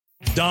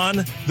Don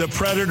the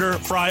Predator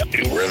Frye.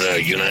 We're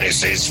the United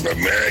States of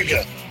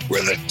America.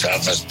 We're the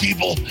toughest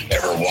people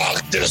ever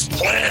walked this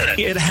planet.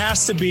 It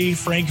has to be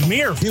Frank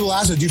Mir. People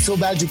ask me, do you feel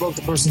bad you broke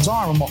the person's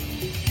arm? I'm like,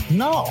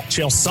 no.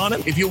 Chael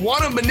Sonnen. If you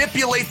want to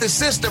manipulate the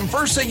system,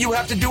 first thing you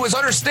have to do is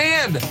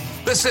understand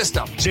the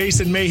system.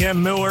 Jason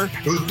Mayhem Miller.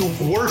 It was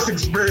the worst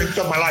experience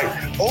of my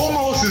life.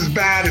 Almost as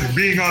bad as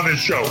being on this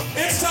show.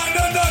 It's time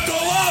to knuckle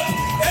up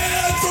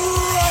and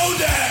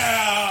throw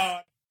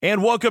down.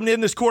 And welcome to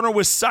In This Corner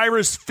with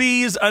Cyrus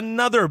Fees.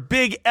 Another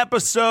big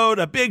episode,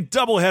 a big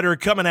doubleheader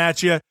coming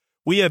at you.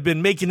 We have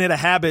been making it a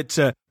habit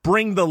to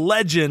bring the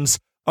legends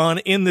on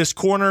In This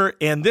Corner,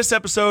 and this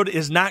episode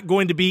is not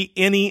going to be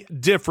any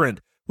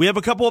different. We have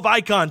a couple of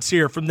icons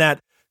here from that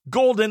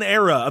golden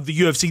era of the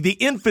UFC, the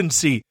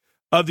infancy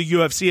of the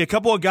UFC. A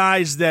couple of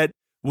guys that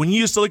when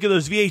you used to look at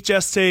those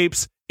VHS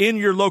tapes in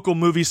your local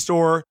movie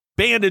store,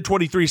 banned in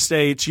 23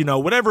 states, you know,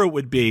 whatever it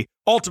would be,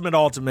 Ultimate,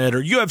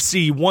 or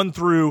UFC 1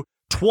 through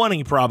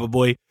 20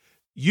 probably,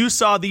 you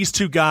saw these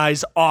two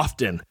guys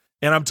often.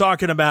 And I'm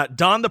talking about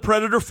Don the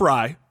Predator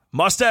Frye,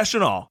 mustache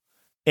and all,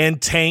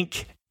 and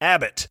Tank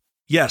Abbott.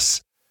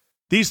 Yes,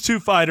 these two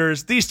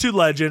fighters, these two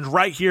legends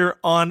right here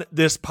on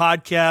this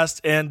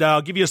podcast. And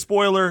I'll give you a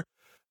spoiler.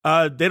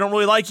 They don't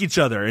really like each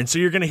other. And so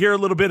you're going to hear a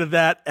little bit of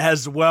that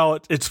as well.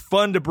 It's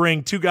fun to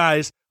bring two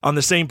guys on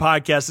the same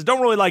podcast that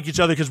don't really like each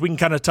other because we can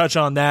kind of touch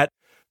on that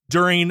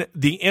during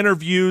the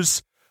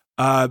interviews.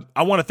 I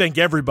want to thank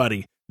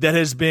everybody that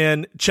has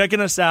been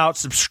checking us out,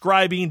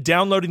 subscribing,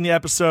 downloading the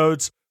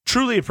episodes.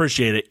 Truly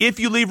appreciate it. If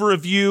you leave a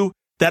review,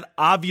 that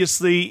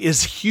obviously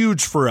is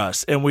huge for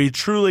us. And we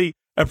truly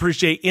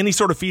appreciate any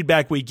sort of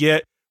feedback we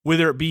get,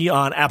 whether it be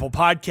on Apple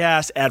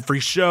Podcasts,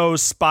 ad-free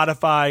shows,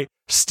 Spotify,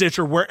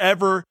 Stitcher,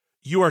 wherever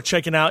you are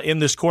checking out In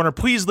This Corner.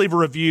 Please leave a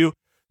review,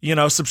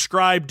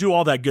 subscribe, do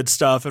all that good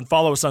stuff, and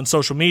follow us on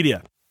social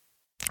media.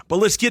 But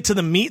let's get to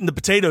the meat and the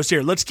potatoes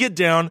here. Let's get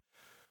down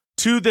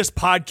to this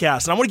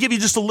podcast. And I want to give you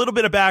just a little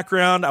bit of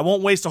background. I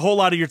won't waste a whole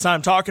lot of your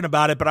time talking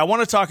about it, but I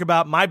want to talk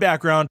about my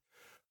background,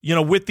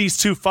 with these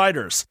two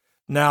fighters.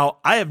 Now,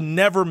 I have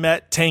never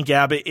met Tank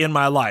Abbott in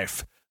my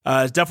life.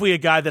 It's definitely a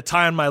guy that's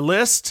high on my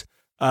list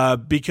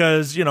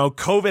because,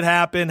 COVID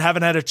happened,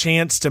 haven't had a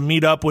chance to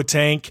meet up with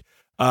Tank.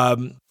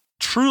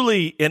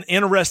 Truly an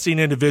interesting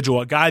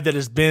individual, a guy that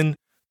has been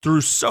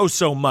through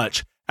so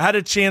much. I had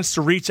a chance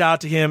to reach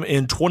out to him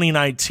in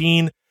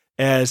 2019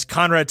 as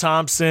Conrad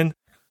Thompson,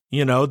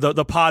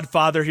 the pod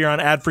father here on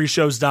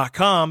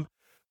adfreeshows.com,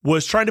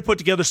 was trying to put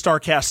together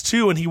StarCast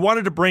 2, and he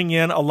wanted to bring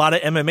in a lot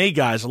of MMA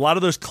guys, a lot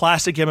of those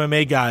classic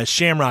MMA guys,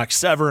 Shamrock,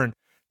 Severn,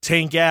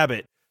 Tank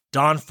Abbott,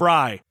 Don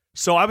Frye.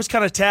 So I was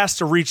kind of tasked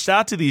to reach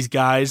out to these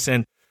guys,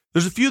 and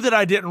there's a few that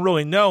I didn't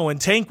really know, and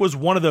Tank was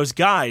one of those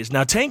guys.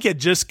 Now, Tank had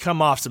just come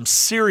off some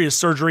serious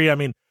surgery. I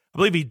mean, I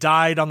believe he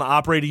died on the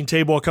operating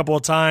table a couple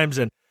of times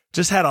and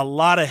just had a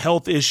lot of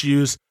health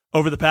issues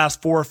over the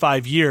past 4 or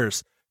 5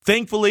 years.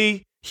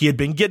 Thankfully, he had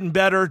been getting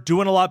better,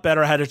 doing a lot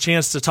better. I had a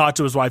chance to talk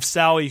to his wife,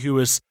 Sally, who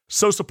is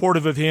so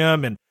supportive of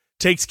him and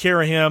takes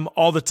care of him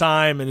all the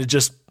time. And is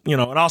just, an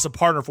awesome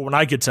partner for when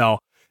I could tell.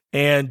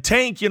 And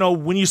Tank,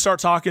 when you start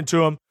talking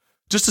to him,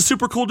 just a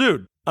super cool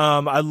dude.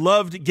 I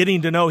loved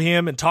getting to know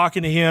him and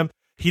talking to him.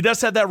 He does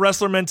have that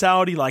wrestler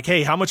mentality, like,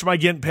 hey, how much am I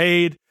getting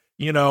paid?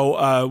 We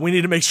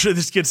need to make sure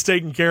this gets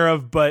taken care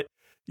of. But,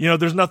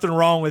 there's nothing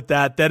wrong with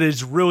that. That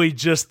is really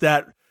just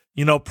that,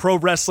 pro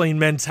wrestling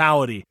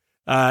mentality.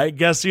 I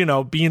guess,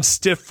 being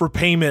stiff for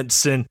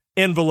payments and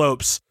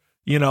envelopes,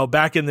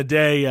 back in the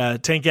day,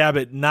 Tank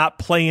Abbott not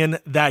playing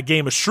that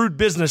game, a shrewd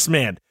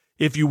businessman,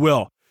 if you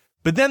will.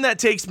 But then that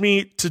takes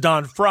me to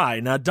Don Frye.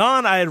 Now,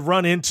 Don, I had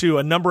run into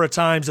a number of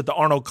times at the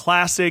Arnold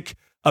Classic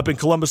up in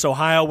Columbus,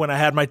 Ohio, when I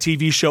had my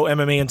TV show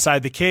MMA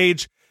Inside the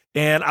Cage.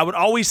 And I would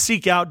always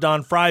seek out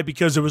Don Frye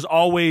because it was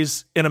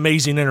always an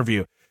amazing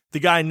interview. The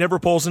guy never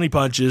pulls any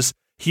punches.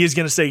 He is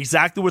going to say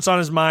exactly what's on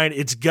his mind.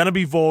 It's going to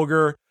be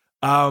vulgar.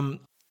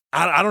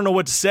 I don't know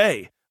what to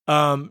say.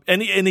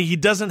 And he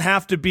doesn't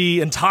have to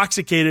be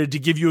intoxicated to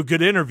give you a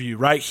good interview,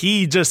 right?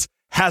 He just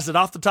has it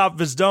off the top of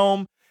his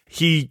dome.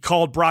 He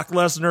called Brock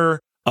Lesnar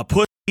a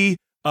pussy.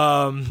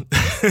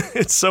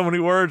 It's so many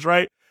words,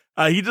 right?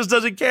 He just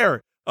doesn't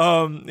care.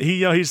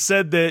 He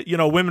said that,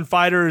 women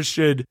fighters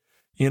should,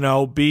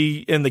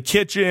 be in the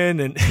kitchen.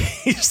 And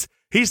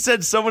he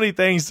said so many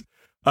things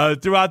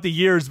throughout the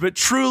years, but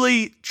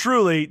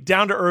truly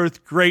down to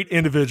earth, great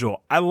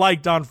individual. I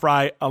like Don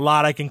Frye a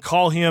lot. I can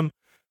call him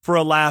for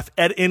a laugh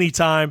at any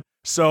time.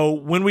 So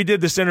when we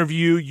did this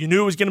interview, you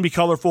knew it was going to be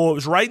colorful. It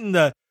was right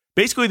in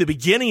basically the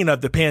beginning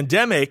of the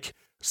pandemic.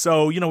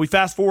 So, we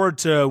fast forward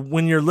to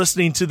when you're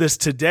listening to this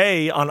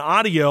today on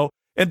audio,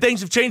 and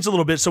things have changed a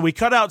little bit. So we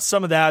cut out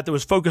some of that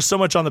was focused so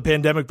much on the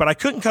pandemic, but I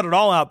couldn't cut it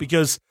all out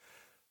because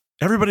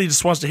everybody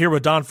just wants to hear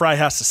what Don Frye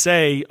has to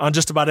say on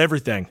just about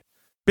everything.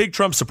 Big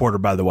Trump supporter,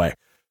 by the way.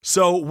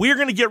 So we're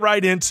going to get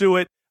right into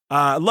it.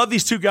 I love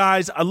these two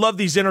guys. I love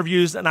these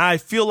interviews, and I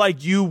feel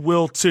like you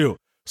will too.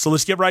 So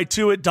let's get right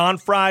to it. Don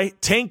Frye,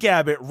 Tank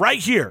Abbott, right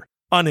here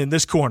on In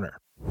This Corner.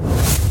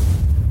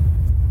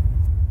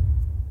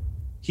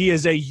 He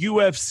is a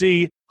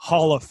UFC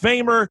Hall of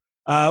Famer,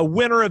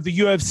 winner of the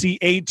UFC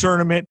 8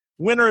 tournament,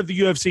 winner of the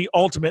UFC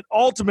Ultimate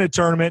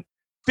tournament,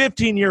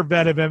 15-year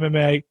vet of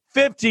MMA,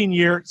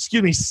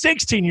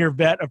 16-year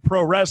vet of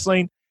pro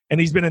wrestling, and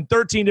he's been in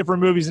 13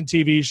 different movies and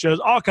TV shows,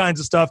 all kinds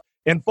of stuff.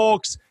 And,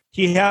 folks,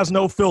 he has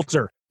no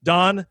filter.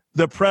 Don,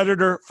 the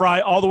Predator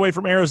Frye, all the way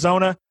from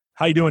Arizona.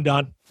 How you doing,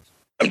 Don?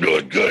 I'm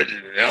doing good.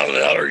 How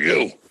the hell are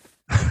you?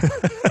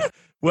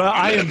 Well,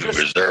 I am in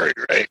Missouri,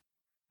 right?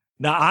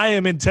 Now, I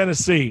am in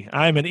Tennessee.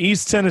 I am in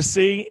East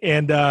Tennessee,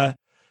 and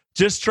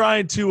just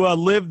trying to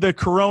live the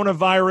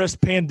coronavirus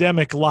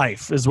pandemic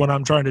life is what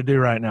I'm trying to do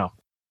right now.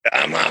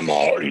 I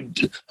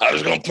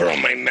was going to put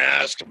on my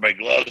mask and my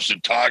gloves to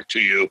talk to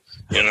you,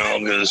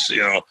 because,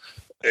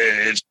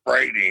 it's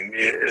frightening.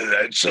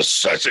 It's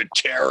just such a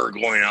terror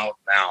going out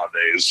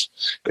nowadays.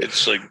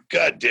 It's like,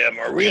 goddamn,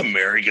 are we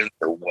Americans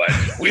or what?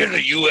 We're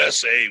the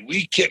USA.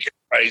 We kick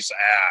Christ's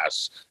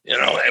ass,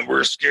 and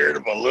we're scared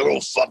of a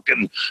little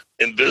fucking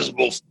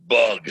invisible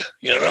bug,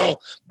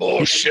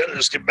 Bullshit.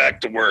 Let's get back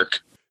to work.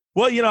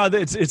 Well,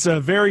 it's a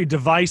very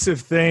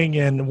divisive thing.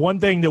 And one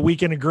thing that we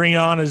can agree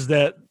on is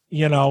that,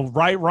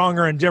 right, wrong,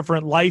 or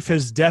indifferent, life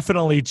has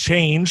definitely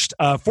changed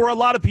for a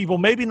lot of people,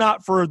 maybe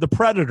not for the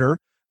Predator,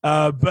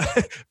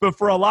 but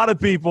for a lot of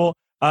people,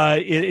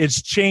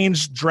 it's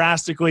changed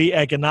drastically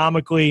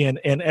economically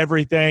and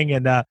everything.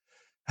 And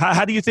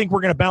how do you think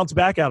we're going to bounce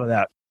back out of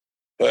that?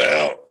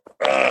 Well,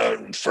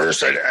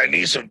 first, I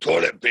need some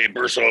toilet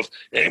paper. So if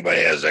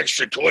anybody has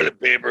extra toilet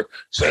paper,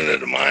 send it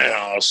to my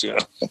house.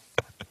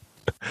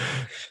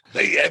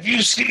 Have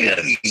you seen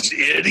these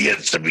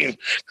idiots? I mean,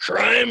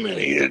 crime, and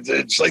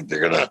it's like they're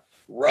going to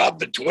rob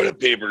the toilet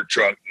paper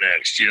truck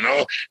next,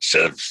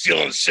 Instead of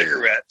stealing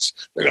cigarettes,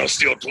 they're going to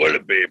steal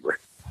toilet paper.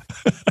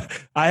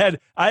 I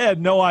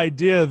had no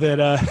idea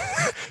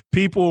that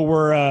people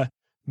were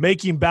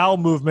making bowel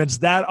movements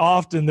that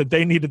often that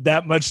they needed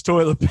that much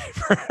toilet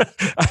paper.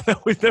 I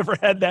know we've never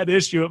had that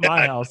issue at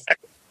my house.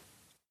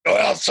 Go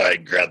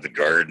outside, grab the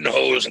garden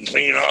hose, and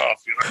clean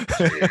off.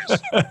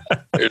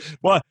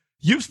 Well,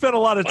 you've spent a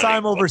lot of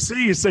time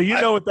overseas, so you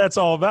know what that's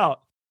all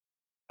about.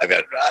 I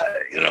got,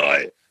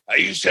 I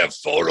used to have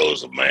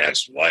photos of my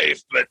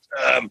ex-wife, but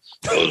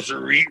those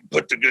are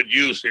put to good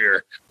use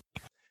here.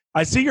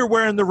 I see you're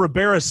wearing the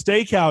Ribera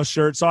Steakhouse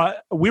shirt, so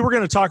we were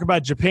going to talk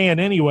about Japan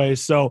anyway,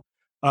 so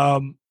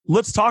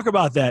let's talk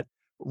about that.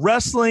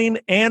 Wrestling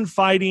and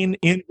fighting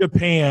in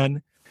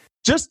Japan.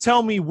 Just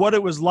tell me what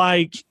it was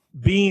like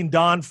being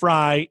Don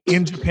Frye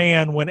in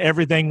Japan when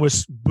everything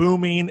was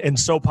booming and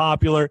so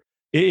popular.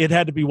 It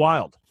had to be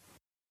wild.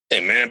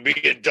 Hey, man,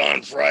 being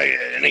Don Frye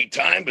any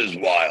time is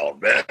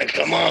wild, man.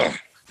 Come on.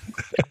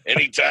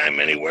 Anytime,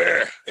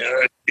 anywhere.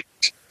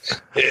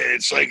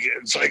 It's like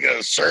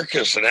a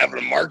circus and having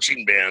a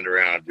marching band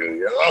around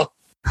you,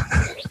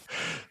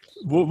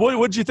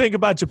 What'd you think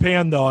about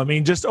Japan, though? I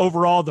mean, just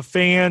overall, the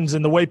fans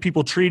and the way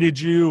people treated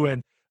you,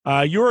 and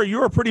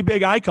you're a pretty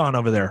big icon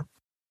over there.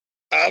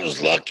 I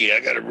was lucky. I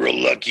got a real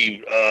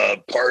lucky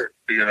part,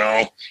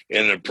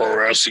 in the pro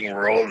wrestling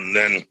world, and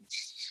then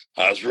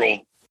I was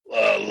real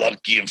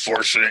lucky and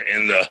fortunate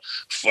in the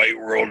fight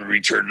world to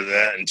return to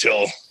that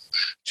until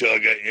I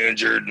got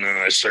injured, and then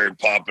I started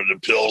popping the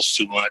pills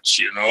too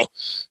much,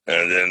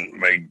 and then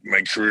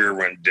my career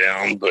went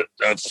down. But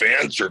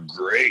fans are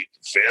great.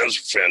 Fans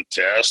are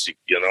fantastic.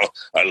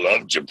 I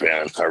love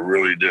Japan. I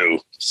really do.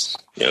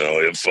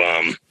 If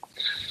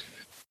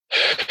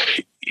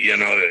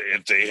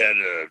they had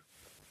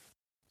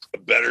a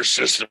better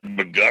system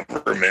of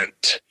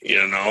government,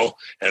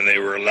 and they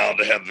were allowed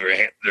to have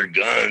their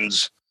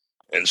guns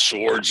and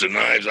swords and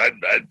knives,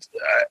 and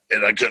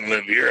I couldn't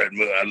live here.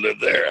 I'd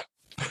live there.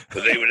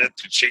 But they would have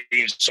to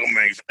change so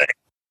many things.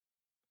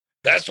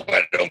 That's what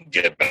I don't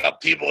get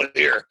about people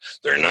here.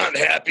 They're not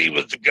happy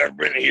with the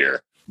government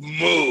here.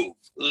 Move,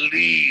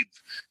 leave,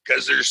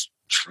 because there's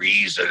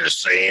trees that are the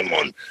same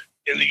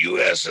in the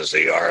U.S. as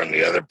they are in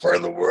the other part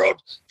of the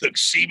world. The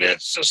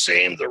cement's the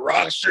same. The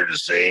rocks are the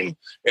same.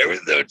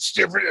 Everything that's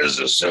different is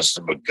the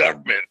system of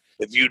government.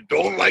 If you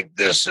don't like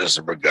this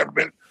system of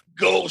government,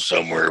 go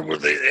somewhere where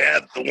they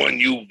have the one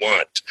you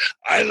want.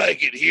 I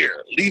like it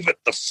here. Leave it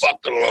the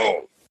fuck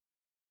alone.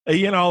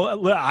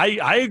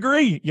 I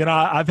agree.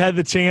 I've had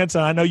the chance,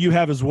 and I know you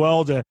have as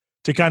well, to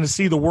kind of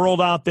see the world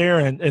out there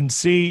and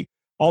see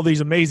all these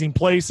amazing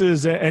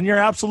places. And you're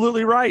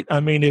absolutely right. I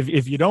mean,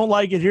 if you don't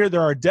like it here,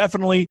 there are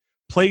definitely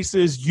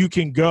places you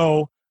can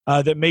go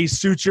that may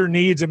suit your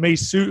needs and may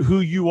suit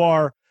who you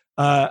are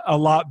a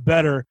lot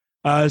better.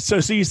 So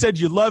you said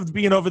you loved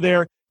being over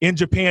there in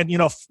Japan.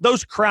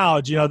 Those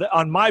crowds,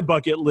 on my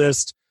bucket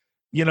list,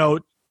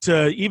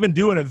 to even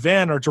do an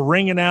event or to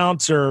ring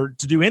announce or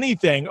to do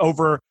anything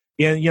over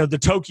in, the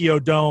Tokyo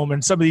Dome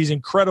and some of these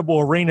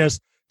incredible arenas.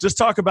 Just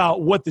talk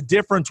about what the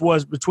difference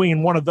was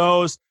between one of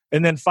those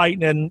and then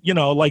fighting in,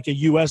 like a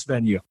U.S.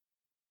 venue.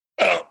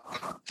 Well,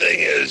 thing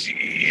is,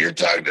 you're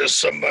talking to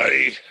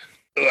somebody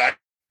who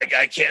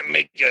I can't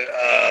make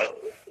a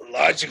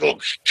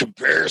logical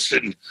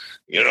comparison,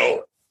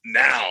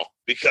 now.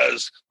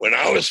 because when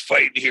I was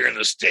fighting here in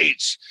the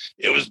States,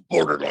 it was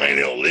borderline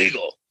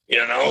illegal,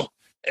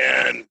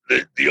 and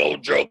the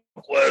old joke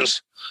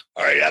was,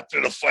 all right,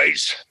 after the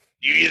fights,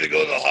 you either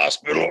go to the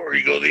hospital or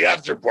you go to the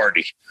after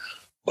party.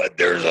 But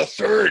there's a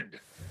third.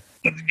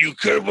 You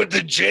could have went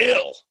to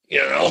jail,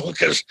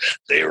 because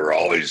they were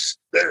always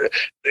looking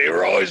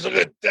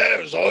at that.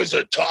 It was always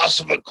a toss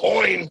of a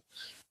coin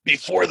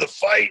before the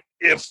fight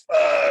if,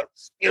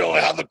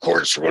 how the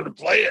courts were going to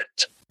play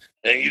it.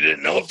 And you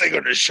didn't know if they're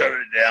going to shut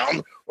it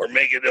down or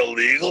make it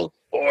illegal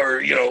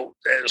or,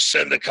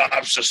 send the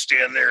cops to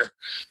stand there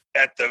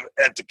at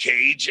the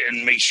cage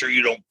and make sure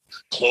you don't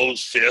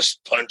close fist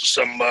punch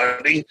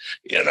somebody.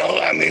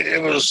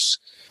 It was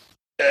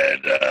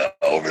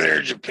over there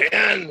in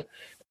Japan.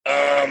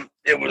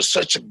 It was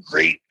such a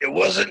great, it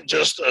wasn't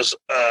just a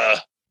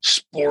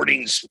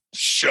sporting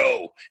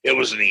show. It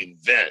was an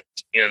event,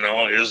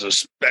 it was a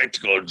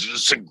spectacle. It's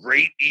just a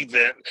great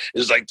event.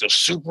 It's like the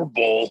Super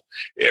Bowl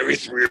every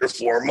 3 or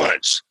 4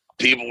 months.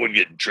 People would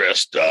get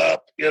dressed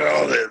up, they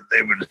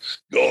would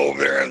go over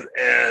there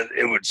and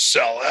it would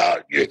sell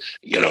out.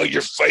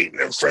 You're fighting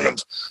in front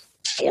of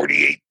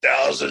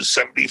 48,000,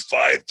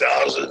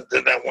 75,000.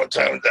 Then that one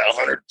time it was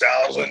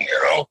 100,000,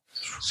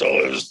 So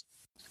it was,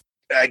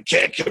 I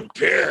can't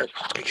compare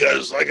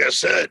because, like I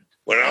said,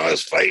 when I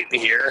was fighting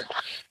here,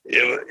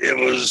 it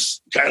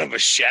was kind of a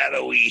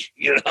shadowy,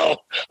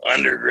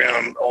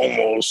 underground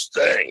almost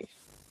thing.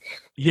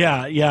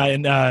 Yeah.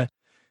 And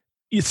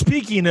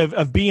speaking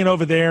of being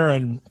over there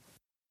and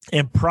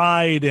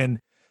Pride, and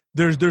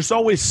there's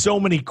always so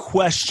many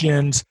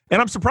questions,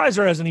 and I'm surprised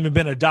there hasn't even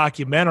been a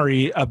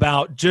documentary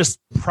about just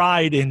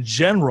Pride in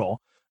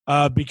general,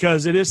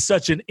 because it is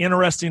such an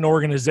interesting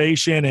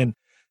organization, and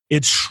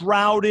it's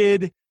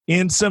shrouded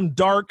in some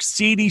dark,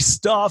 seedy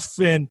stuff.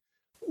 And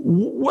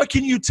what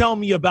can you tell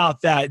me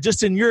about that?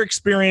 Just in your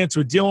experience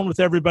with dealing with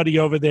everybody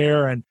over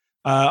there and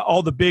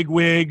all the big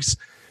wigs,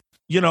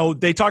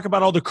 they talk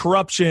about all the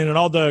corruption and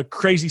all the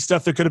crazy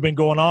stuff that could have been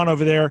going on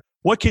over there.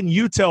 What can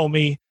you tell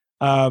me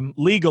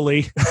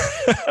legally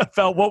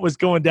about what was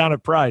going down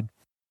at Pride?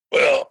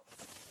 Well,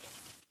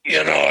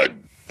 I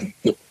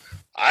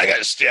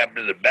got stabbed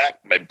in the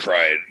back by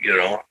Pride.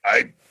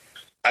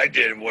 I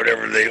did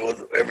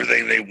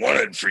everything they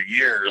wanted for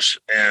years,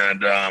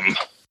 and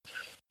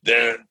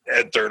then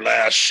at their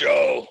last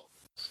show,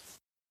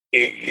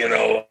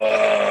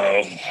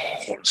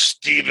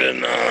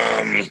 Stephen,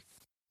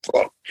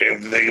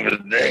 can't think of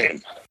his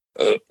name.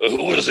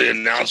 Who was the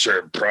announcer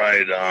at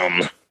Pride?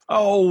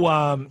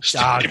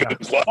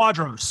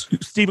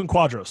 Stephen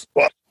Quadros.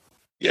 Well,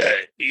 yeah,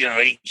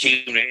 he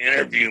came to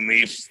interview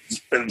me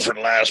for the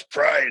last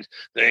Pride.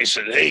 Then he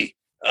said, "Hey,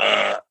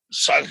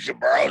 Saka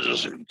Cabral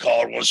just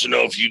called, wants to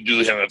know if you do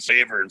him a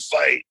favor and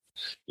fight,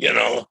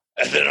 and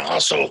then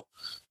also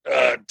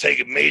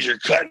take a major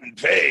cut in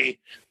pay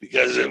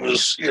because it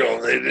was, they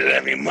didn't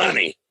have any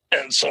money."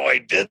 And so I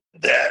did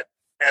that.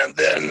 And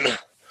then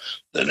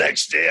the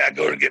next day I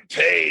go to get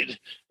paid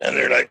and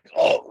they're like,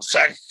 "Oh,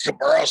 Saka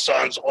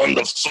Cabral-san's on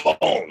the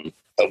phone."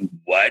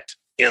 What?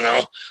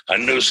 I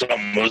knew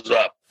something was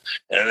up.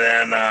 And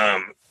then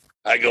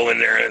I go in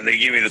there and they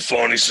give me the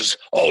phone. He says,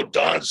 "Oh,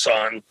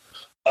 Don-san,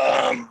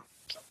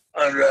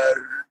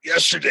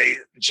 yesterday,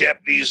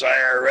 Japanese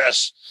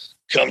IRS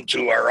come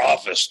to our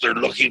office. They're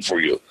looking for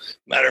you.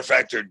 Matter of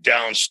fact, they're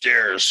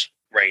downstairs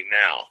right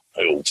now."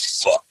 I go,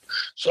 fuck.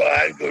 So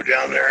I go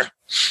down there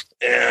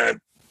and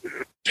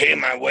pay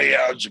my way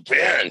out of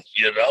Japan,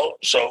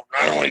 So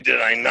not only did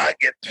I not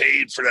get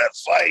paid for that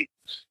fight,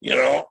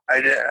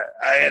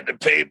 I had to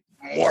pay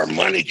more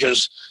money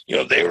because,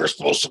 they were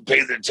supposed to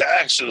pay the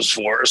taxes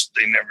for us.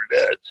 They never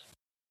did.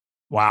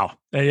 Wow.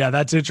 Yeah,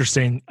 that's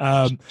interesting.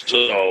 So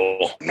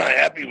I'm not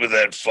happy with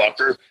that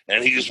fucker,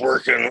 and he's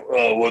working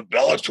with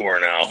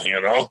Bellator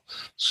now,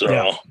 So,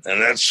 yeah.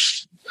 And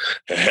that's,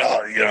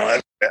 hell,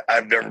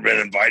 I've never been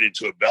invited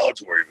to a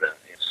Bellator event.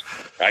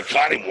 I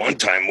caught him one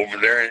time over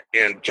there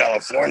in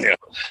California,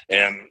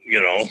 and,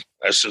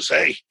 I says,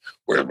 "Hey,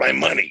 where's my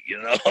money?"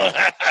 And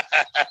I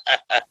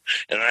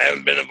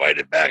haven't been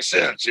invited back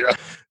since,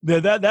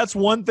 That's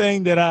one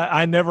thing that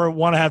I never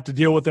want to have to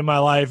deal with in my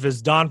life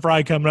is Don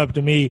Frye coming up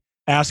to me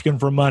asking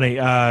for money.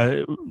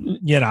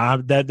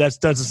 That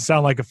doesn't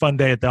sound like a fun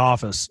day at the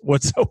office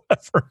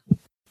whatsoever.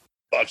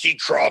 He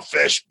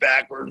crawfished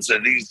backwards,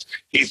 and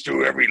he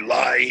threw every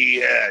lie he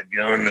had,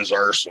 in his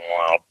arsenal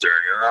out there,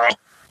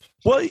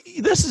 Well,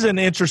 this is an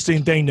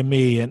interesting thing to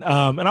me, and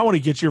I want to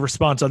get your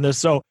response on this.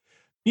 So,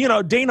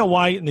 Dana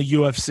White in the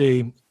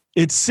UFC,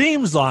 it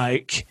seems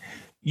like,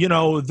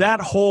 that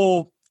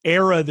whole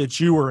era that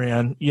you were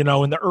in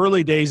the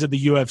early days of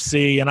the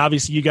UFC, and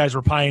obviously you guys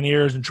were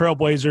pioneers and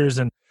trailblazers,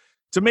 and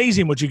it's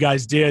amazing what you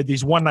guys did,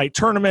 these one-night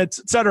tournaments,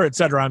 et cetera, et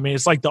cetera. I mean,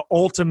 it's like the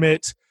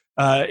ultimate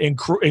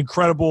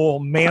incredible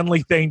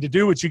manly thing to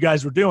do what you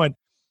guys were doing.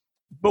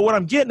 But what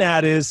I'm getting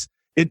at is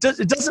it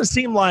doesn't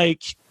seem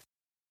like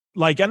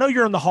I know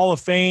you're in the Hall of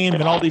Fame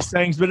and all these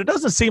things, but it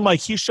doesn't seem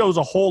like he shows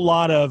a whole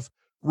lot of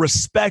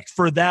respect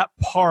for that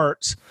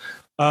part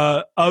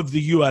of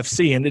the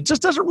UFC, and it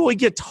just doesn't really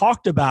get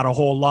talked about a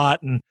whole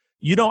lot. And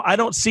I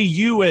don't see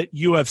you at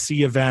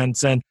UFC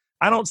events, and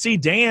I don't see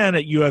Dan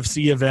at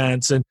UFC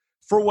events, and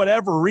for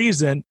whatever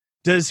reason,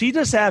 does he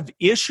just have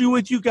issue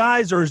with you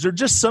guys, or is there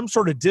just some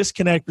sort of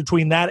disconnect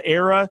between that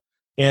era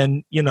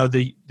and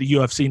the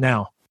UFC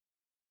now?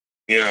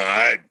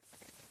 I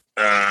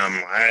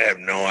have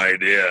no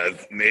idea.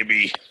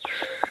 Maybe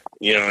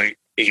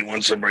he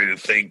wants somebody to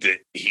think that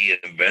he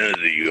invented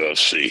the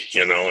UFC,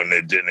 and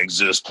it didn't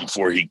exist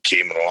before he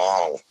came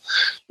along,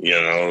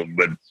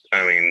 But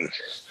I mean,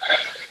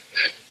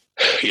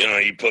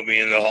 he put me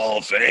in the Hall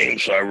of Fame,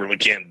 so I really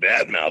can't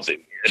badmouth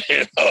him.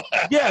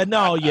 Yeah,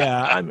 no,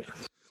 yeah.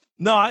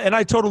 No, and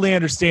I totally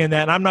understand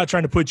that. And I'm not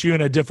trying to put you in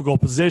a difficult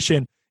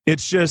position. It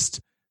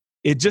just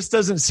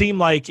doesn't seem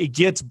like it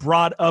gets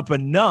brought up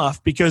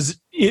enough because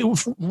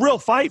real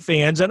fight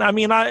fans, and I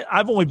mean,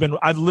 I've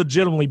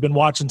legitimately been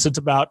watching since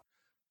about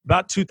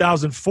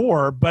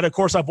 2004, but of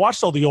course I've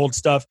watched all the old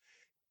stuff.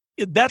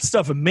 That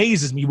stuff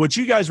amazes me. What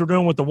you guys were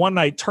doing with the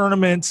one-night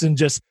tournaments and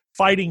just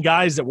fighting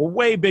guys that were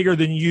way bigger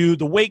than you,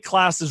 the weight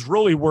classes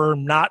really were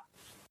not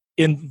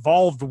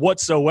involved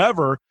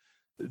whatsoever.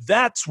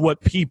 That's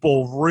what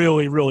people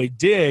really, really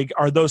dig,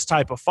 are those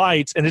type of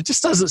fights. And it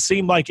just doesn't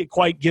seem like it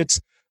quite gets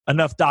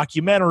enough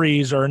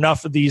documentaries or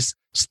enough of these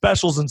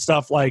specials and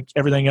stuff like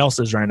everything else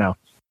is right now.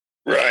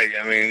 Right.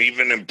 I mean,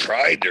 even in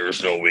Pride, there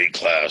was no weight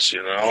class,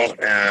 and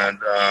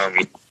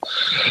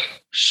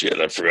shit,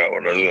 I forgot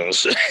what I was going to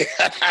say.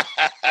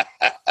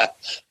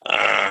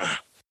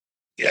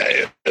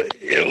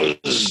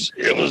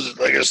 It was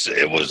like I said,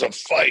 it was a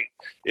fight.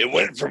 It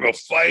went from a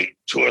fight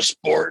to a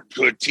sport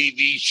to a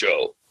TV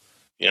show,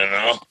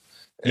 Yeah.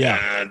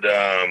 And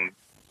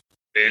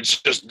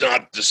it's just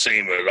not the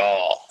same at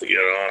all.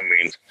 I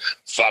mean,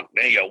 fuck,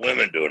 they got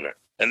women doing it,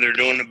 and they're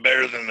doing it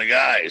better than the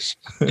guys.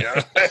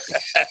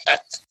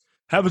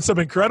 Having some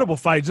incredible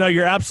fights. No,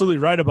 you're absolutely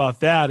right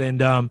about that,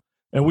 and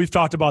we've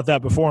talked about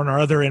that before in our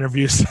other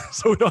interviews,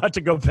 so we don't have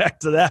to go back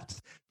to that.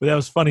 But that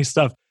was funny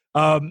stuff.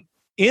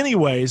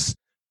 Anyways,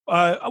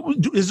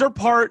 is there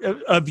part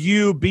of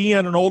you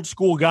being an old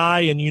school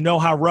guy and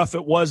how rough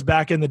it was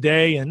back in the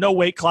day and no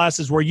weight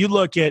classes where you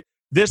look at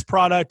this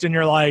product and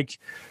you're like,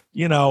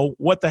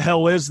 what the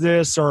hell is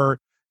this? Or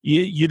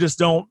you just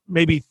don't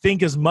maybe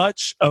think as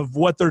much of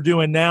what they're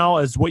doing now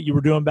as what you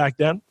were doing back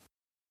then?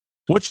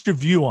 What's your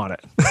view on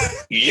it?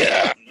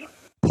 Yeah.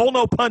 Pull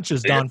no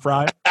punches, Don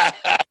Frye.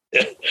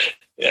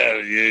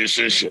 Yeah,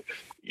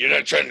 you're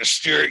not trying to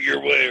steer it your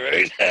way,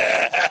 right?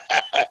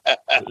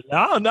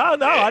 No.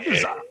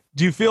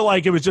 Do you feel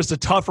like it was just a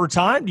tougher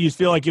time? Do you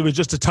feel like it was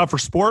just a tougher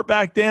sport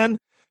back then?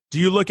 Do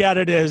you look at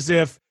it as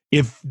if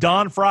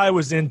Don Frye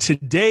was in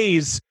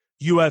today's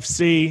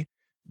UFC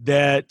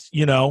that,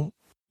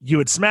 you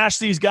would smash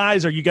these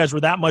guys, or you guys were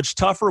that much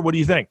tougher? What do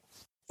you think?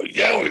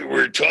 Yeah, we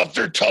were tough.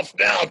 They're tough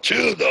now,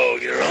 too, though,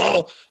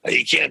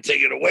 You can't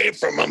take it away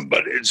from them,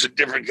 but it's a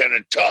different kind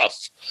of tough.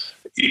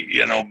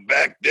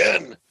 Back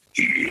then,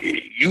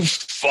 you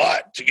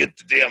fought to get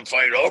the damn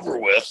fight over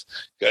with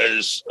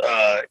because,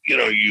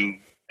 you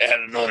had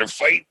another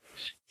fight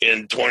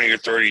in 20 or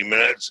 30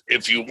 minutes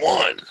if you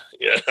won,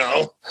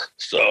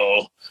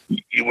 So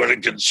you want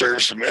to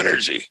conserve some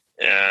energy.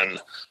 And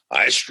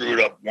I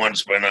screwed up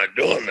once by not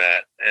doing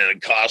that, and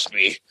it cost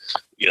me,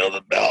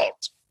 the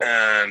belt.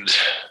 And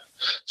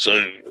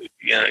so,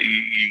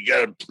 you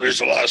got to,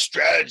 there's a lot of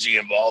strategy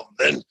involved.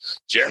 Then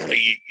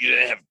generally you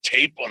didn't have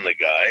tape on the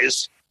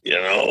guys,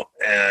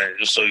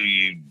 and so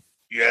you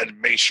had to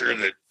make sure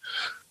that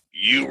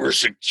you were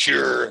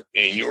secure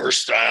in your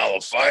style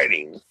of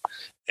fighting,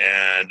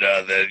 and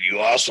that you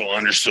also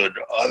understood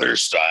other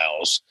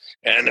styles.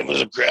 And it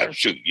was a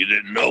crapshoot. You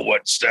didn't know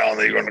what style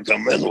they were going to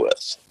come in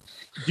with.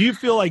 Do you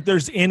feel like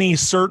there's any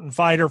certain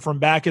fighter from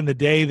back in the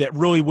day that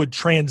really would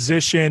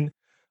transition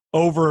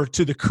over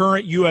to the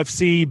current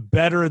UFC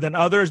better than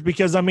others?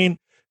 Because, I mean,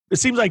 it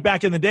seems like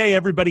back in the day,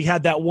 everybody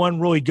had that one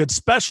really good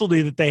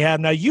specialty that they had.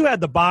 Now, you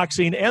had the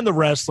boxing and the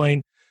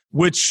wrestling,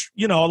 which,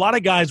 a lot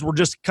of guys were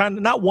just kind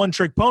of not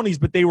one-trick ponies,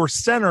 but they were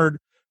centered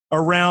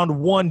around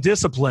one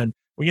discipline.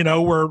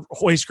 Where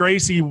Royce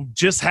Gracie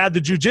just had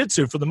the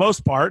jiu-jitsu for the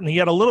most part, and he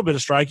had a little bit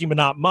of striking, but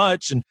not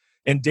much.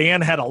 And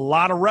Dan had a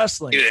lot of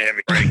wrestling. You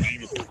didn't have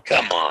any striking.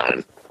 Come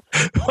on.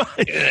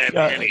 You didn't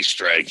have any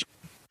striking.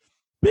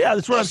 Yeah,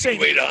 that's what I'm saying.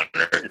 He weighed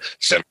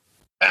 170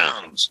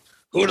 pounds.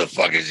 Who the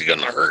fuck is he going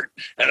to hurt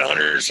at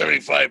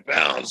 175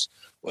 pounds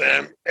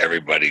when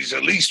everybody's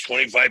at least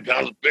 25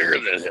 pounds bigger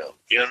than him?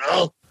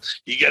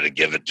 You got to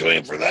give it to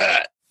him for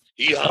that.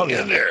 He hung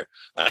in there.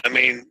 I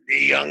mean,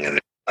 he hung in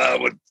there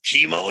with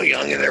chemo. He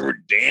hung in there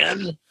with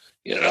Dan,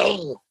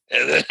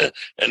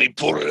 and he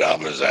pulled it out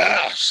of his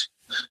ass.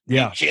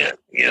 Yeah. You can't,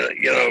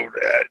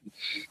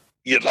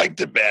 you'd like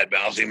to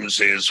badmouth him and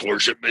say it's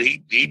horseshit, but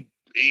he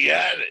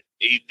had it.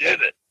 He did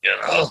it,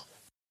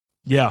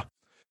 Yeah.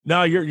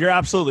 No, you're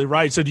absolutely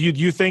right. So do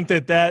you think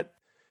that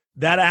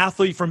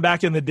athlete from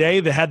back in the day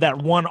that had that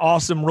one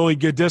awesome, really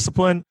good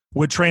discipline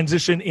would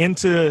transition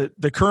into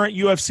the current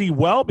UFC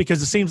well?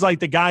 Because it seems like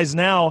the guys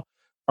now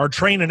are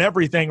training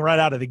everything right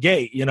out of the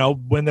gate. You know,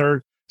 when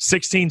they're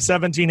 16,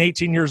 17,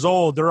 18 years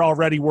old, they're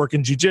already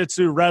working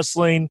jiu-jitsu,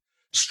 wrestling,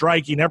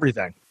 striking,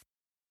 everything.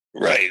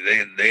 Right.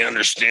 They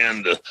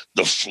understand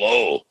the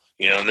flow.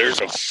 You know, there's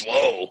a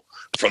flow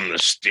from the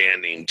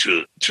standing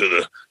to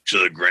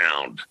the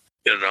ground,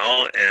 you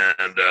know,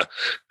 and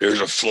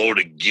there's a flow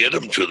to get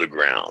them to the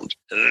ground,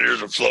 and then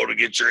there's a flow to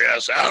get your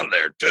ass out of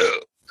there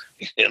too,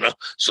 you know.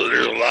 So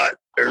there's a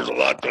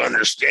lot to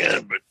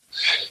understand. But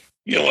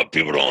you know what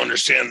people don't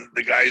understand,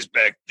 the guys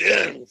back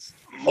then,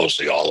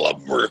 mostly all of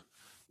them were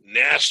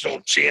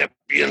national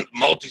champions,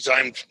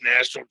 multi-time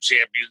national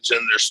champions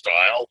in their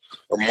style,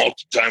 or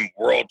multi-time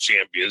world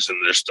champions in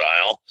their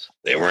style.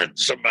 They weren't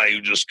somebody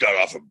who just got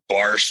off a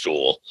bar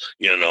stool,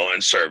 you know,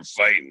 and started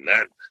fighting.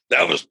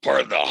 That was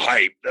part of the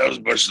hype. That was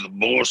a bunch of the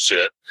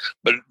bullshit.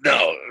 But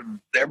no,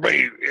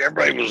 everybody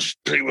was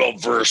pretty well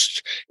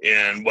versed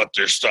in what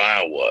their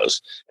style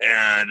was.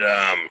 And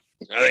I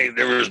think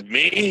there was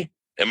me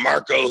and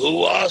Marco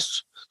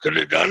Huas could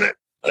have done it.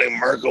 I think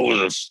Marco was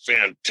a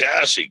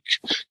fantastic,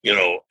 you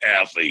know,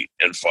 athlete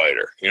and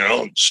fighter, you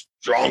know,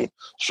 strong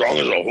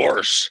as a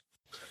horse,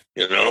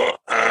 you know.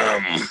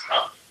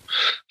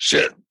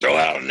 Shit, throw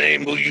out a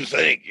name who you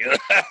think, you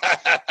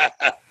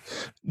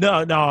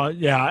know. No,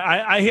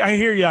 yeah, I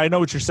hear you. I know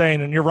what you're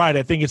saying, and you're right.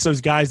 I think it's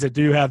those guys that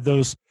do have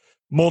those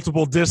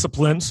multiple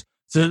disciplines.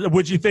 So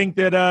would you think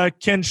that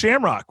Ken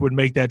Shamrock would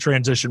make that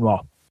transition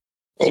well?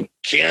 Well,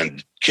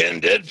 Ken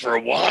did for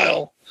a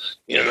while.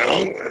 You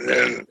know, and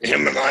then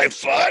him and I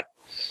fought,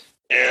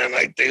 and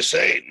like they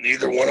say,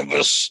 neither one of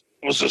us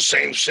was the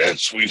same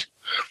since.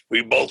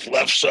 We both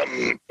left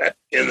something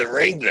in the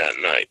ring that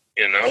night,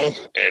 you know,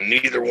 and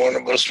neither one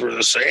of us were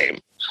the same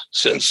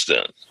since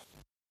then.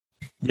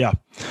 Yeah.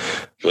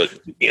 But,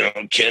 you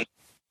know, Ken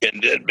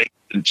did make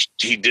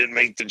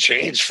the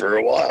change for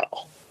a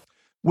while.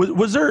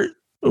 Was there,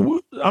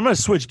 I'm going to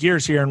switch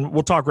gears here and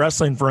we'll talk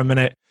wrestling for a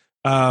minute.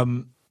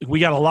 We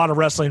got a lot of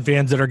wrestling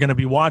fans that are going to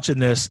be watching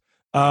this.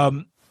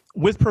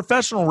 With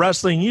professional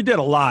wrestling, you did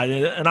a lot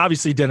and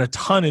obviously did a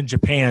ton in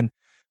Japan.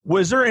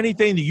 Was there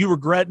anything that you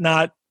regret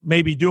not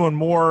maybe doing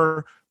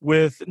more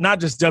with not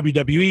just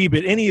WWE,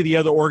 but any of the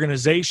other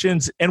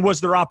organizations? And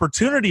was there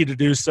opportunity to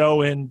do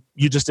so and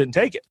you just didn't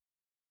take it?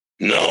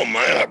 No,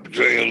 my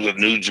opportunity was with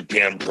New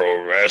Japan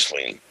Pro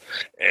Wrestling.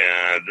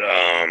 And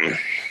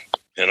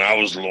I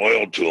was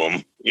loyal to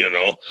them. You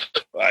know,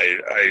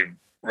 I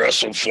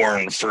wrestled for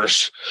them the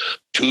first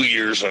 2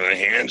 years on a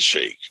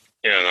handshake.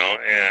 You know,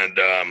 and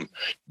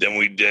then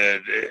we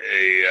did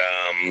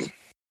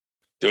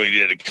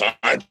a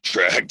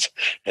contract,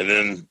 and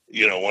then,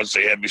 you know, once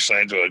they had me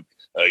signed to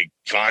a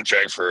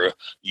contract for a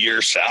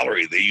year's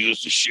salary, they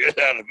used the shit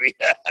out of me.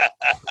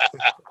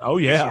 Oh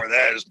yeah. Before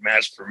that is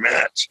match for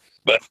match,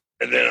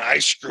 and then I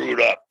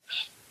screwed up.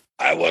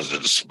 I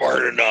wasn't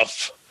smart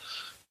enough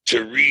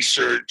to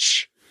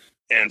research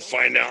and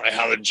find out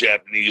how the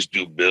Japanese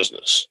do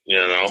business. You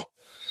know,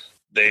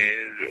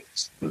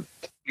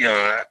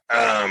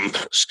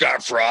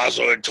 Scott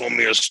Ferrazzo had told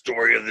me a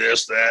story of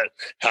this, that,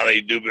 how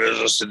they do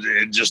business, and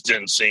it just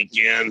didn't sink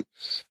in.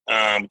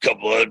 A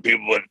couple other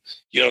people, but,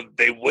 you know,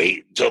 they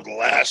wait until the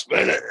last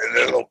minute and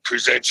then they'll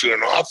present you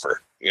an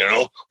offer, you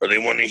know, or they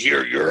want to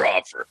hear your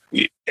offer.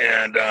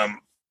 And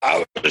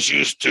I was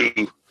used to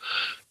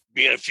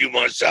being a few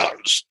months out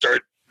and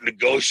start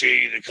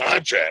negotiating the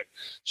contract.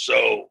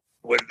 So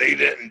when they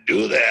didn't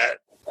do that,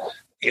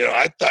 you know,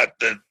 I thought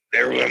that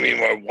they were going to be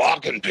my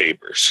walking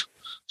papers.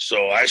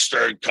 So I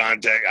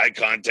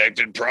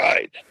contacted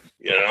Pride,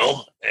 you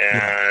know,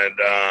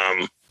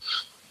 and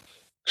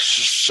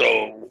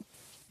so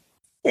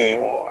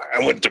I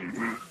went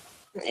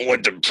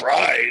to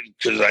Pride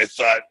because I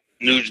thought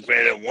New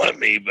Japan didn't want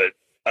me, but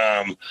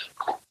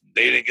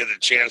they didn't get a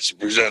chance to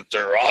present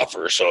their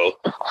offer. So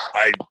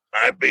I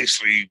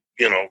basically,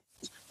 you know,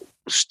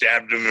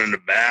 stabbed him in the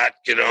back,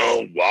 you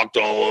know, walked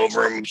all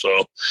over him.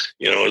 So,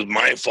 you know, it was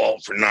my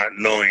fault for not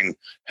knowing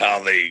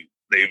how they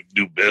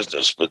do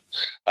business. But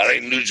I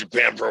think New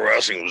Japan Pro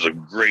Wrestling was a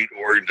great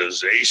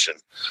organization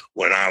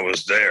when I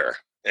was there.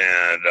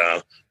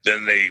 And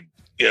then they,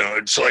 you know,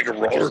 it's like a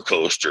roller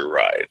coaster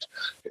ride.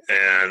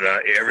 And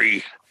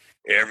every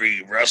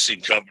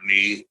wrestling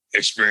company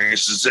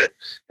experiences it,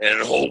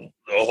 and the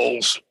whole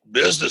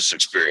business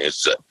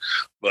experiences it.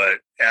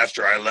 But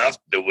after I left,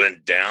 it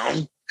went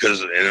down. And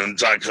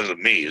it's not because of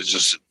me. It's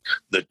just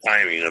the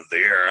timing of the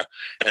era.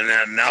 And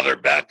then now they're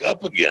back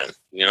up again,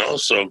 you know,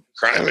 so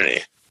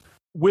criminy.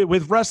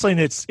 With wrestling,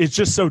 it's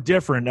just so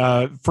different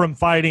from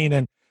fighting.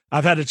 And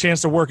I've had a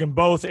chance to work in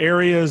both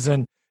areas,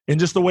 and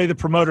just the way the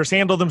promoters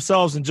handle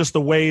themselves, and just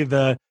the way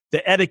the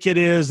etiquette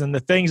is, and the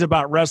things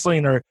about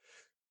wrestling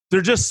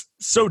they're just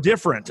so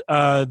different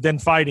than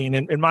fighting,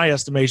 in my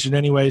estimation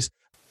anyways.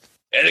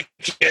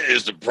 Etiquette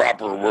is the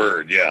proper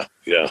word.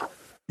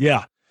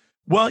 Yeah.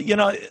 Well, you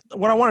know,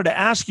 what I wanted to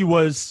ask you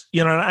was,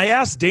 you know, and I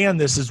asked Dan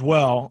this as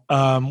well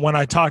when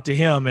I talked to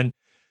him, and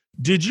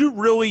did you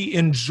really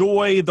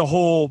enjoy the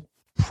whole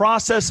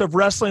process of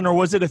wrestling, or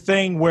was it a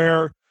thing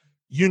where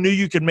you knew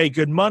you could make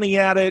good money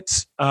at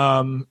it,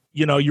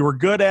 you were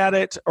good at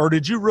it, or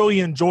did you really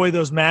enjoy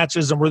those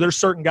matches? And were there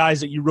certain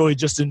guys that you really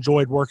just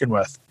enjoyed working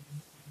with?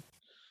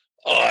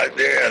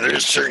 Yeah,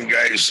 there's certain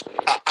guys.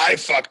 I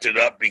fucked it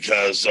up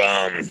because,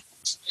 I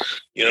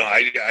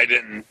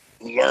didn't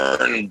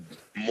learn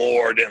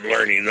more, didn't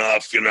learn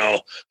enough.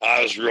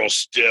 I was real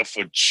stiff,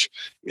 which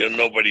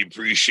nobody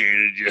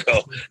appreciated.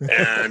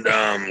 And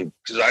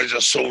because I was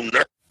just so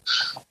nervous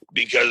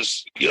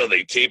because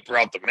they taper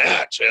out the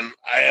match, and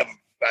I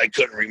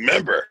couldn't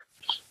remember.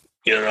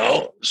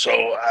 So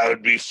I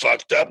would be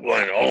fucked up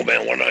going, oh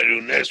man, what do I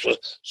do next?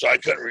 So I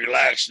couldn't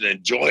relax and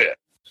enjoy it.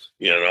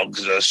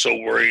 Because I was so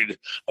worried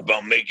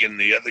about making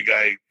the other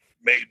guy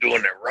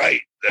doing it right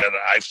that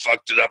I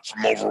fucked it up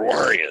from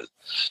overworrying.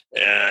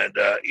 And,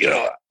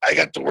 I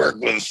got to work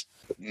with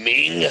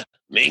Ming.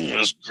 Ming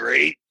was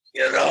great.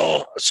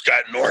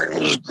 Scott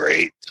Norton was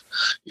great.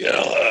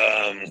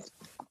 A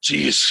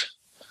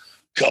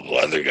couple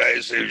other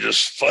guys, they were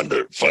just fun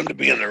to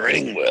be in the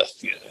ring with.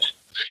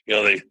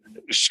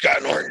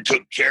 Scott Norton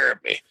took care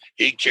of me.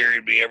 He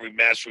carried me every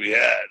match we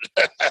had.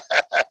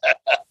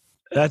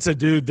 That's a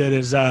dude that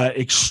is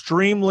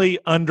extremely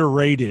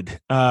underrated,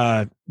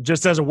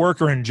 just as a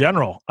worker in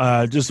general.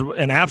 Just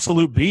an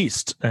absolute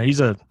beast.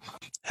 He's a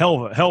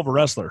hell of a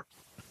wrestler.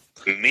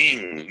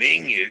 Ming,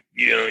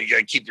 you got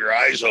to keep your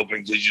eyes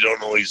open because you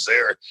don't know he's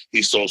there.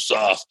 He's so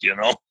soft,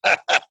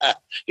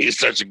 He's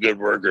such a good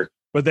worker.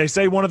 But they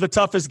say one of the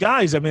toughest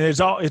guys. I mean,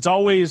 it's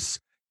always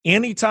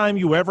anytime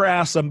you ever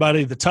ask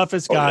somebody the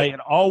toughest guy, it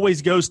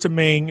always goes to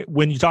Ming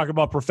when you talk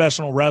about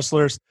professional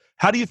wrestlers.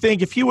 How do you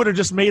think if he would have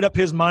just made up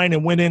his mind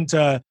and went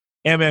into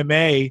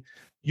MMA,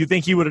 you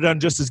think he would have done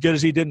just as good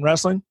as he did in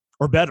wrestling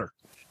or better?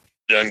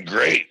 Done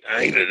great.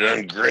 He'd have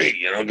done great,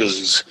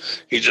 because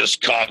he's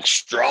just cock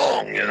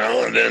strong,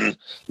 and then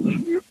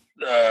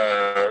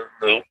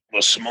the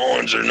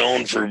Samoans are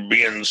known for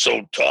being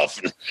so tough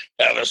and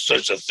having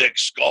such a thick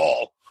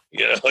skull.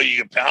 You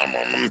can pound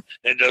on them, and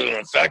it doesn't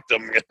affect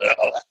them,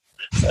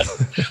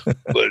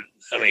 But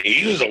I mean,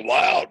 he was a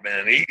wild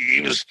man.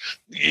 He was.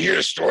 You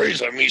hear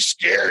stories. I mean, he's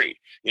scary.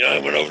 He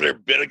went over there,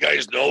 bit a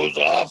guy's nose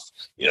off.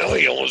 He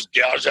almost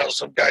gouged out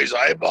some guy's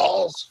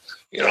eyeballs.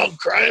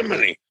 Crime,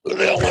 and who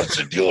the hell wants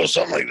to deal with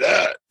something like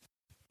that?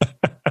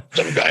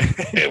 Some guy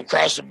came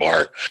across the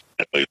bar,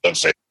 and he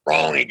looks like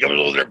wrong. He comes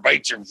over there,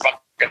 bites your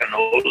fucking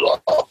nose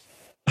off.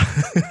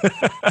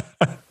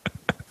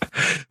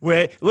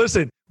 Wait,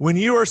 listen. When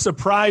you are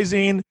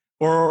surprising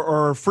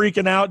or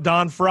freaking out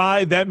Don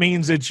Frye, that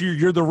means that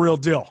you're the real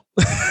deal.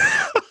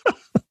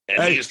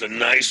 And he's the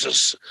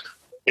nicest,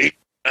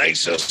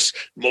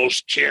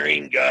 most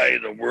caring guy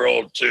in the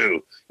world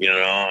too.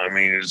 I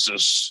mean, it's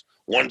just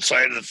one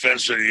side of the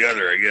fence or the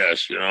other, I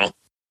guess.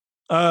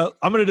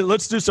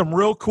 Let's do some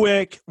real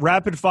quick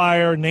rapid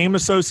fire name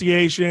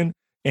association,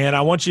 and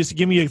I want you to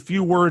give me a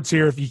few words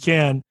here if you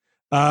can.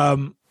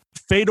 Fedor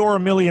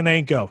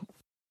Emelianenko.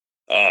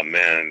 Oh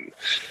man.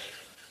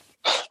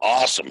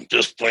 Awesome,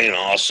 just plain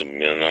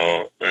awesome,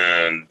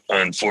 and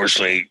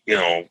unfortunately,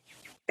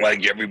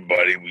 like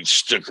everybody, we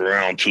stick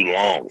around too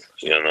long,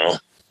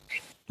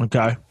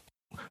 Okay.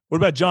 What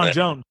about John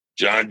Jones?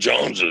 John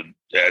Jones,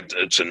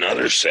 it's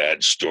another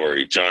sad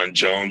story. John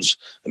Jones,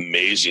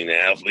 amazing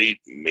athlete,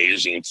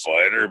 amazing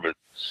fighter, but,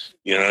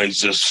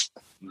 he's just,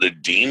 the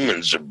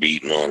demons are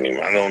beating on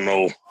him. I don't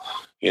know,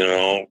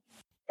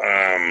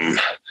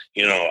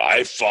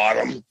 I fought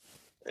him.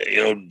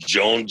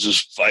 Jones is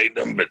fighting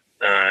him, but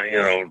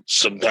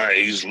sometimes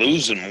he's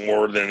losing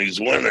more than he's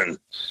winning,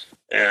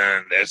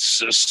 and that's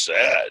just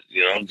sad,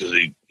 because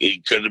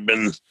he could have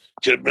been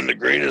the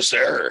greatest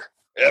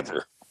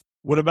ever.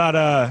 What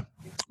about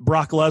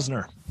Brock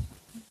Lesnar?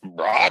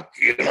 Brock,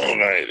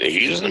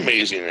 he's an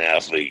amazing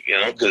athlete,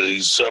 because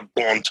he's up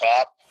on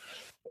top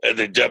at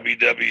the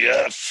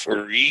WWF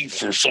or E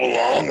for so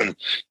long, and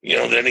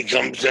then he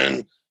comes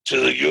in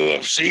to the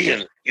UFC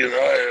and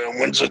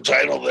wins the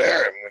title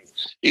there. I mean,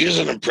 he's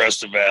an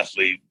impressive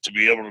athlete to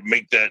be able to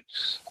make that.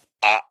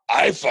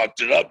 I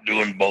fucked it up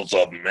doing both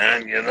of them,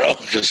 man.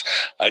 Because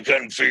I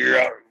couldn't figure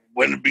out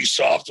when to be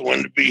soft and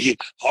when to be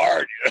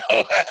hard.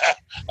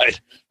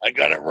 I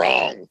got it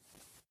wrong.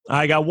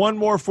 I got one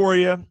more for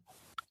you.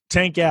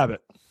 Tank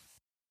Abbott.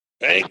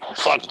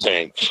 Fuck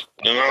Tank.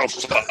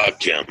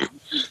 Fuck him.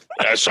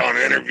 I saw an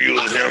interview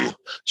with him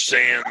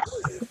saying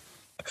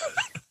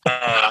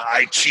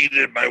I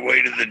cheated my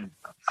way to the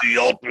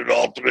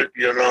ultimate,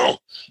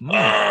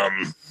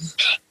 and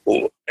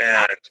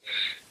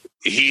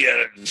he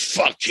had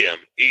fuck him.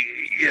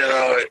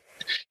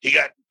 He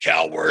got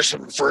Cal Worsham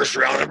in the first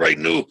round. Everybody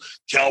knew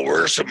Cal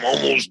Worsham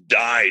almost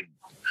died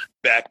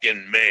back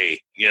in May.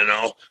 He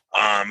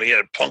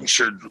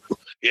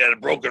had a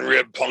broken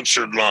rib,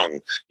 punctured lung.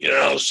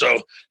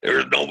 So there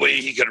was no way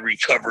he could have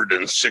recovered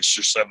in 6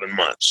 or 7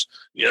 months.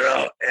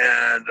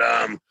 And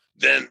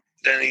then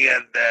he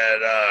had that.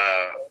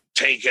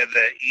 Tank had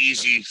that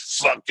easy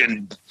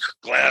fucking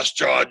glass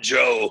jaw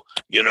Joe,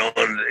 in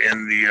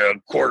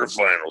the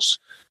quarterfinals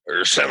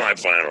or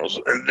semifinals.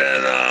 And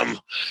then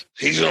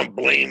he's going to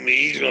blame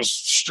me. He's going to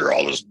stir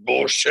all this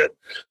bullshit.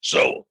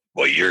 So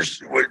what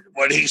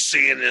he's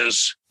saying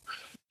is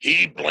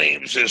he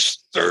blames his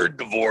third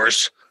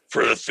divorce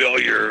for the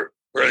failure,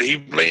 or he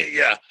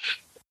blames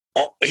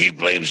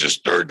his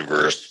third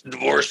divorce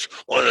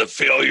on the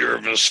failure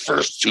of his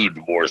first two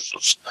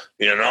divorces.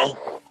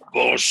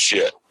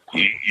 Bullshit.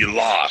 You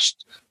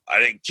lost. I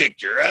didn't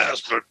kick your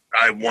ass, but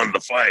I won the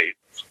fight.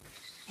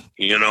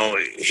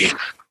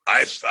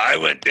 I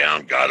went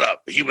down, got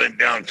up. He went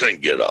down,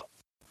 couldn't get up.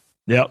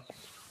 Yep.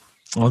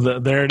 Well,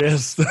 there it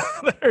is.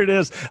 There it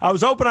is. I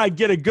was hoping I'd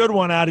get a good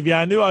one out of you.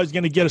 I knew I was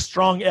going to get a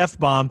strong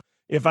F-bomb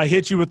if I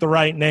hit you with the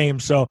right name.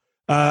 So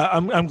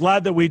I'm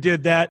glad that we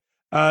did that.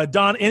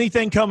 Don,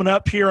 anything coming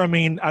up here? I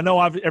mean, I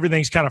know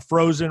everything's kind of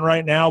frozen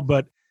right now,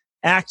 but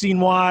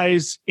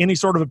acting-wise, any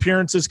sort of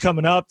appearances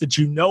coming up that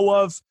you know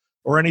of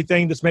or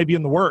anything that's maybe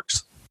in the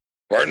works?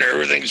 Partner,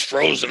 everything's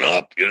frozen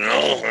up,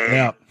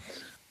 Yeah.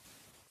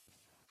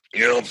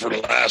 For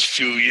the last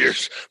few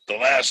years, the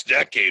last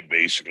decade,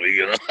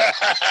 basically,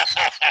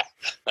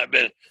 I've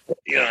been,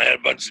 I had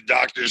a bunch of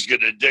doctors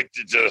get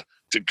addicted to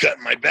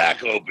cutting my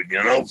back open,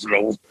 and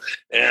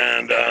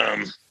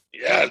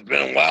it's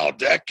been a wild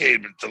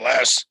decade, but the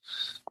last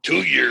 2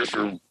 years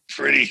were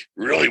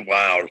really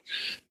wild.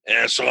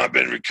 And so I've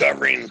been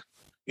recovering,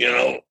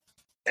 and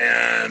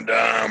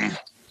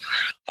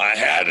I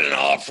had an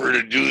offer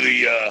to do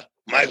the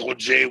Michael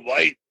J.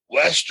 White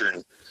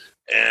Western,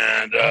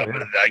 and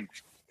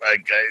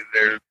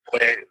there's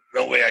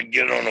no way I can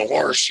get on a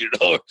horse,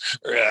 or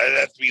I'd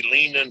have to be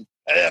leaning.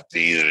 I'd have to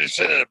either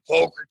sit at a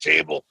poker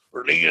table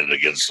or leaning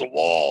against the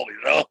wall,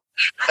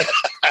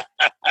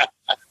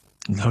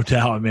 No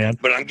doubt, man.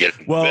 But I'm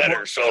getting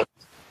better. So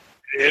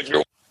if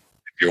you're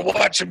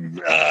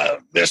watching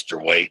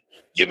Mr. White,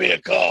 give me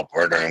a call,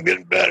 partner. I'm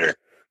getting better.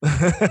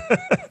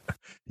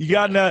 You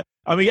got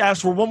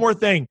ask for one more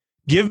thing.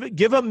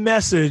 Give a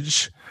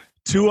message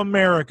to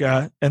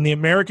America and the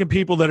American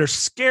people that are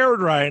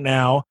scared right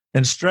now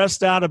and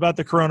stressed out about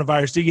the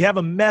coronavirus. Do you have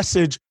a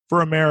message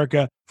for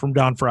America from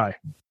Don Frye?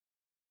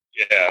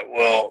 Yeah,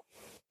 well,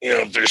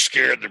 if they're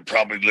scared, they're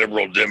probably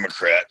liberal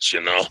Democrats,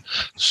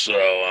 So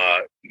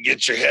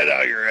get your head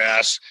out of your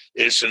ass.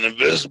 It's an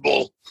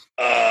invisible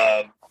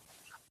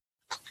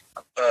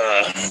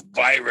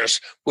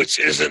virus, which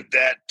isn't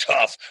that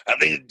tough. I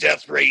think the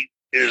death rate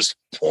is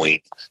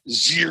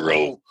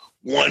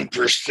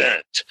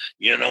 0.01%.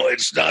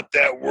 It's not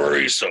that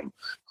worrisome.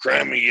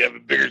 Crime, you have a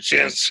bigger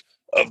chance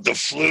of the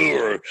flu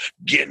or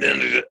getting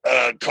into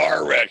a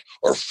car wreck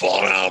or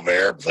falling out of an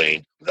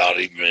airplane without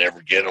even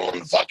ever getting on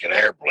the fucking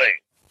airplane.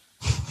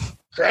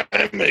 Crime,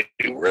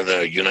 we're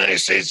the United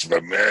States of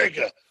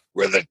America.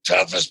 We're the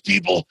toughest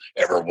people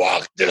ever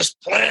walked this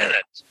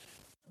planet.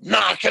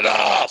 Knock it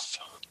off.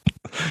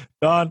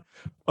 Don,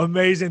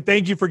 amazing.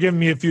 Thank you for giving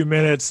me a few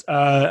minutes.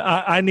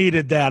 I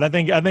needed that. I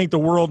think the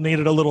world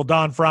needed a little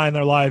Don Frye in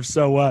their lives.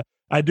 So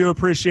I do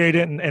appreciate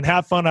it, and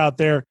have fun out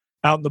there,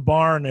 out in the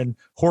barn and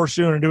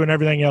horseshoeing and doing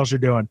everything else you're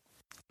doing.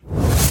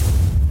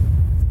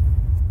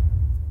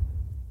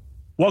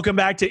 Welcome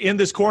back to In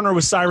This Corner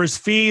with Cyrus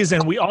Fees,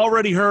 and we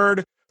already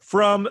heard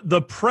from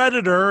the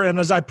Predator, and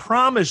as I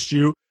promised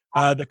you,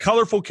 the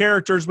colorful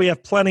characters, we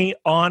have plenty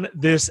on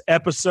this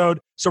episode.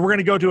 So we're going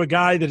to go to a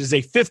guy that is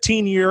a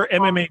 15-year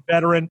MMA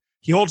veteran.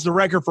 He holds the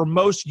record for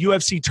most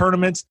UFC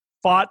tournaments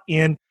fought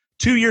in,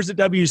 2 years at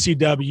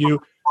WCW,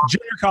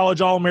 junior college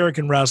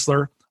All-American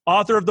wrestler,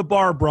 author of The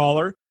Bar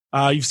Brawler.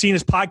 You've seen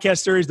his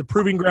podcast series, The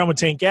Proving Ground with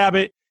Tank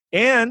Abbott.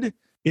 And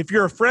if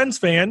you're a Friends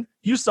fan,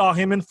 you saw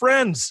him in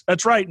Friends.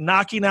 That's right,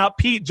 knocking out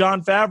Pete,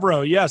 Jon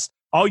Favreau. Yes,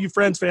 all you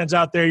Friends fans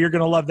out there, you're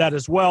going to love that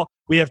as well.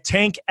 We have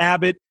Tank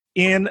Abbott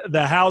in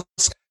the house.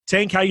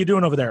 Tank, how you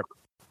doing over there?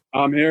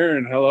 I'm here,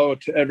 and hello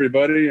to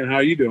everybody, and how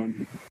you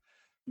doing?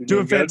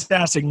 Doing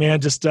fantastic, man.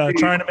 Just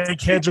trying to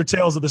make heads or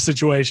tails of the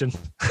situation.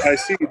 I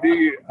see you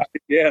do.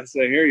 Yes,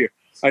 I hear you.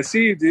 I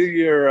see you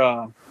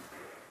do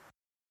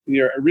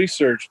your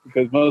research,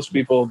 because most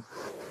people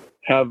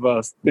have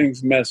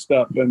things messed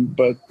up,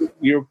 but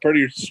you're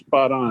pretty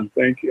spot on.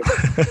 Thank you.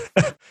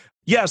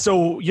 Yeah,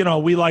 so,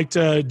 we like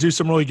to do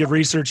some really good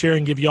research here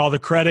and give you all the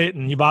credit,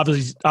 and you've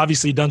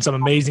obviously done some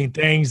amazing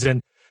things.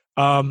 And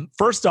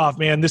first off,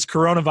 man, this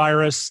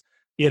coronavirus,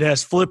 it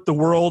has flipped the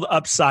world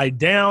upside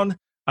down.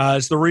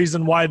 It's the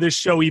reason why this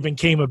show even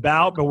came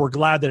about, but we're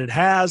glad that it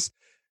has.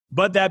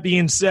 But that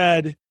being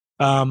said,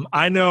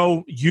 I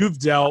know you've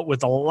dealt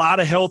with a lot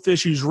of health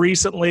issues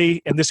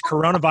recently, and this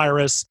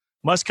coronavirus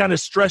must kind of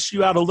stress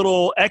you out a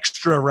little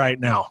extra right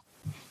now.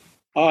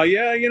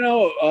 Yeah,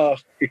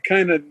 it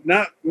kind of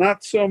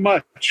not so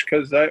much,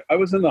 because I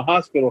was in the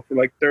hospital for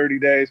like 30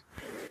 days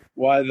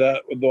while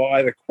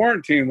the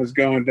quarantine was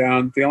going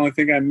down. The only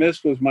thing I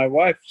missed was my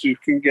wife. She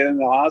couldn't get in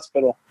the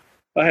hospital.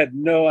 I had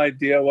no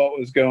idea what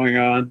was going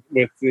on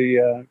with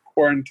the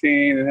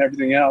quarantine and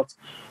everything else.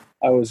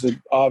 I was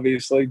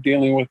obviously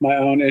dealing with my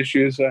own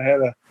issues. I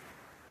had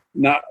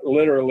not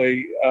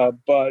literally,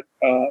 but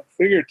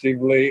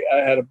figuratively, I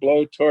had a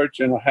blowtorch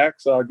and a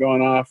hacksaw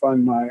going off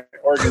on my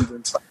organs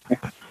inside.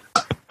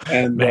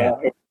 And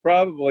it was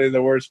probably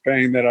the worst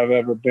pain that I've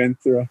ever been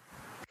through.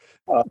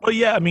 Well,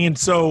 yeah, I mean,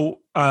 so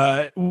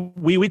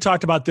we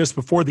talked about this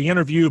before the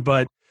interview,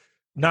 but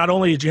not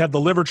only did you have the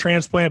liver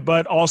transplant,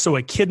 but also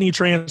a kidney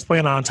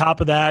transplant on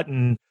top of that,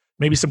 and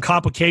maybe some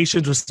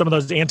complications with some of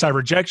those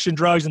anti-rejection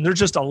drugs. And there's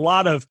just a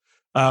lot of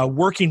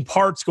working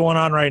parts going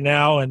on right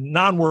now and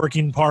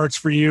non-working parts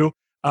for you.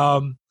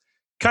 Kind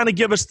of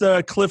give us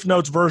the Cliff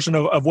Notes version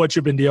of what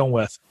you've been dealing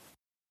with.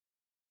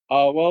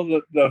 Well,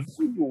 the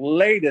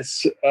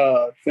latest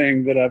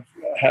thing that I've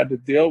had to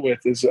deal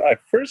with is I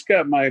first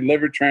got my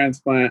liver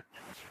transplant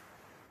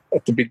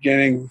at the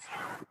beginning.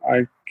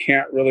 I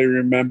can't really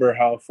remember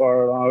how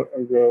far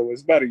ago. It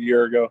was about a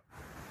year ago.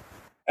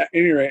 At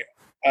any rate,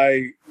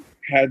 I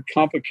had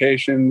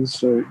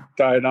complications,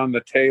 died on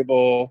the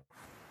table.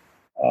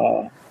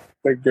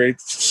 The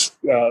great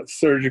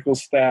surgical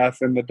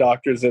staff and the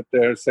doctors up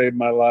there saved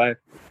my life,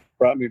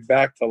 brought me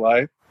back to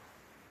life.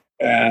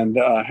 And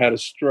had a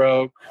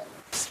stroke,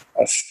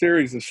 a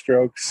series of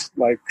strokes,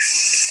 like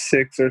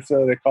 6 or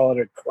so. They call it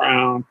a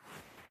crown.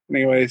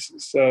 Anyways,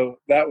 so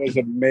that was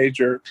a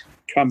major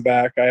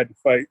comeback. I had to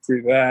fight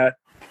through that.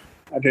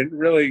 I didn't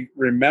really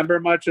remember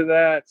much of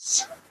that.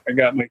 I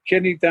got my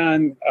kidney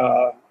done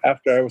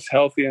after I was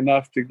healthy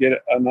enough to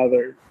get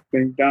another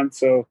thing done.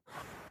 So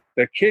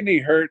the kidney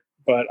hurt,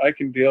 but I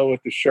can deal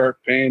with the sharp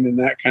pain and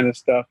that kind of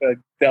stuff. I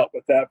dealt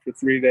with that for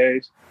 3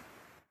 days.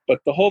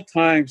 But the whole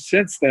time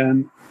since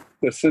then,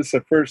 since the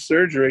first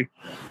surgery,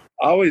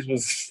 I always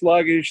was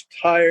sluggish,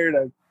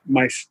 tired.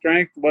 My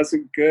strength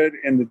wasn't good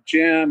in the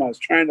gym. I was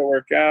trying to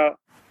work out.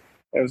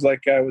 It was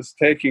like I was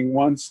taking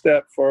 1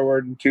 step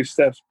forward and 2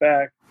 steps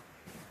back.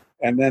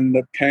 And then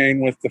the pain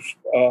with the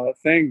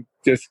thing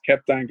just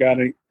kept on got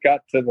to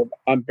the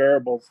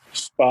unbearable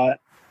spot.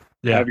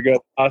 Yeah. I had to go to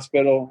the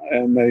hospital,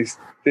 and they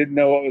didn't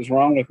know what was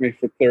wrong with me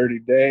for 30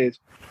 days,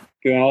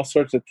 doing all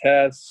sorts of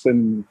tests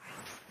and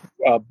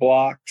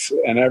blocks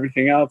and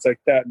everything else like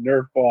that,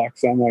 nerve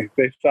blocks. I'm like,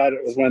 they thought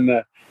it was when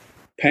the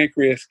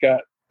pancreas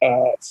got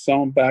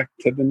sewn back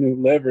to the new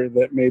liver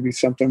that maybe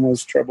something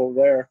was trouble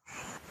there.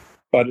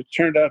 But it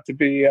turned out to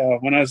be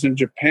when I was in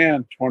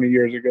Japan 20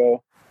 years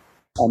ago,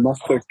 I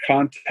must have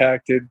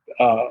contacted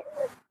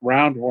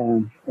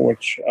roundworm,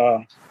 which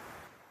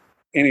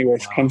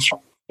comes from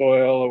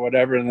soil or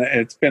whatever, and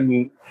it's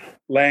been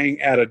laying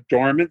at a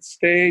dormant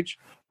stage.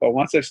 But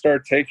once I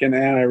started taking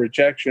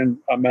anti-rejection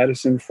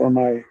medicine for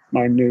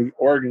my new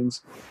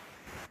organs,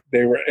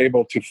 they were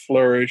able to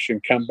flourish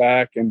and come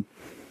back and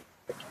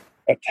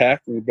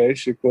attack me,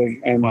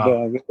 basically. And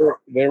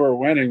they were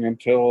winning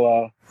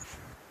until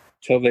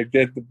they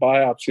did the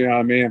biopsy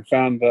on me and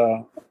found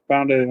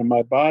it in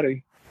my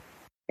body.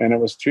 And it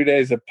was 2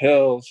 days of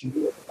pills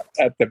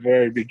at the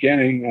very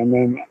beginning, and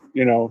then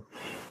it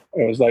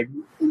was like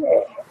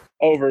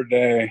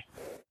overnight,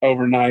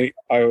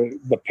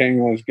 the pain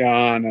was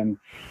gone, and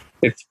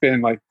it's been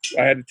like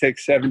I had to take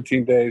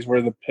 17 days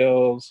worth of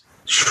pills,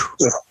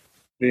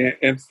 the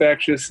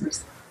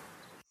infectious,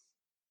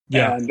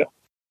 and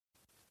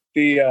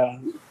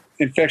the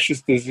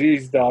infectious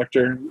disease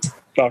doctor,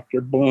 Dr.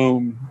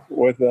 Bloom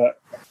with a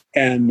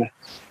N,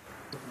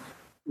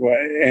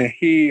 and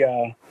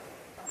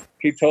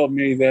he told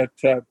me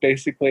that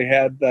basically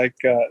had like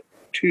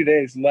 2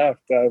 days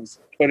left. I was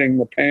putting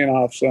the pain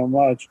off so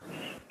much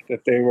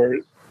that they were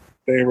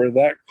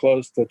that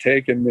close to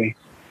taking me,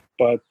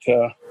 but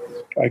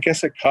I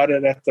guess I caught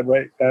it at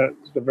the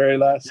very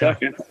last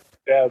second.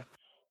 Yeah.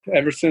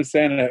 Ever since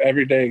then,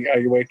 every day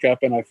I wake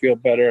up and I feel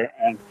better.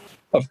 And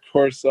of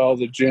course, all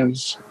the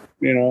gyms.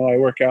 I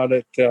work out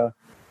at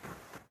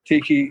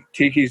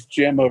Tiki's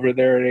gym over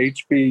there at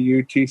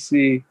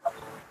HBUTC,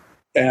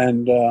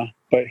 and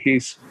but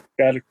he's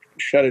got to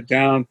shut it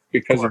down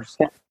because of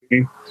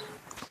quarantine.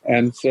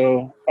 And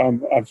so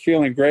I'm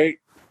feeling great,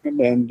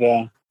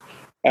 and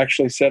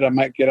actually said I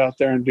might get out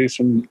there and do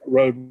some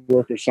road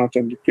work or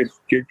something to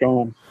get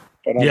going.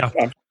 But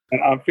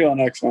I'm feeling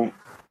excellent.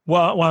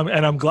 Well,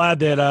 and I'm glad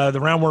that the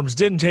roundworms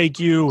didn't take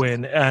you,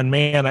 and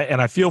man,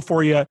 I feel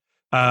for you.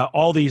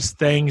 All these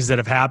things that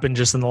have happened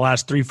just in the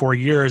last 3-4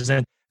 years,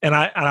 and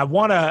I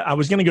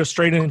was going to go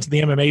straight into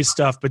the MMA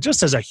stuff, but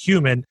just as a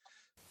human,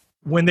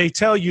 when they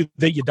tell you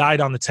that you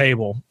died on the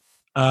table,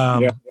 how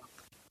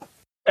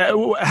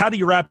do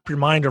you wrap your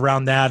mind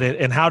around that,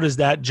 and how does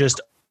that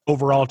just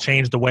overall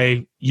change the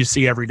way you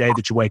see every day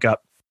that you wake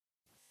up?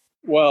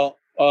 Well,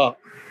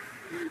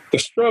 the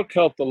stroke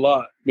helped a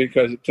lot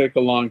because it took a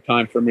long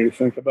time for me to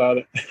think about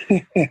it,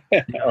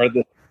 or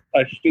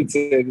I should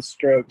say the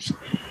strokes.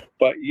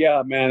 But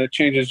yeah, man, it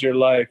changes your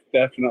life.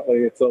 Definitely.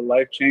 It's a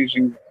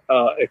life-changing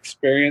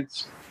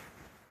experience.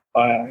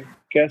 I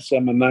guess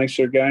I'm a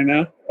nicer guy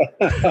now.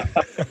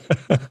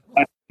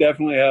 I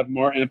definitely have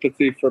more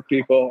empathy for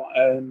people,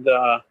 and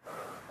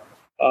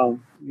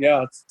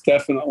it's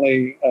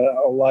definitely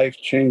a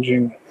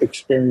life-changing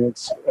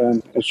experience,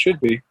 and it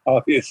should be,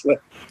 obviously.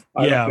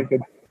 I don't think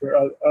it'd be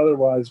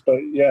otherwise, but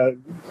yeah,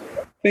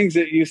 things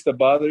that used to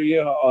bother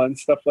you and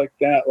stuff like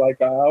that,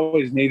 like I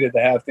always needed to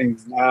have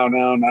things now,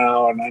 and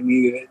I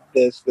needed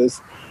this.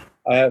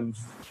 I have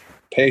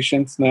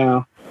patience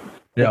now,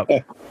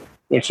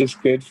 which is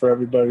good for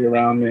everybody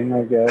around me,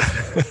 I guess.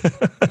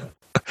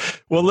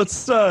 Well,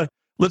 let's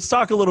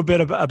talk a little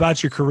bit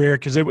about your career,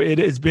 because it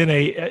has been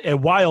a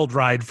wild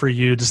ride for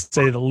you, to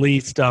say the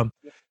least.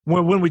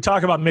 When we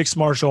talk about mixed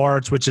martial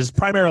arts, which is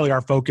primarily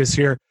our focus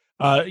here,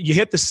 you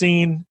hit the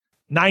scene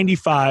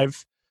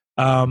 95.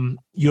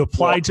 You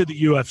applied to the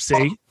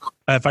UFC,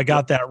 if I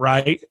got that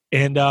right,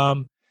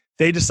 and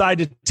they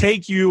decided to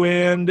take you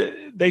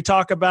in. They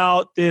talk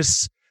about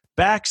this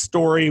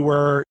backstory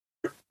where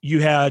you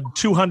had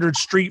 200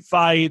 street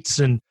fights,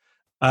 and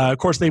of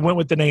course they went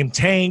with the name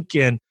Tank,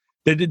 and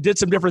they did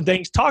some different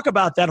things. Talk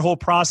about that whole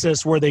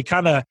process where they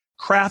kind of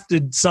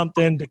crafted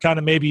something to kind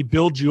of maybe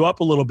build you up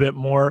a little bit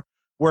more.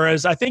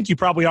 Whereas I think you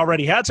probably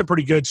already had some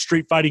pretty good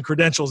street fighting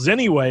credentials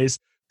anyways,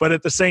 but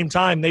at the same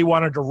time, they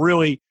wanted to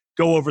really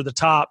go over the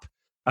top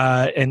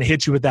and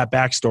hit you with that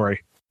backstory.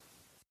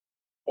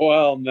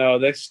 Well, no,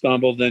 they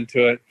stumbled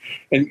into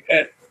it,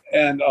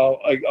 and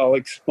I'll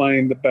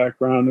explain the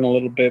background in a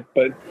little bit.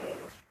 But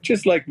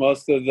just like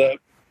most of the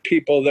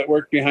people that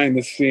work behind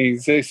the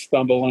scenes, they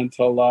stumble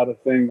into a lot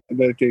of things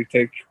that they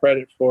take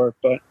credit for.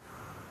 But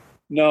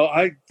no,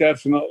 I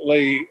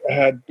definitely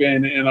had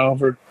been in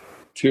over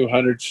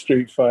 200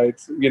 street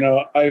fights. You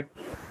know, I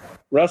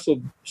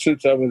wrestled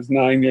since I was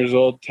 9 years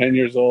old, 10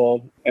 years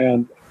old,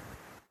 and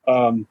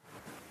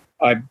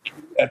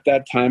at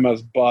that time I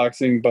was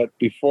boxing, but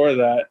before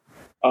that,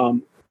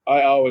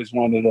 I always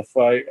wanted to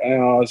fight.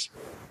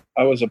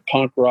 I was a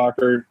punk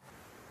rocker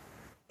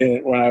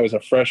when I was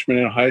a freshman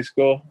in high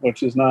school,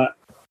 which is not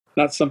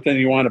something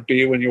you want to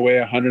be when you weigh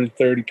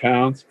 130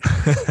 pounds.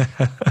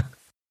 I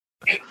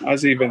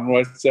was even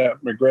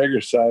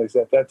McGregor size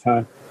at that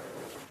time,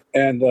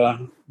 and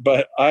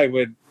but I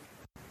would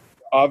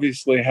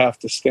obviously have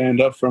to stand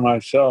up for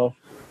myself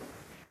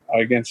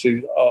against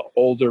these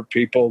older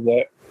people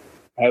that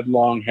had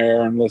long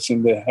hair and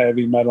listened to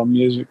heavy metal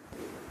music.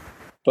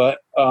 But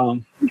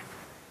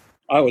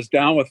I was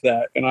down with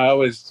that, and I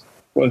always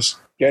was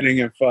getting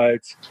in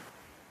fights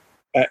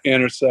at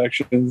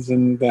intersections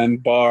and then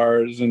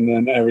bars and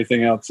then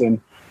everything else.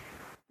 And,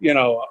 you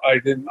know, I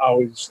didn't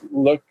always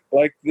look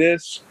like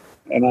this.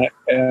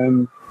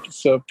 And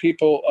so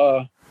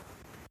people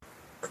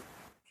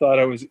thought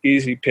I was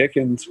easy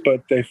pickings,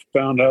 but they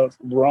found out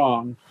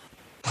wrong.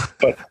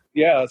 But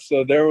yeah,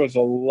 so there was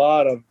a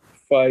lot of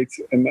fights,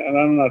 and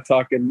I'm not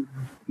talking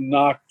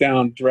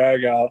knockdown,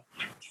 drag out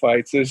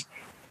fights. There's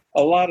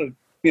a lot of,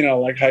 you know,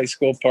 like high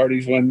school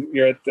parties when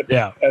you're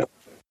at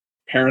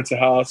parents'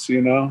 house,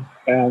 you know,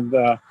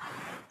 and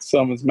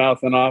someone's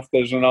mouthing off.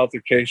 There's an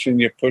altercation.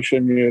 You push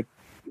them, you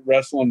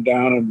wrestle them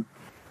down, and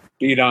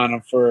beat on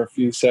them for a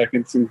few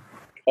seconds, and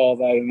call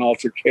that an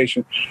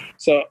altercation.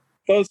 So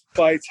those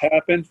fights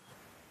happened,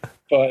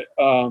 but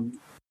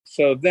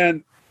so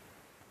then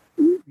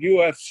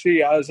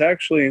UFC, I was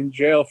actually in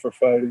jail for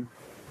fighting.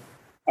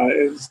 I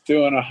was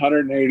doing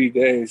 180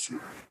 days,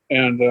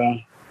 and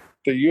the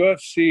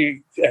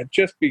UFC had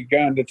just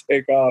begun to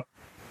take off.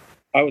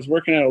 I was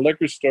working at a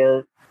liquor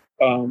store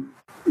while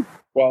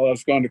I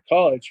was going to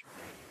college,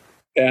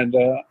 and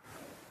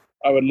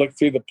I would look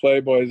through the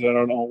Playboys. I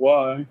don't know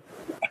why,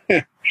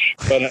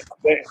 but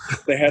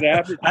they had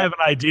advertising. I have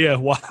an idea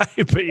why,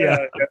 but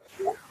yeah.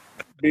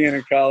 Being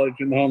in college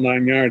and the whole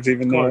 9 yards,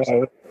 even though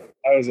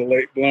I was a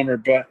late bloomer.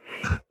 But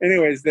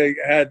anyways, they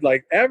had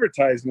like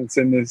advertisements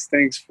in these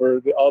things for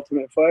the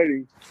Ultimate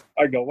Fighting.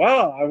 I go,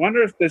 wow, I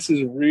wonder if this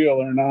is real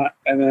or not.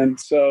 And then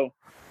so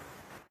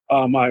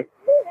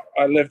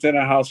I lived in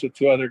a house with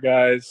two other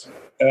guys,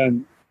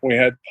 and we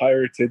had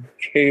pirated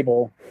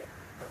cable.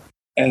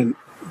 And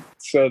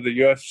so the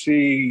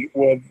UFC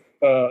with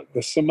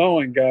the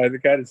Samoan guy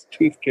that got his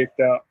tooth kicked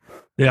out.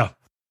 Yeah.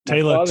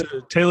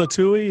 Taylor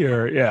Tui,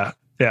 or yeah.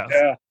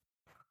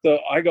 So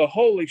I go,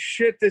 holy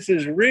shit, this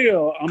is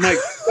real. I'm like,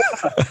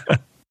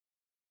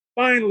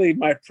 finally,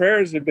 my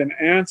prayers have been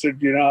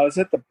answered. You know, I was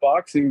at the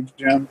boxing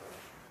gym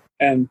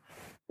and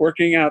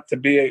working out to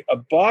be a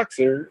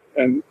boxer,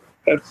 and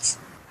that's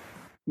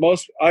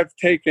I've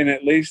taken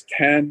at least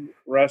 10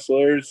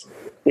 wrestlers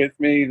with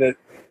me that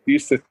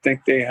used to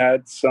think they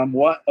had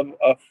somewhat of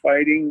a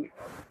fighting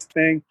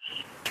thing,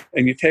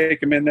 and you take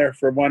them in there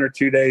for 1 or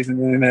 2 days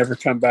and then they never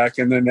come back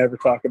and then never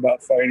talk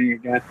about fighting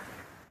again.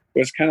 It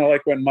was kind of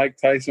like when Mike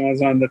Tyson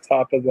was on the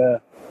top of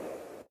the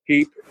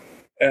heap,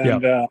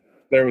 and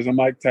there was a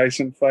Mike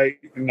Tyson fight,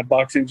 and the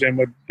boxing gym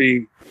would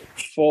be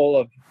full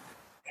of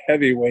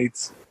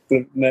heavyweights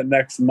the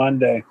next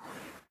Monday.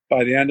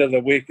 By the end of the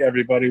week,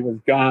 everybody was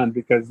gone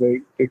because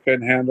they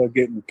couldn't handle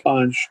getting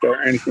punched or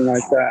anything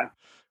like that.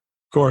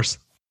 Of course.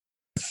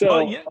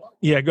 So,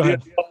 go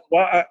ahead.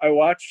 Well, I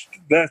watched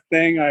that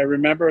thing. I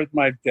remember with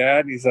my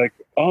dad, he's like,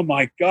 oh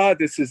my God,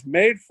 this is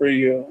made for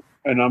you.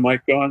 And I'm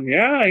like going,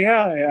 yeah,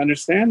 I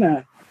understand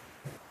that.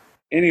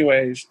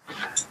 Anyways,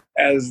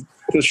 as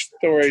the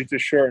story to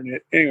shorten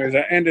it,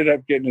 I ended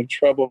up getting in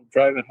trouble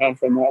driving home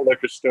from that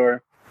liquor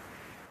store.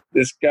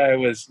 This guy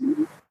was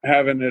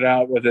having it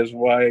out with his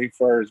wife,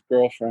 or his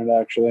girlfriend,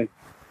 actually.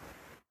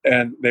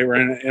 And they were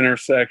in an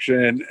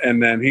intersection,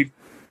 and then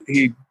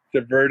he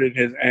diverted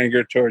his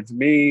anger towards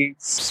me,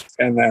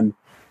 and then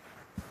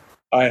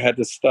I had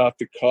to stop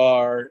the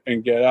car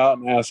and get out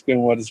and ask him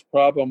what his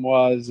problem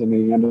was, and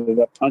he ended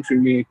up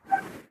punching me,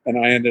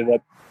 and I ended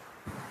up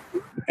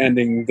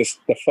ending the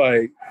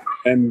fight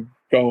and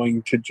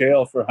going to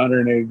jail for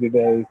 180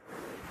 days,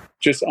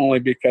 just only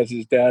because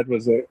his dad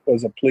was a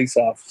police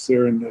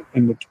officer in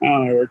the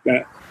town I worked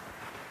at.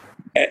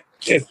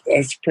 It's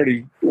a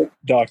pretty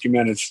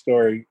documented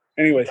story.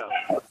 Anyways,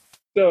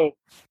 so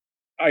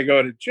I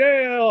go to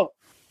jail.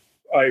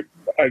 I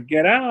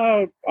get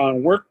out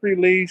on work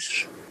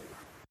release.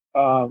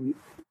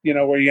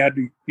 Where you had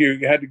to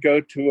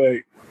go to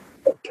a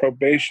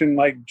probation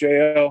like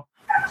jail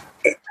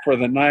for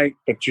the night,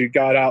 but you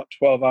got out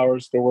 12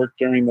 hours to work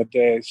during the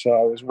day. So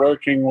I was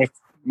working with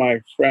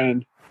my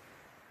friend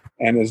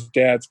and his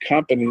dad's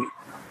company,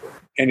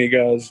 and he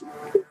goes,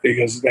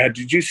 Dad,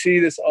 did you see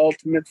this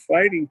Ultimate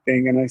Fighting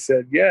thing? And I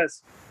said,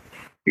 yes.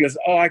 He goes,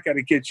 oh, I got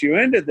to get you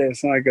into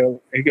this. And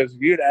he goes,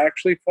 you'd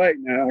actually fight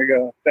now? I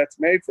go, that's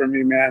made for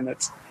me, man.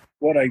 That's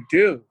what I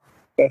do.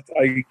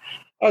 I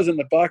was in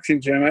the boxing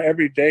gym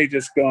every day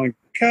just going,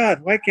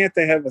 God, why can't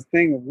they have a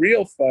thing of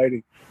real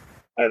fighting?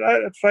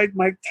 I'd fight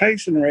Mike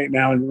Tyson right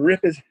now and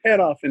rip his head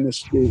off in the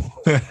street.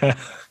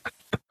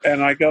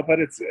 And I go, but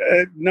it's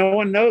no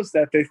one knows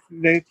that.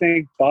 They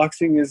think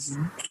boxing is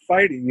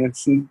fighting.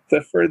 It's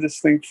the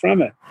furthest thing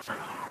from it.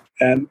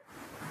 And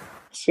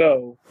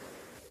so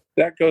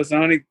that goes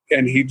on,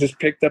 and he just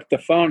picked up the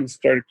phone and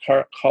started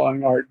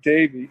calling Art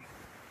Davey.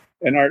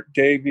 And Art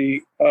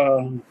Davey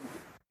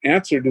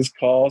answered his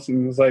calls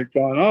and was like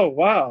going, oh,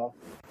 wow.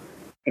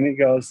 And he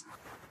goes,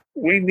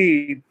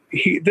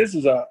 this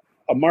is a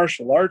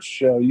martial arts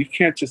show. You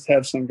can't just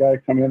have some guy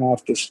come in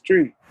off the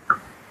street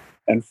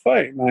and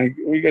fight. And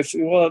we go,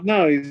 well,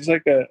 no, he's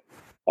like a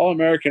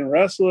all-American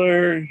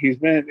wrestler. He's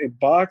been in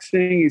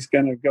boxing. He's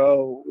going to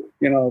go,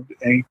 and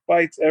he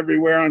fights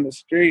everywhere on the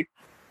street.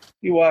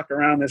 You walk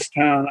around this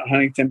town at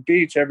Huntington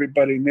Beach,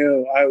 everybody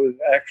knew I was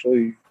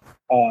actually,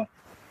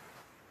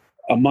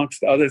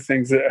 amongst other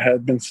things that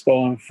had been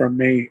stolen from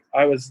me,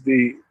 I was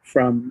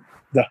from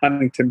the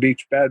Huntington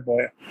Beach bad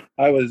boy.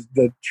 I was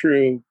the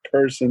true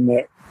person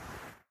that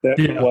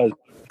was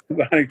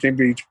the Huntington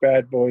Beach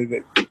bad boy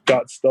that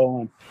got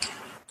stolen.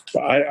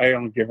 But I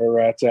don't give a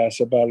rat's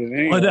ass about it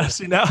anyway. Well,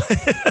 see, now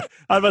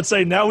I'm about to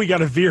say, now we got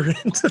to veer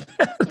into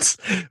that,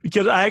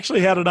 because I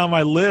actually had it on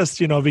my list,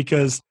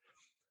 because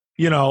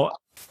he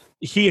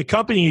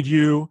accompanied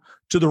you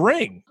to the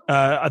ring,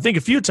 I think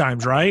a few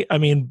times, right? I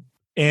mean,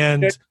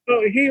 and he's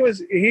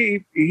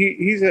a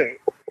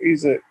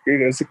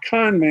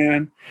con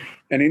man,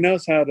 and he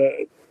knows how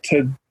to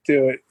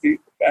do it. He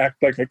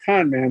act like a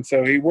con man.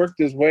 So he worked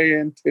his way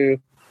into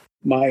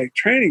my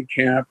training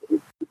camp,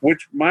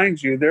 which,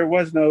 mind you, there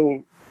was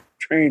no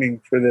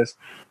training for this,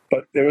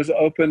 but there was an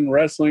open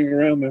wrestling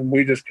room, and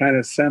we just kind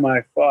of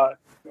semi-fought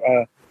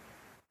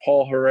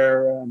Paul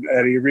Herrera and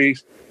Eddie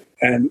Reese.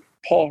 And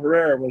Paul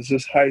Herrera was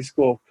this high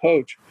school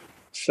coach.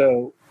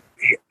 So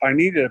I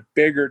needed a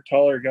bigger,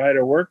 taller guy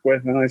to work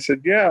with. And I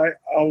said, yeah,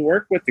 I'll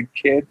work with the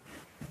kid.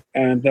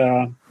 And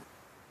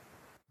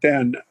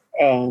then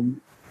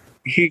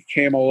he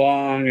came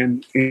along,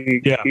 and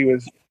he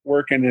was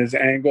working his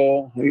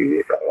angle.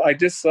 I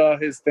just saw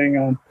his thing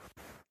on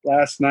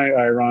last night,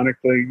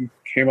 ironically,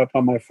 came up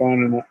on my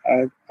phone,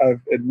 and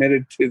I've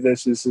admitted to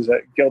this. This is a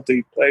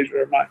guilty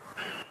pleasure of mine.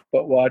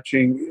 But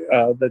watching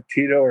the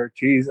Tito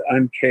Ortiz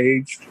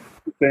Uncaged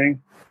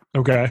thing.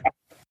 Okay.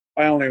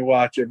 I only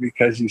watch it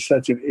because he's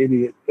such an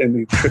idiot, and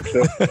he trips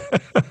up.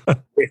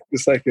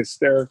 It's like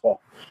hysterical.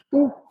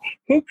 Who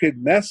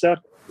could mess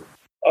up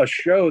a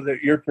show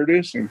that you're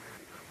producing?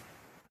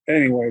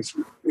 Anyways,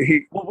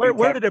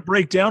 where did it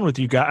break down with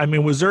you guys? I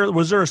mean, was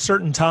there a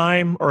certain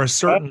time or a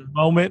certain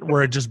moment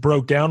where it just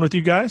broke down with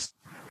you guys?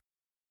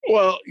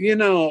 Well,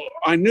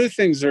 I knew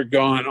things are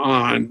going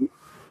on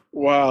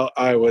while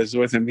I was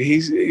with him.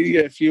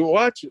 If you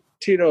watch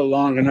Tito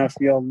long enough,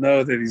 you'll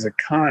know that he's a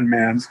con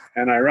man.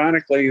 And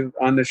ironically,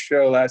 on the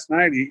show last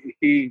night,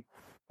 he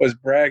was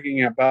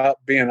bragging about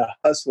being a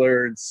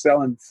hustler and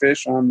selling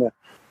fish on the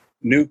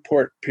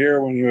Newport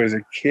Pier when he was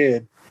a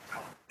kid.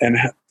 And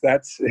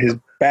that's his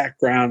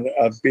background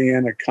of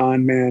being a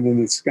con man and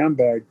a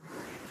scumbag.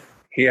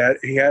 He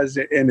has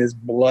it in his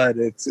blood.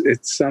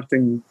 It's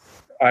something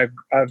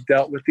I've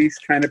dealt with these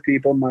kind of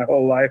people my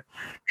whole life,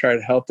 try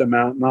to help them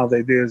out, and all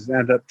they do is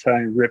end up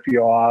trying to rip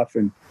you off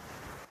and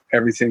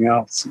everything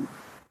else.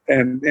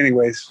 And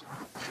anyways,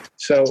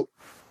 so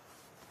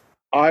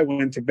I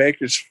went to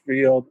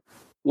Bakersfield.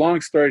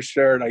 Long story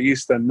short, I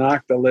used to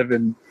knock the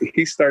living.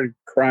 He started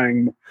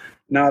crying,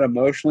 not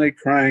emotionally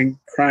crying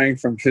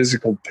from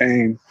physical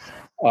pain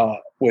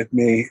with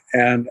me.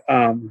 And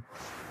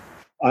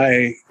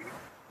I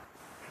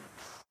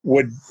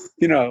would,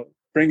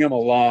 bring him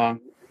along.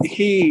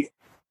 He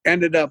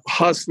ended up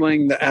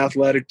hustling the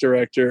athletic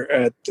director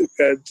at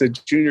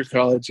the junior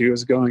college he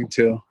was going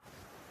to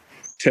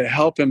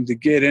help him to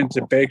get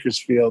into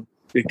Bakersfield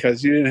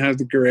because he didn't have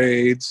the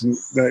grades and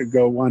that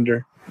go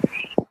wonder.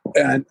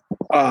 And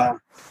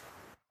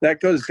that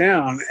goes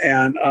down,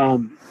 and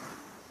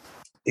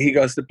he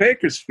goes to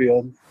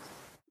Bakersfield.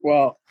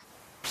 Well,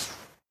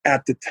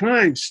 at the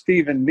time,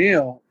 Stephen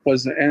Neal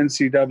was the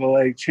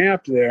NCAA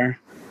champ there,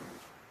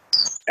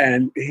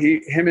 and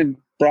him and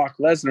Brock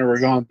Lesnar were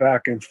going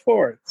back and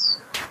forth.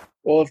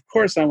 Well, of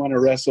course, I want to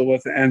wrestle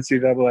with the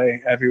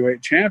NCAA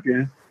heavyweight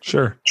champion.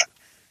 Sure.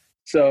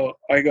 So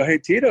I go, hey,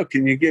 Tito,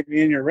 can you get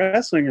me in your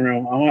wrestling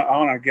room? I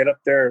want to get up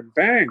there and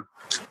bang.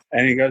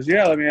 And he goes,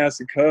 yeah, let me ask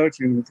the coach.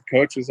 And the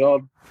coach was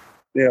all,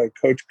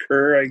 Coach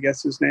Kerr, I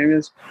guess his name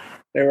is.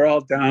 They were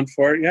all down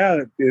for it. Yeah,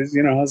 it is,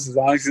 as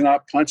long as he's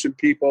not punching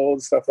people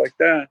and stuff like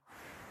that.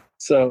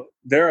 So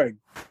there I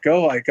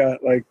go. I got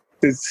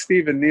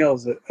Stephen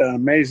Neal's an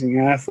amazing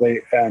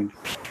athlete, and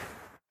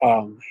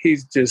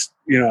he's just,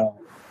 we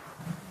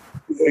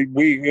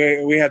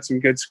had some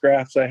good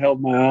scraps. I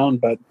held my own,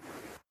 but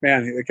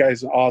man, the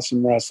guy's an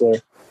awesome wrestler.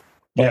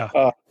 But,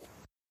 yeah.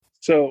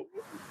 So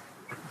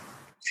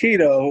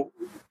Tito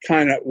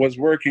kind of was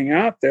working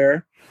out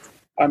there.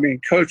 I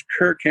mean, Coach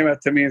Kirk came up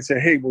to me and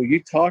said, hey, will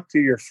you talk to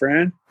your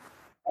friend?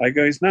 I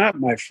go, he's not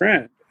my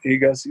friend. He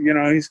goes,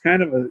 he's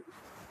kind of a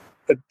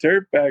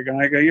dirtbag.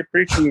 And I go, you're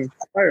preaching to the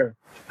choir.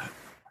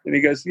 And he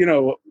goes,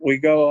 we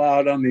go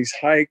out on these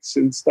hikes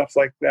and stuff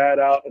like that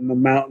out in the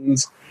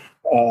mountains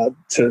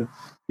to,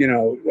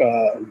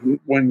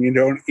 when you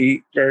don't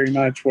eat very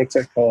much. What's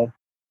that called?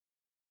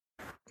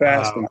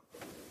 Fasting.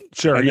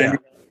 Sure, and yeah.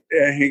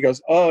 And he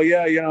goes, oh,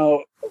 yeah,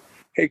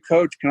 hey,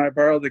 Coach, can I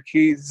borrow the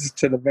keys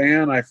to the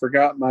van? I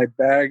forgot my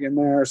bag in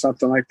there or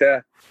something like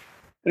that.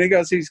 And he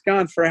goes, he's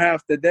gone for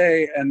half the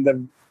day, and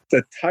the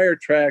tire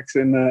tracks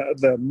in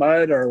the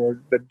mud or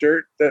the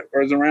dirt that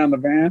was around the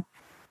van.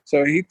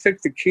 So he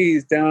took the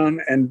keys down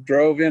and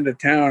drove into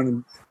town.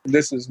 And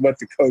this is what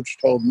the coach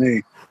told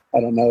me. I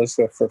don't know this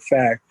for a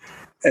fact,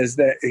 is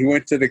that he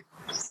went to the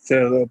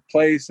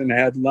place and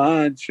had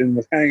lunch and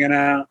was hanging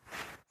out,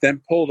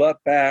 then pulled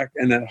up back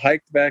and then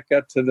hiked back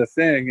up to the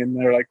thing. And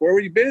they're like, where were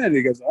you been?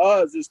 He goes, oh,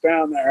 I was just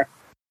down there.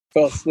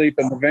 Fell asleep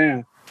in the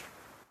van.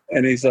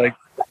 And he's like,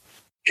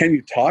 can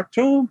you talk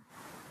to him?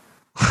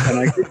 And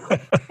I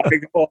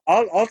go, well,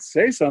 I'll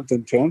say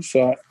something to him.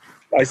 So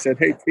I said,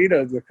 hey,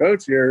 Tito, the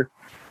coach here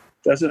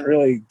doesn't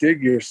really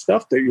dig your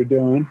stuff that you're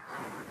doing.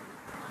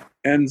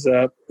 Ends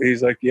up,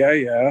 he's like,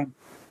 yeah.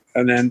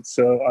 And then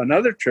so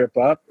another trip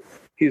up,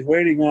 he's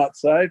waiting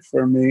outside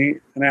for me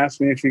and asked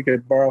me if he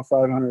could borrow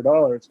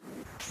 $500.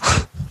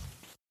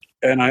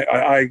 And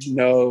I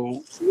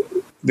know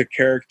the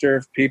character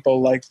of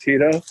people like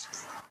Tito.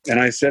 And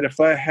I said,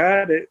 if I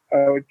had it,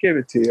 I would give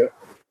it to you.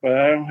 But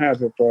I don't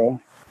have it, bro.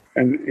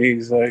 And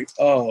he's like,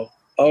 oh,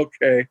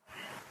 okay.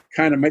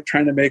 Kind of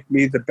trying to make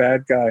me the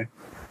bad guy.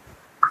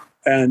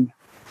 And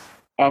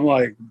I'm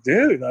like,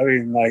 dude, I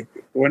mean, like,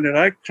 when did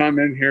I come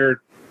in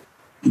here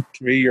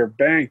to be your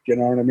bank? You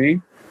know what I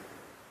mean?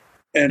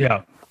 And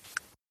yeah.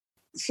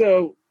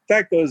 So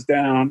that goes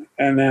down,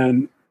 and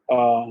then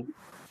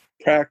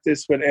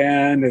practice would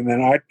end, and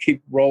then I'd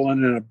keep rolling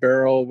in a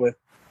barrel with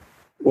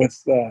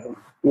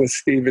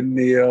Stephen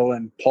Neal,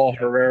 and Paul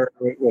Herrera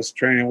was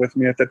training with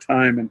me at the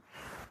time, and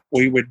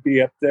we would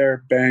be up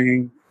there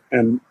banging.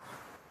 And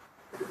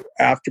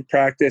after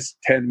practice,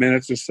 10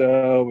 minutes or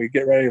so, we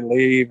get ready to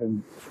leave,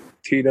 and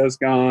Tito's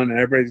gone and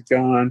everybody's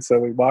gone. So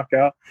we walk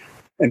out,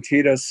 and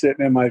Tito's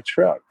sitting in my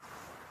truck.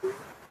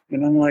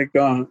 And I'm like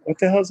going, what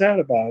the hell's that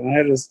about? And I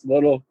had this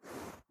little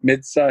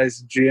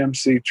mid-sized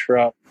GMC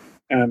truck,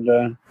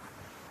 and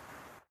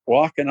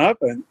walking up,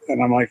 and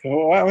I'm like,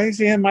 oh, why is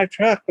he in my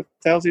truck? What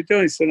the hell's he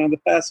doing? He's sitting on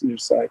the passenger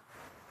side.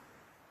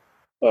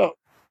 Well,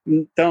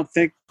 don't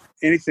think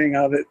anything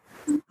of it.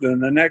 Then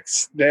the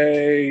next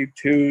day,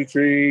 2,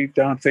 3,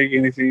 don't think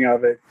anything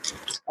of it.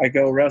 I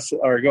go wrestle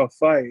or go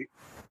fight.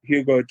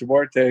 Hugo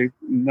Duarte,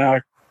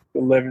 knocked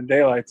the living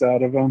daylights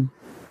out of him.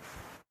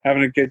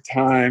 Having a good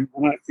time.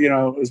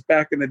 It was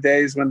back in the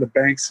days when the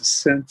banks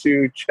sent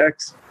you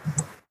checks.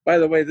 By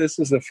the way, this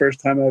is the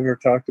first time I ever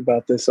talked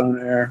about this on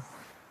air.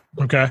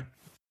 Okay.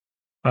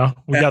 Well,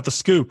 we got the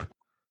scoop.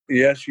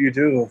 Yes, you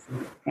do.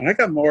 And I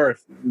got more,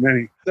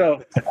 many.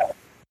 So,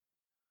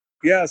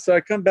 yeah, so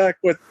I come back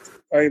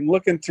I'm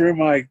looking through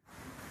my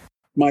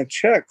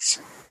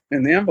checks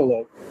in the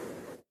envelope.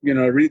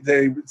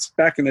 It's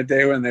back in the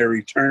day when they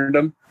returned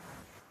them.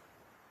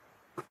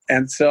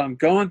 And so I'm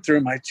going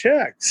through my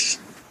checks.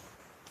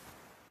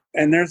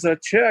 And there's a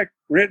check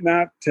written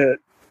out to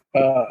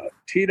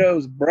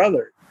Tito's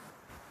brother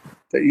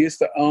that used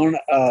to own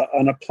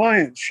an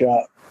appliance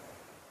shop.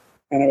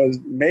 And it was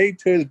made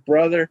to his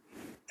brother.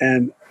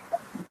 And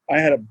I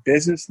had a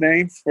business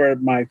name for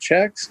my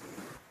checks.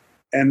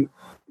 And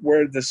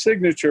where the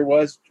signature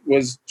was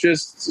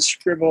just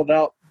scribbled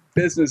out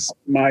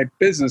my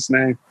business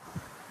name.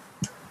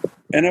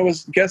 And it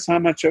was, guess how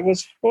much it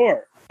was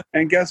for?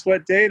 And guess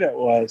what date it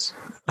was?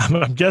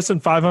 I'm guessing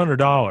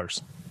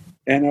 $500.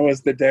 And it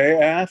was the day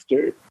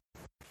after.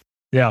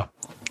 Yeah.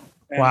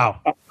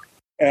 Wow.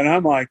 And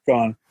I'm like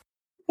going,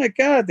 oh my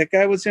God, the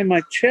guy was in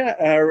my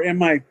in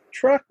my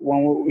truck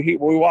when we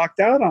walked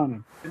out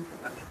on him.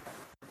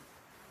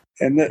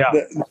 And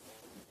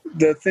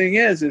the thing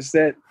is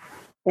that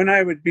when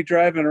I would be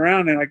driving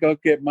around and I go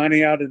get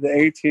money out of the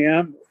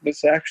ATM,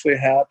 this actually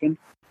happened.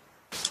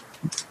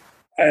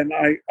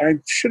 I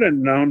should have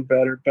known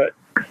better, but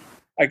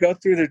I go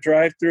through the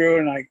drive-through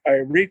and I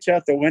reach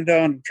out the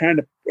window and I'm trying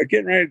to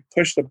getting ready to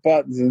push the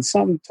buttons, and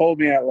something told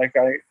me I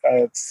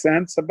had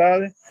sense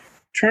about it.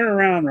 Turn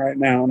around right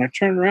now, and I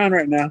turn around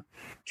right now.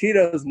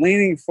 Tito's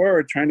leaning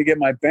forward trying to get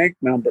my bank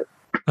number.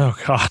 Oh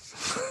God!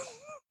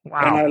 Wow!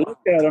 And I look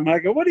at him. I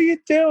go, "What are you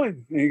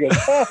doing?" And he goes,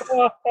 "Ha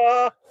ha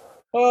ha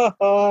ha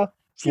ha."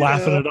 He's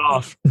laughing it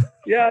off.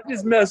 Yeah,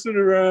 just messing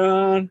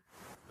around.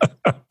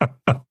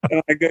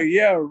 And I go,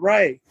 "Yeah,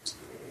 right."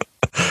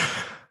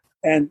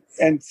 And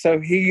so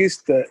he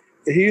used to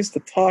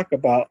talk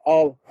about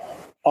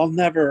I'll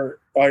never.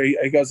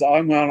 He goes, I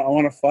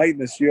want to fight in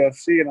this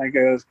UFC, and I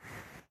goes,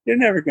 "You're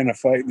never going to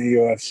fight in the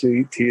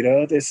UFC,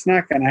 Tito. It's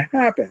not going to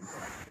happen."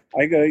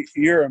 I go,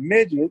 "You're a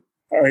midget,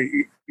 or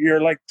you're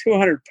like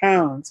 200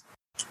 pounds,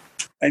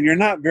 and you're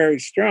not very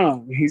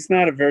strong." He's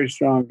not a very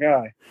strong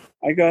guy.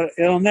 I go,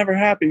 "It'll never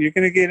happen. You're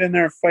going to get in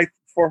there and fight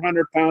the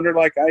 400-pounder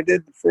like I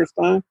did the first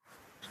time."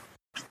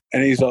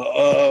 And he's like,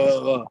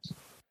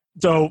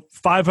 So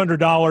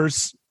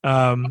 $500.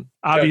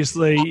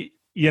 Obviously,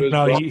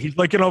 he's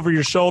looking over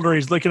your shoulder.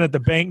 He's looking at the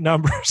bank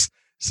numbers.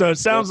 So it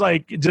sounds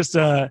like just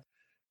a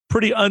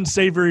pretty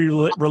unsavory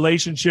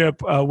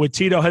relationship with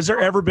Tito. Has there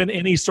ever been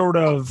any sort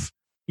of,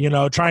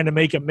 trying to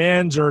make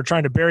amends or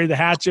trying to bury the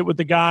hatchet with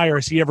the guy, or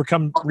has he ever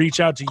come reach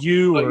out to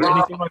you or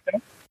anything like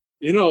that?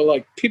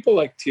 Like people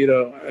like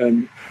Tito,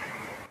 and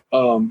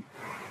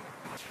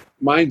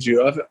mind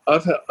you,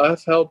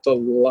 I've helped a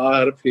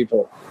lot of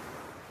people,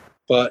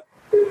 but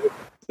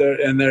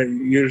they're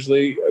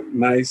usually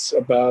nice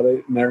about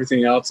it and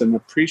everything else and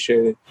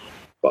appreciate it.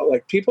 But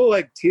like people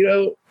like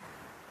Tito,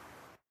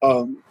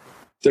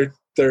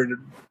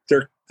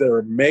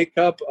 their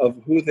makeup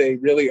of who they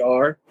really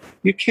are,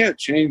 you can't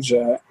change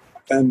that,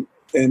 and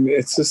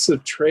it's just a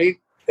trait.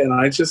 And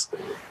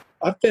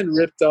I've been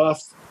ripped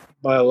off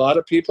by a lot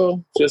of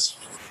people just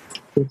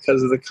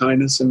because of the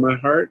kindness in my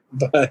heart.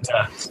 But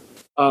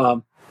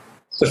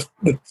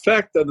the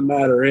fact of the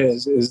matter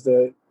is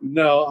that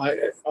no,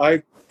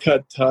 I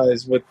cut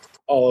ties with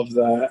all of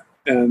that,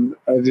 and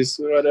I just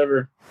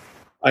whatever.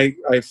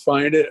 I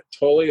find it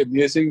totally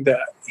amusing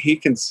that he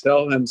can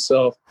sell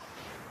himself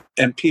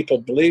and people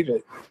believe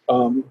it,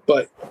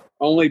 but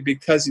only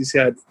because he's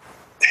had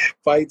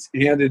fights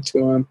handed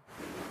to him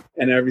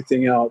and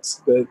everything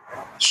else that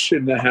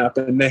shouldn't have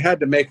happened. They had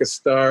to make a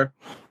star.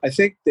 I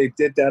think they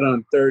did that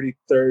on 30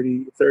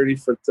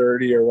 for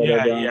 30 or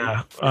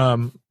whatever.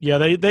 Yeah.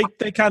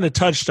 They kind of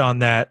touched on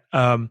that.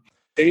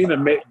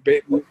 Dana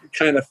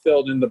kind of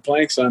filled in the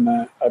blanks on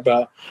that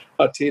about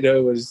how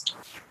Tito was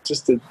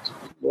just a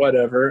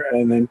whatever,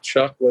 and then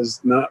Chuck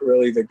was not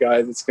really the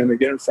guy that's going to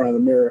get in front of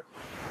the mirror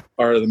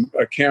or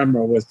a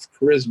camera with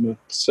charisma.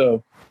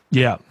 So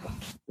yeah,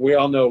 we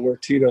all know where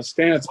Tito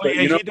stands. Well,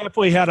 but he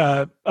definitely had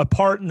a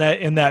part in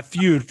that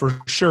feud for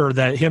sure.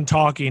 That him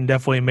talking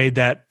definitely made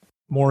that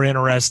more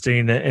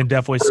interesting and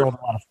definitely sold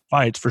a lot of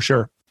fights for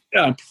sure.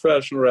 Yeah, in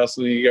professional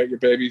wrestling, you got your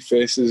baby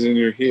faces and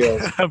your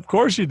heels. Of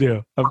course you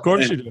do.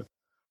 You do.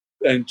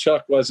 And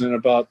Chuck wasn't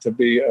about to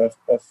be a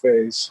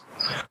face.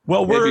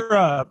 Well, we're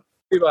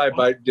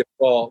by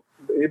default,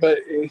 but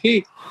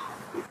he,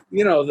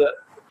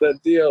 the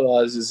deal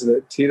is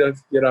that Tito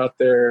get out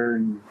there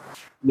and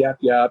yap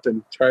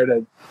and try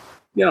to,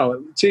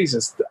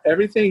 Jesus,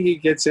 everything he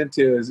gets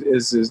into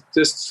is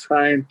just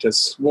trying to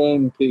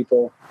swoon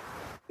people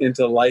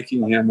into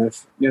liking him.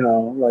 If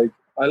like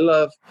I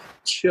love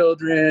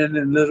children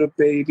and little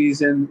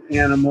babies and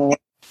animals.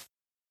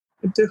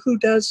 Who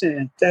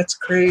doesn't? That's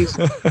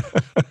crazy.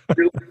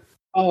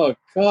 Oh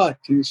God,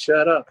 dude,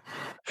 shut up.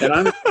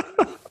 And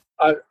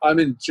I'm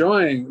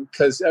enjoying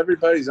because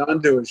everybody's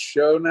onto his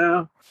show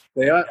now.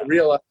 They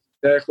realize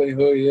exactly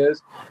who he is,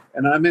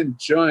 and I'm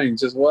enjoying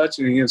just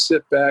watching him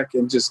sit back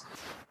and he's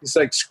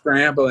like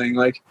scrambling,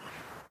 like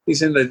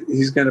he's going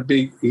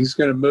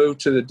to move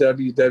to the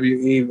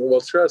WWE. Well,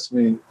 trust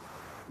me,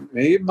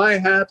 it might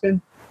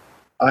happen.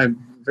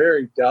 I'm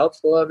very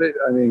doubtful of it.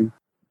 I mean,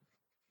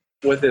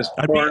 with his,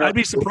 I'd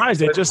be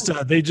surprised.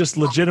 They just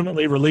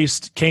legitimately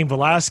released Cain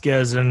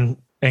Velasquez, and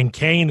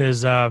Cain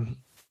is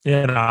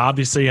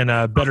obviously in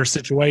a better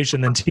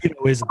situation than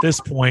Tito is at this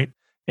point.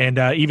 And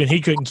even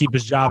he couldn't keep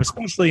his job,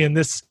 especially in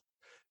this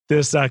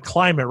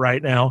climate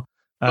right now.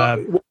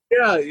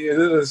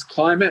 This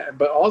climate,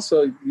 but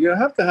also you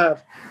have to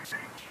have.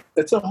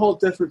 It's a whole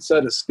different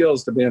set of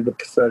skills to be into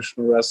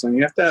professional wrestling.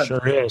 You have to have.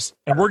 Sure is,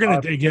 and we're going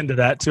to dig into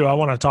that too. I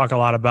want to talk a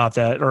lot about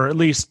that, or at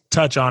least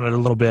touch on it a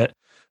little bit.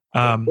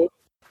 Well,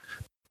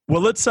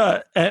 let's.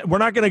 We're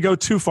not going to go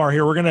too far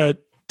here. We're going to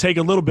take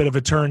a little bit of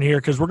a turn here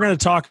because we're going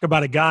to talk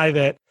about a guy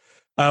that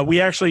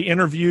we actually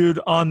interviewed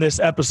on this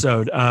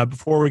episode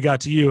before we got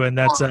to you, and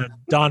that's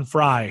Don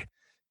Frye.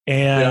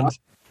 And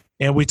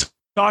we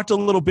talked a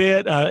little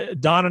bit.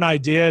 Don and I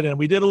did, and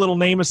we did a little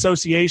name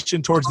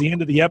association towards the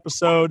end of the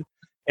episode.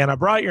 And I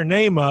brought your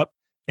name up,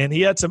 and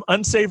he had some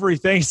unsavory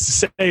things to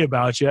say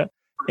about you.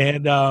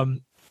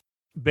 And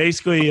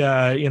basically,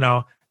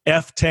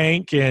 F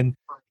Tank, and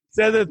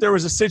said that there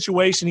was a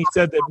situation. He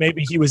said that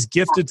maybe he was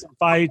gifted some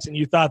fights, and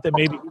you thought that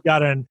maybe he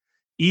got an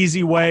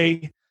easy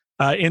way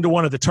into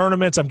one of the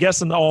tournaments. I'm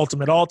guessing the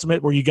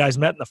Ultimate, where you guys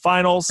met in the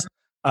finals.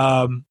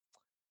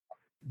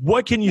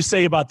 What can you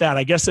say about that?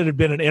 I guess it had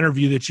been an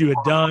interview that you had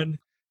done.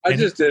 I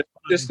just did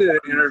an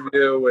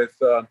interview with,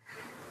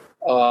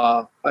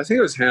 I think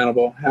it was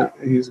Hannibal.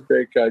 He's a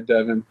great guy,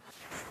 Devin.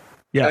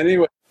 Yeah.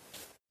 Anyway,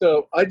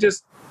 so I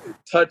just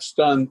touched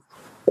on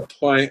the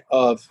point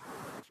of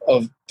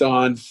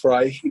Don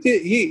Frye.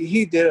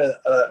 He did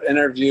an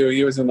interview.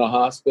 He was in the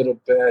hospital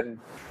bed, and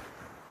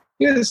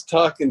he was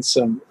talking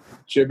some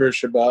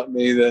gibberish about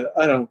me that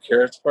I don't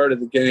care. It's part of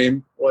the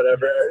game,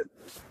 whatever.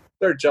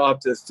 Their job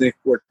to think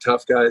we're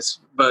tough guys.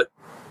 But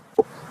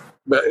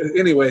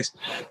anyways,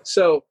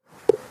 so,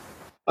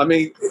 I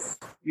mean,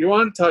 you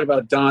want to talk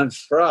about Don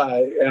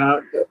Frye,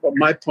 and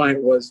my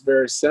point was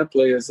very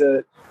simply is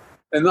that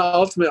in the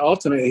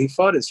Ultimate, he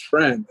fought his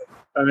friend.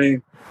 I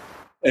mean,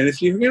 and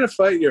if you're going to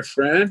fight your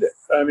friend,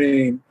 I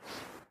mean,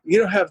 you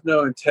don't have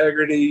no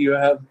integrity.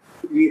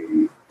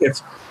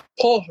 If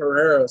Paul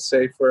Herrera,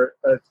 say for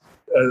a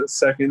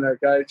second, that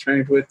guy I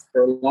trained with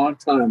for a long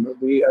time,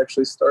 we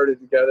actually started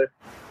together,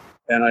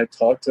 and I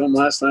talked to him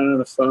last night on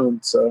the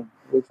phone, so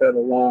we've had a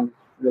long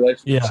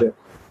relationship. Yeah.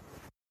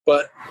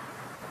 But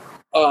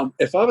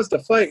if I was to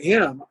fight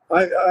him,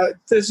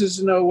 this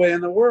is no way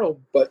in the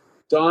world. But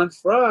Don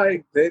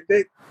Frye, they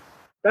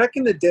back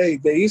in the day,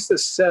 they used to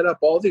set up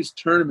all these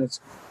tournaments.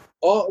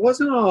 It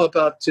wasn't all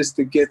about just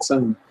to get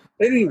some.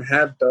 They didn't even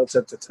have belts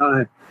at the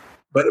time,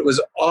 but it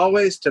was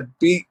always to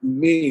beat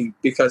me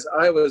because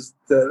I was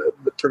the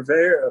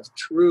purveyor of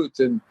truth,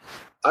 and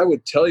I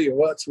would tell you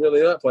what's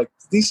really up. Like,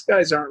 these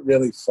guys aren't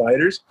really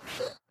fighters.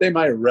 They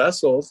might have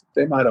wrestled,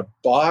 they might have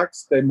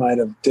boxed, they might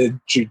have did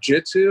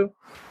jiu-jitsu,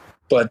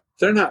 but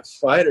they're not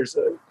fighters.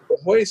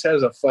 Hoist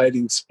has a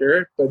fighting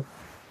spirit, but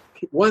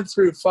 1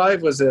 through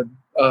 5 was a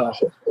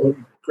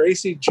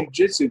Gracie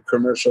Jiu-Jitsu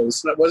commercial.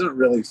 It wasn't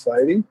really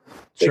fighting.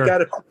 Sure.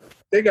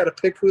 They got to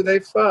pick who they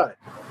fought.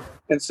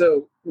 And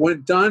so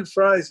when Don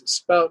Frye's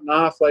spouting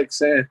off like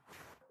saying,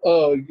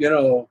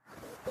 "Oh,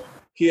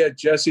 he had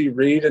Jesse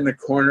Reed in the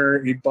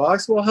corner, he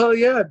boxed." Well, hell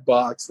yeah, I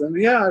boxed, and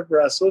yeah, I've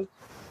wrestled.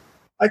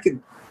 I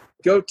could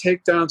go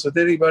takedowns with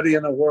anybody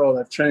in the world.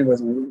 I've trained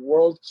with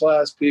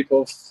world-class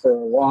people for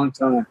a long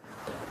time.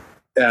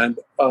 And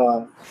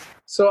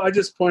so I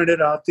just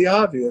pointed out the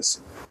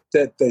obvious,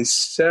 that they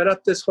set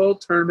up this whole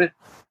tournament.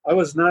 I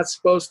was not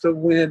supposed to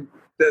win.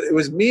 That it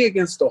was me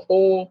against the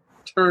whole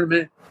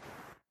tournament,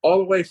 all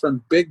the way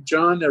from Big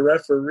John, the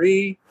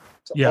referee,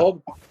 to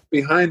all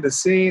behind the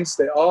scenes.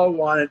 They all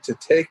wanted to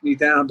take me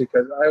down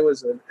because I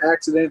was an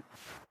accident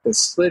that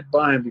slid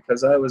by him,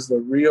 because I was the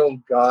real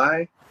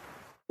guy.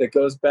 That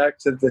goes back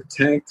to the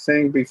tank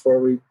thing before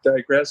we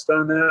digressed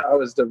on that. I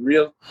was the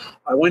real.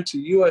 I went to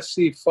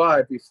UFC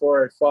 5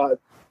 before I fought,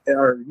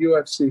 or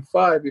UFC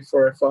 5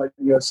 before I fought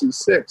UFC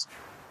 6.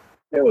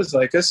 It was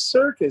like a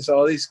circus.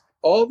 All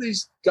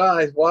these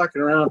guys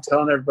walking around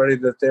telling everybody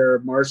that they're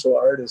martial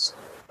artists.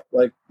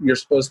 Like, you're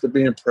supposed to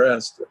be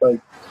impressed. Like,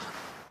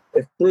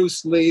 if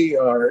Bruce Lee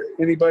or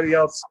anybody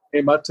else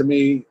came up to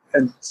me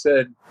and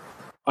said,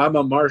 "I'm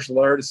a martial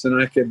artist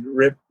and I could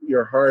rip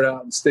your heart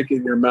out and stick it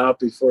in your mouth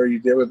before you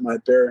did with my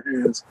bare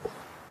hands,"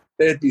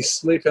 they'd be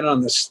sleeping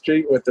on the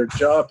street with their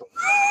jaw.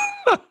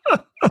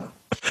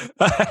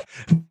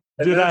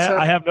 Dude,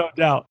 I have no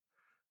doubt.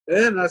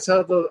 And that's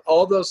how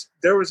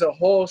there was a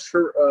whole,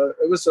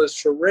 it was a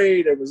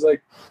charade. It was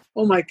like,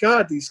 oh my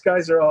God, these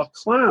guys are all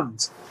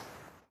clowns.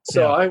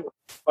 So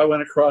I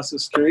went across the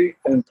street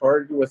and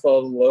partied with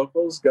all the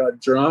locals, got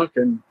drunk,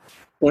 and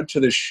went to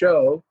the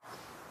show.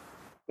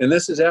 And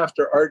this is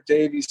after Art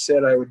Davies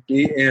said I would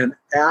be in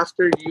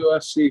after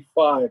UFC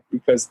 5,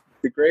 because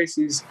the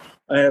Gracies,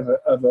 I have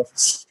a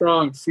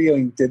strong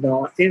feeling, did not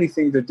want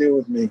anything to do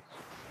with me.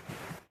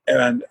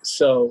 And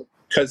so,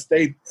 because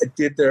they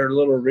did their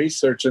little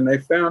research and they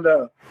found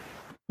out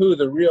who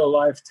the real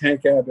life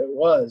Tank Abbott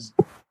was,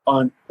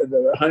 on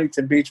the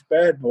Huntington Beach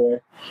bad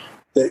boy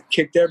that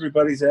kicked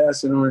everybody's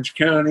ass in Orange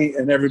County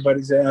and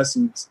everybody's ass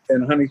in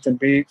Huntington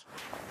Beach.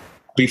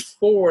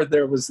 Before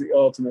there was the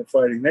Ultimate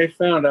Fighting, they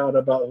found out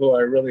about who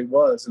I really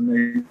was,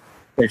 and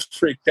they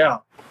freaked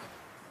out.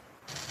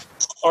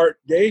 Art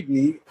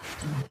Davie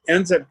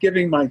ends up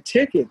giving my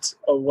tickets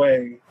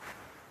away.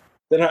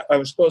 That I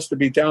was supposed to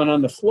be down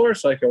on the floor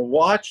so I could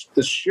watch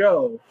the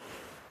show,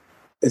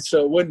 and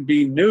so it wouldn't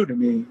be new to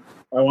me.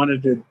 I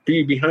wanted to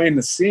be behind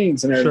the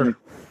scenes and everything.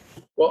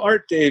 Sure. Well,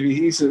 Art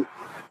Davie,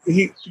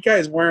 the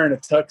guy's wearing a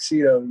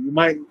tuxedo. He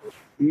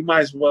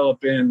might as well have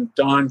been the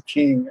Don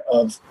King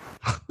of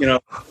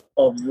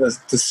the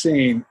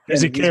scene.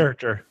 He's a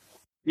character.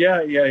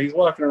 Yeah, he's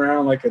walking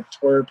around like a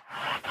twerp.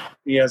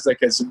 He has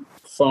like his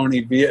phony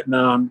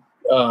Vietnam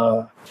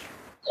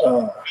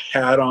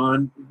hat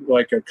on,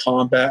 like a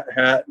combat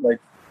hat. Like,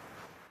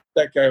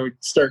 that guy would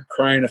start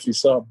crying if he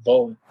saw a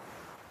bullet.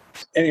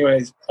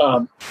 Anyways,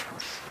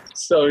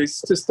 so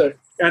he's just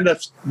end up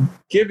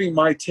giving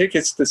my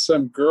tickets to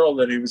some girl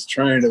that he was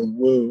trying to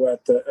woo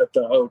at the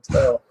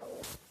hotel.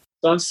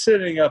 So I'm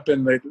sitting up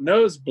in the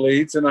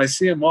nosebleeds, and I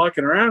see him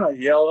walking around. I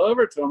yell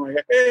over to him. I go,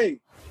 hey,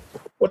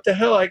 what the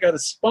hell? I got a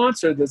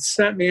sponsor that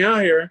sent me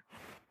out here.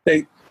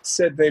 They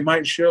said they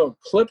might show a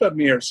clip of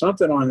me or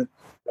something on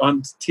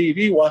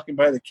TV walking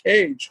by the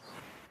cage.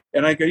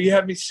 And I go, you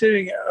have me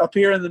sitting up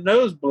here in the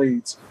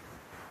nosebleeds.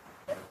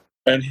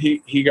 And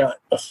he got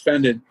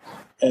offended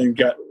and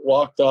got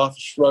walked off,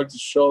 shrugged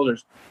his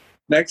shoulders.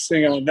 Next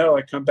thing I know,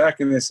 I come back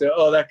and they say,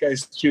 oh, that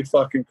guy's too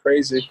fucking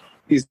crazy.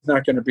 He's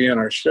not going to be on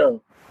our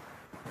show.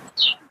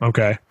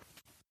 Okay.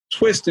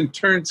 Twist and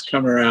turns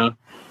come around.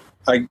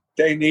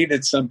 They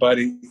needed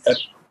somebody at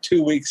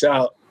 2 weeks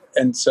out.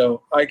 And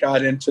so I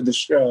got into the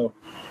show.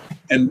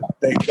 And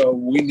they go,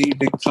 we need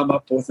to come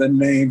up with a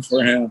name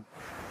for him.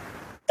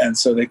 And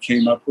so they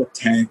came up with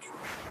Tank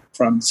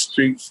from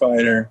Street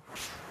Fighter.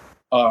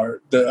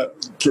 The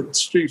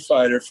Street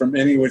Fighter from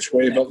Any Which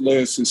Way But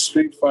Loose, a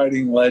street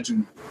fighting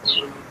legend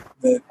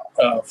that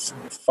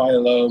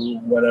Philo,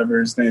 whatever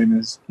his name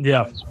is.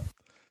 Yeah.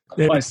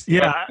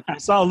 I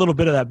saw a little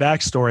bit of that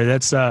backstory.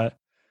 That's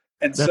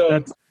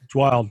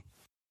wild.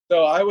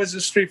 So I was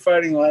a street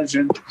fighting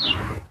legend,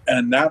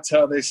 and that's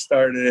how they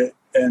started it.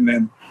 And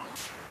then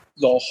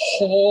the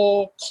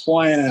whole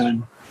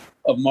clan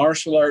of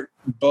martial art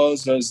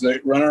bozos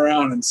that run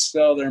around and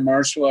sell their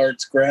martial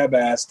arts grab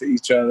ass to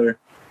each other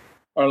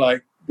are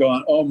like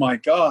going, oh my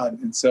God.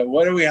 And so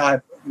what do we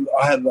have?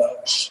 I have a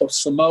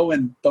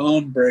Samoan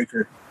bone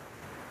breaker.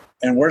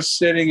 And we're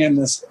sitting in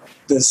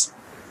this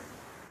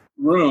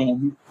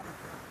room,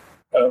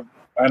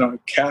 I don't know,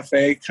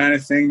 cafe kind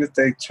of thing that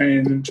they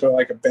turned into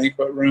like a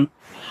banquet room.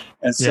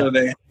 And so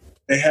they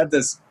had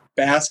this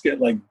basket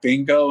like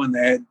bingo,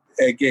 and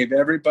they gave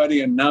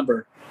everybody a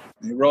number.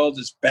 They rolled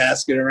this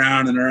basket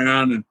around and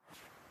around, and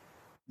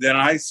then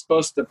I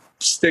supposed to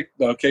stick,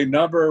 okay,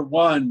 number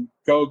one,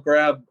 go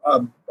grab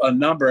a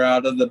number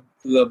out of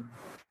the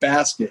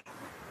basket.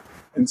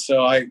 And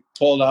so I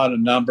pulled out a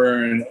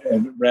number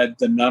and read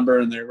the number,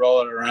 and they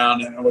roll it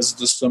around, and it was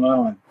the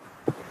Samoan.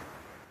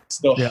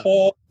 So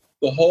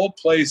the whole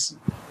place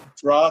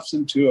drops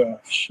into a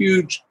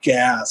huge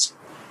gasp.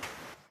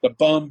 The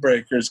bone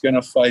breaker is going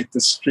to fight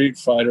the Street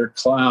Fighter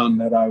clown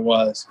that I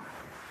was.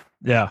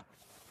 Yeah.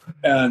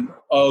 And,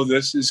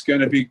 this is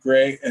going to be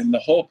great. And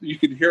you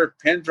could hear a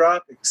pin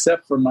drop,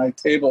 except for my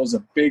table is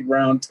a big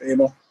round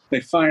table.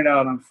 They find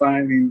out I'm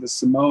fighting the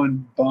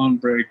Samoan bone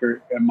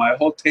breaker, and my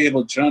whole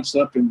table jumps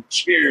up and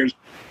cheers.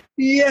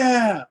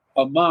 Yeah!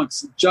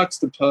 Amongst,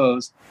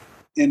 juxtaposed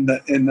in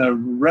the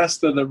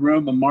rest of the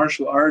room of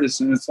martial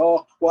artists, and it's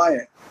all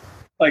quiet.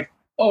 Like,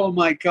 oh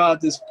my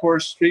God, this poor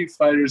Street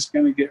Fighter is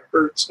going to get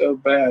hurt so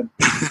bad.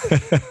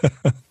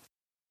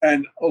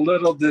 And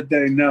little did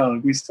they know,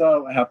 we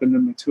saw what happened to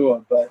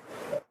Matua, but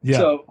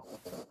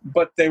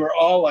they were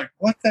all like,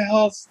 what the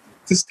hell's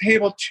this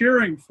table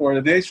cheering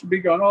for? They should be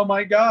going, oh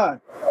my God.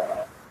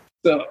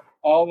 So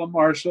all the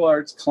martial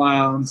arts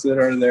clowns that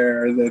are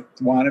there that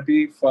want to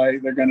be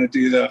fight, they're going to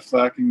do the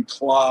fucking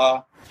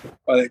claw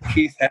by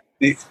Keith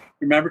Hackney.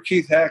 Remember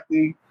Keith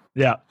Hackney?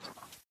 Yeah.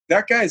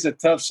 That guy's a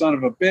tough son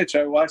of a bitch.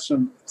 I watched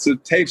some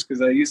tapes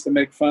because I used to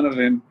make fun of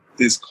him,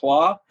 his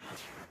claw.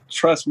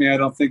 Trust me, I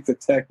don't think the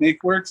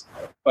technique works.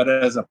 But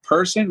as a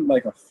person,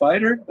 like a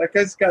fighter, that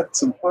guy's got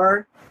some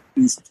heart.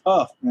 He's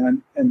tough,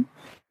 man. And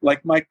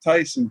like Mike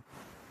Tyson,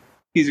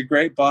 he's a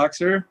great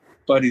boxer,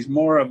 but he's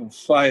more of a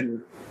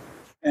fighter.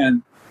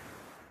 And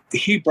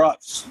he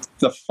brought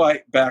the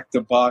fight back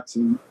to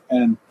boxing.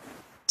 And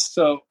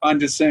so I'm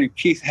just saying,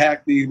 Keith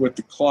Hackney with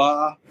the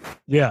claw.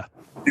 Yeah.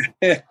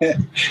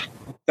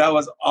 That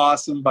was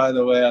awesome, by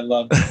the way. I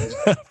loved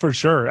it. For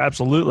sure.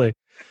 Absolutely.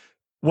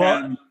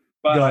 Well,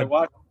 but I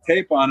watched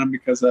tape on him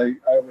because I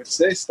would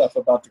say stuff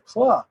about the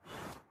claw.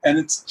 And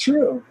it's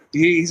true.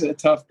 He's a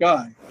tough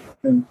guy.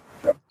 And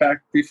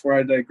back before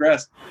I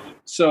digress.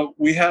 So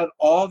we had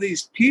all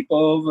these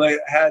people that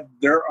had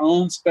their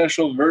own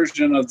special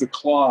version of the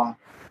claw.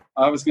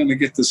 I was going to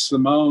get the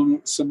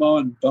Samoan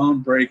bone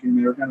breaking.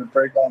 They were going to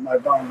break all my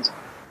bones.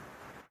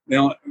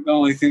 The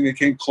only thing that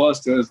came close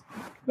to is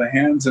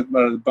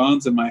the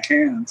bones in my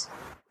hands.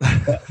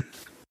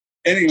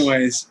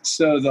 Anyways,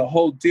 so the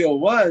whole deal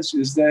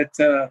is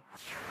that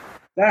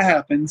that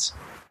happens.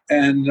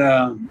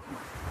 And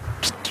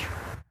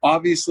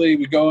obviously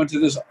we go into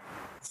this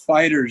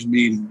fighters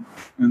meeting,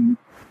 and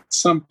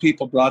some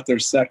people brought their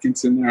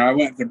seconds in there. I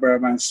went there by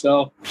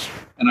myself,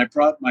 and I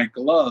brought my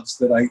gloves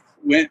that I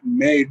went and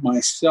made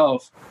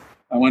myself.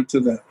 I went to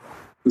the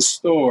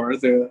store,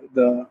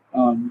 the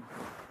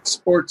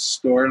sports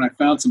store, and I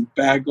found some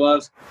bag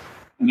gloves,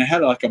 and I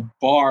had like a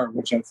bar,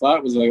 which I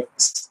thought was a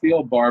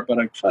steel bar, but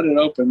I cut it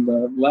open,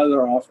 the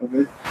leather off of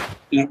it,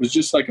 and it was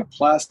just like a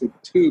plastic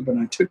tube, and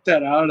I took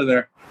that out of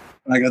there,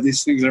 and I got,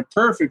 these things are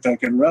perfect. I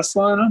can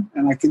wrestle on them,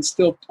 and I can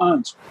still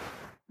punch.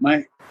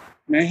 My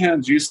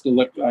hands used to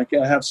look like,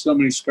 I have so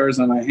many scars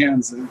on my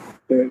hands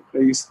that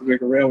they used to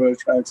look like railroad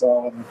tracks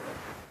all of them.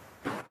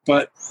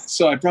 But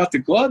so I brought the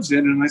gloves in,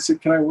 and I said,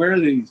 can I wear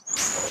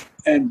these?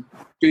 And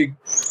Big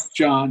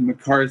John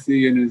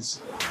McCarthy and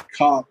his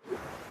cop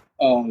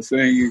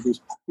thing. He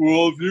goes,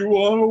 well, if you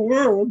want to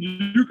wear them,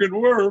 you can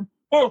wear them.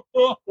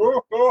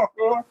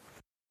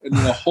 And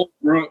the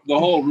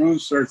whole room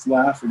starts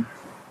laughing.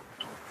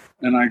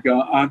 And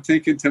I'm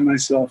thinking to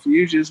myself,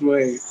 you just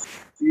wait.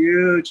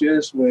 You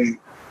just wait.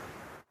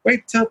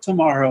 Wait till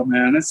tomorrow,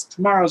 man.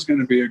 Tomorrow's going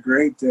to be a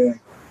great day.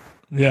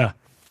 Yeah.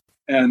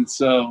 And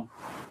so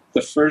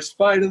the first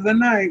fight of the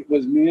night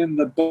was me and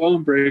the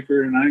Bone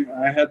Breaker, and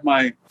I had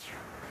my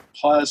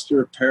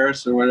plaster of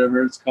Paris or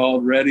whatever it's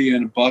called ready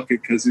in a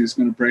bucket because he was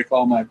going to break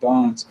all my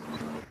bones.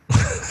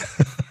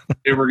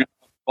 They were going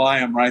to fly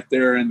him right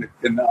there in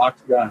the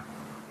octagon.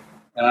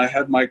 And I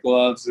had my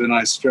gloves, and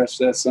I stretched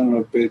that son of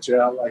a bitch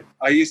out. Like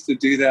I used to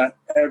do that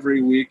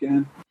every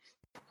weekend.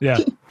 Yeah.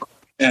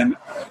 And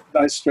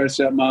I stretched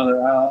that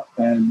mother out,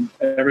 and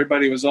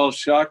everybody was all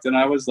shocked. And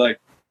I was like,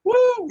 woo,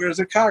 where's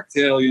a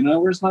cocktail?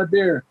 Where's my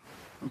beer?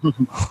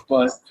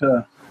 But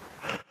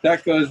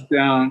that goes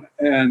down.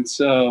 And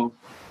so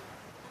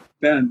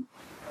then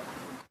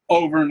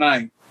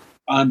overnight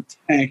on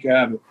Tank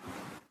Abbott,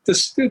 the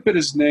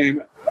stupidest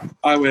name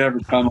I would ever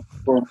come up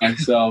for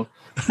myself.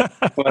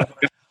 But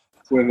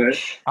with it.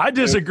 I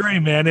disagree,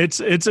 man. It's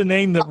a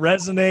name that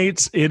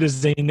resonates. It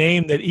is a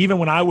name that even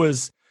when I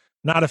was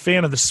not a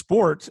fan of the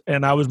sport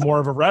and I was more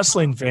of a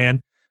wrestling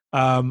fan,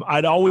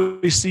 I'd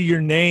always see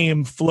your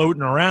name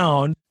floating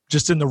around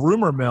just in the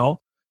rumor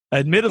mill.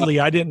 Admittedly,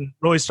 I didn't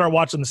really start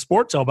watching the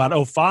sport till about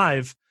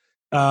 2005,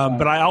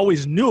 but I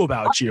always knew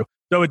about you.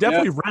 So it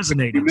definitely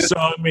resonated. So,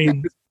 I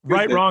mean,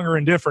 right, wrong, or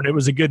indifferent, it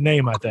was a good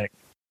name, I think.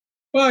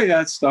 Well,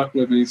 yeah, it stuck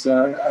with me,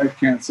 so I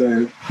can't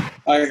say it.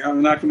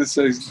 I'm not going to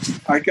say.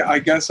 I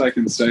guess I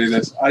can say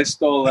this. I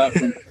stole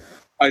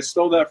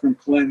that from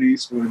Clint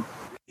Eastwood.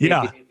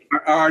 Yeah,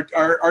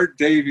 our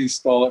Davey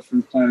stole it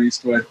from Clint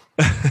Eastwood.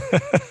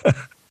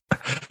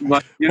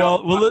 But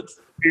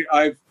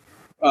I've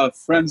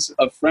friends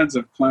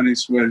of Clint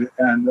Eastwood,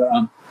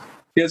 and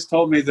he has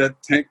told me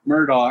that Tank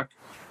Murdoch,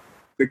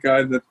 the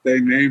guy that they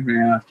named me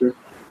after,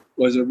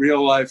 was a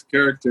real life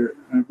character,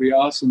 and it'd be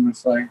awesome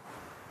if I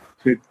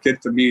could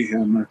get to meet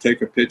him or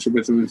take a picture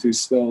with him if he's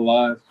still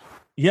alive.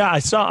 Yeah, I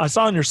saw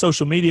on your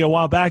social media a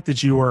while back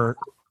that you were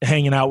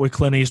hanging out with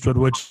Clint Eastwood,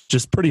 which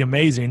is pretty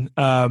amazing.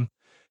 Very,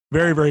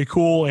 very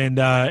cool. And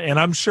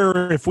I'm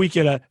sure if we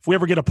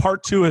ever get a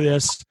part 2 of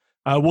this,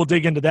 we'll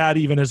dig into that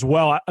even as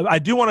well. I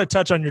do want to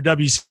touch on your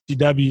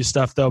WCW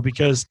stuff though,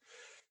 because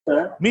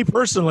me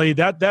personally,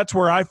 that's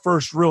where I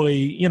first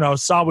really,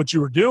 saw what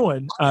you were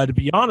doing, to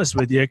be honest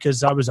with you,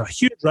 because I was a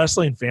huge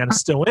wrestling fan and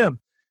still am.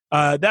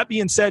 That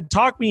being said,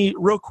 talk me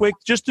real quick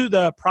just through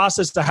the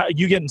process to how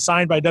you getting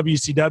signed by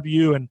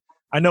WCW. And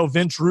I know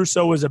Vince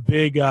Russo was a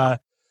big fan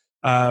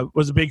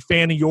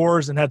of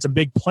yours and had some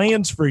big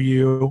plans for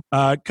you.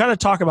 Kind of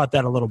talk about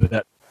that a little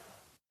bit.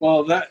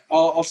 Well,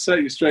 I'll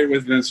set you straight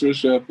with Vince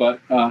Russo,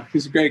 but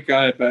he's a great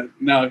guy. But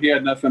no, he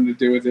had nothing to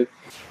do with it.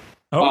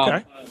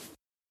 Okay.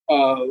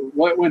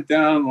 What went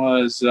down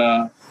was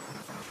the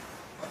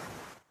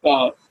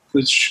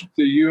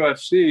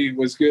UFC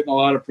was getting a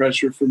lot of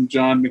pressure from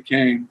John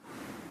McCain,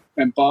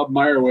 and Bob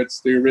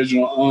Meyerowitz, the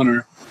original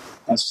owner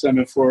of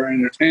Semaphore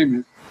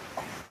Entertainment,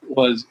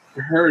 was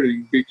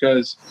hurting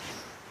because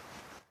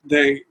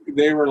they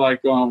were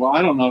like going, well,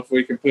 I don't know if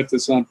we can put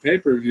this on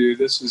pay-per-view.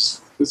 This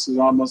is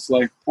almost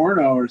like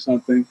porno or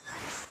something.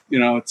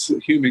 It's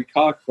human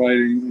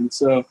cockfighting, and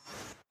so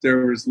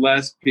there was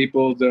less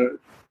people. The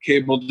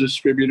cable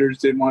distributors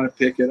didn't want to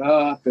pick it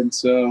up, and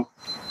so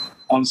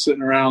I'm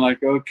sitting around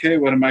like, okay,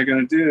 what am I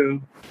going to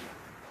do?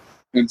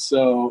 And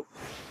so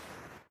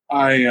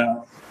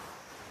I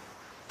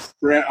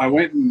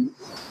went and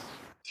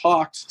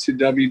talked to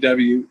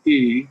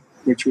WWE,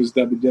 which was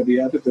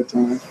WWF at the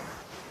time.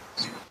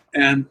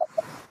 And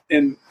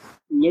in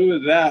lieu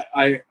of that,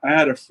 I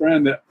had a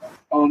friend that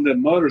owned a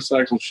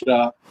motorcycle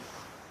shop.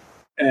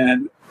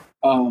 And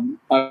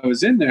I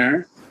was in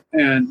there,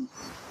 and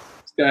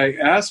this guy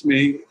asked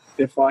me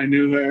if I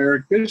knew who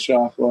Eric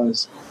Bischoff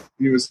was.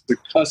 He was the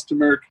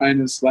customer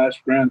kind of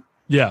 / friend.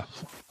 Yeah.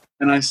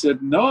 And I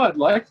said, no, I'd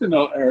like to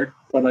know Eric,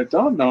 but I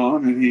don't know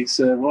him. And he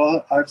said,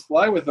 well, I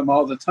fly with him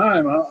all the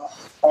time. I'll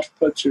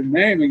put your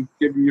name and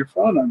give you your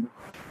phone number.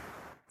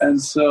 And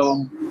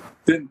so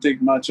didn't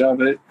think much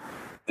of it.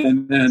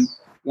 And then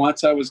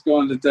once I was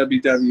going to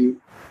WWE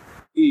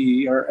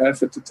or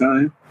F at the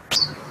time,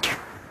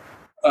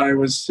 I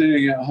was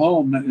sitting at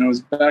home, and it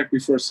was back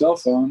before cell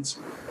phones.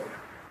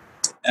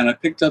 And I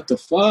picked up the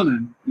phone,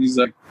 and he's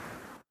like,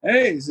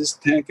 hey, is this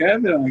Tank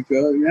Abbott? I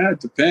go, yeah, it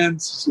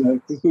depends.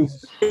 Like, he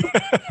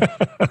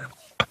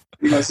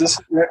goes, this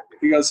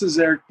is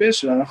Eric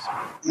Bischoff.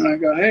 And I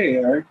go, hey,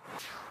 Eric.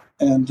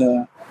 And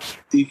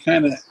we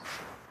kind of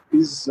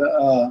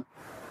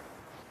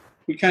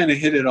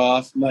hit it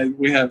off. Like,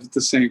 we have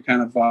the same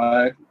kind of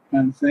vibe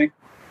kind of thing.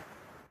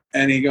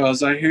 And he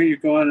goes, I hear you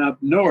going up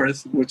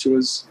north, which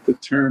was the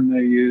term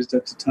they used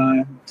at the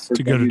time.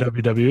 To go to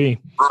WWE.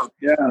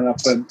 Yeah,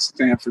 up in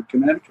Stamford,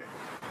 Connecticut.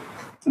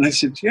 And I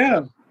said,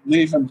 yeah,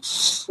 leaving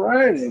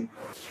Friday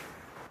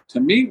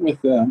to meet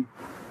with them.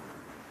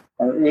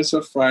 Or it was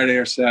a Friday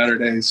or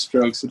Saturday,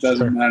 strokes, it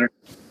doesn't matter.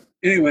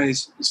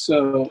 anyways,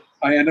 so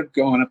I end up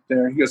going up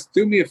there. He goes,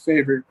 do me a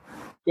favor,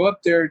 go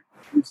up there.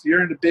 If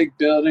you're into big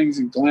buildings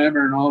and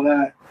glamour and all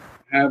that,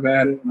 have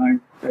at it.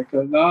 And I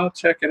go, no, I'll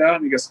check it out.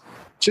 And he goes,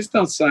 just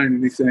don't sign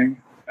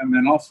anything, and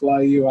then I'll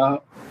fly you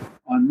out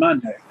on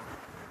Monday.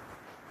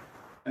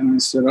 And I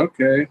said,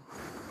 okay.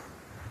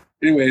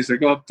 Anyways, I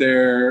go up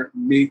there,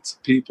 meet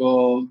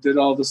people, did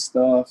all the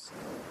stuff.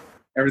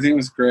 Everything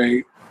was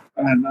great.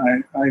 And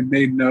I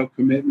made no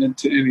commitment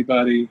to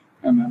anybody.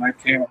 And then I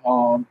came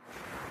home,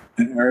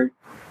 and Eric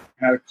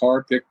had a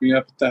car pick me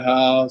up at the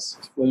house,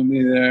 flew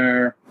me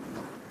there,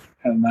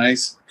 had a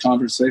nice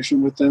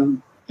conversation with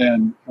him.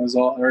 And it was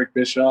all Eric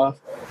Bischoff.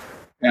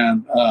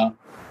 And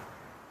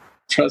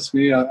trust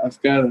me,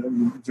 I've got a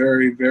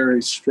very,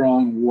 very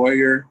strong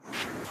warrior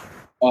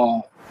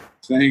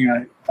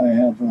thing.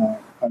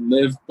 I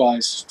live by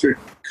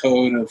strict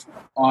code of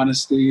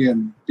honesty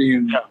and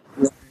being right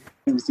and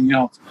everything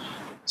else.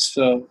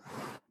 So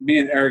me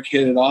and Eric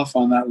hit it off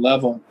on that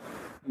level.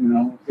 You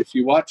know, if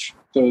you watch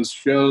those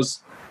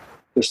shows,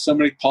 there's so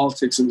many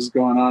politics that was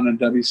going on in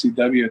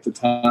WCW at the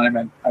time,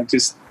 and I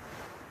just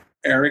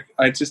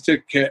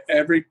took care of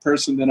every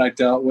person that I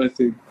dealt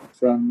with,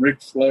 from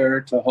Ric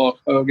Flair to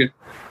Hulk Hogan.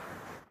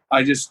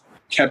 I just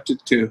kept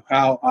it to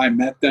how I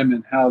met them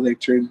and how they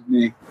treated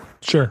me.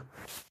 Sure.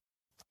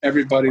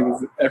 Everybody.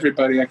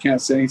 I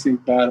can't say anything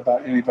bad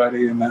about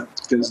anybody in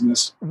that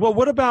business. Well,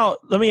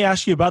 let me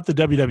ask you about the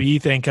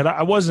WWE thing, because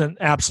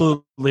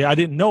I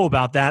didn't know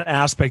about that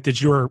aspect that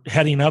you were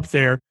heading up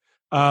there.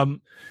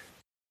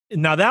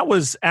 Now, that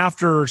was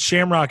after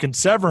Shamrock and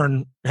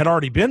Severn had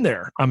already been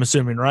there, I'm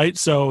assuming, right?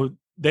 So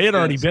they had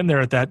already been there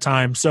at that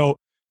time. So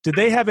did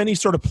they have any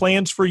sort of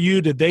plans for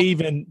you? Did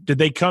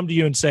they come to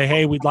you and say,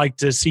 hey, we'd like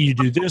to see you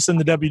do this in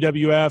the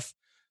WWF?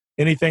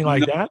 Anything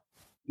like that?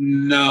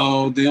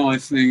 No, the only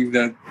thing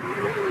that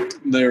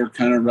they're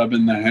kind of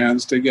rubbing their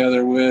hands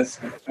together with,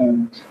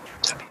 and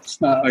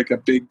it's not like a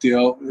big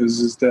deal,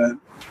 is that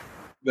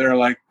they're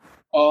like,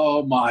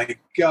 oh my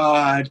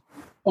God,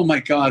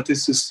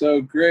 this is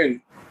so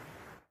great.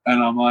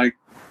 And I'm like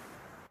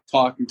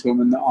talking to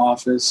him in the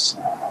office,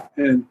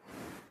 and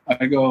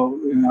I go,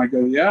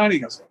 yeah. And he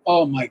goes,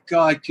 oh my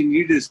God, can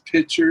you just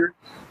picture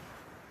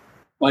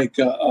like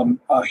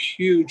a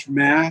huge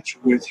match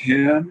with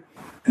him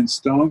and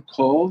Stone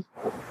Cold?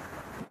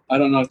 I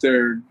don't know if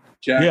they're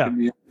jacking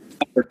me up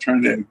or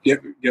trying to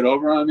get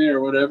over on me or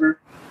whatever.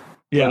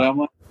 Yeah. But I'm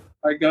like,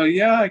 I go,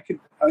 yeah, I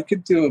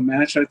could do a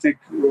match. I think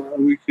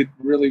we could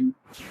really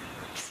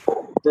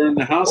burn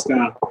the house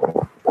down.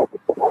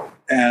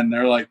 And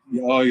they're like,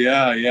 oh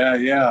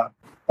yeah.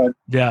 But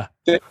yeah,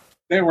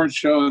 they weren't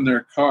showing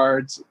their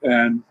cards,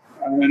 and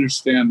I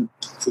understand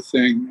the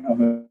thing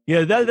of it.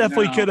 Yeah, that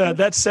definitely could.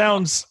 That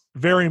sounds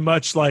very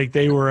much like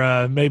they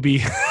were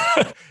maybe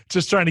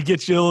just trying to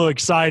get you a little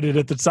excited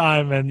at the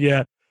time,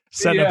 and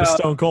setting up a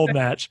Stone Cold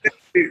match.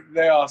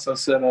 They also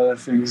said other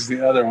things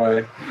the other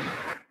way.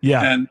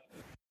 Yeah, and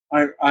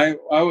I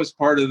was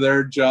part of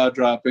their jaw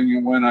dropping,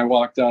 and when I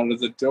walked out of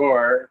the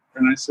door,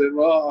 and I said,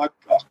 well,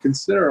 I'll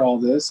consider all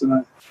this,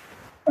 and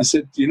I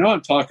said,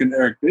 I'm talking to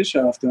Eric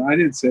Bischoff. And I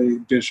didn't say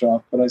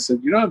Bischoff, but I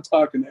said, I'm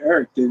talking to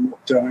Eric,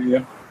 don't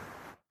you?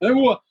 And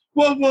whoa.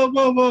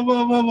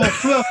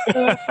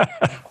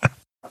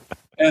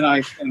 and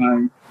I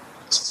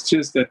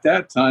just at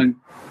that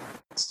time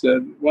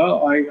said,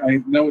 well,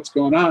 I know what's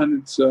going on.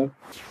 And so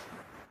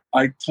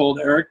I told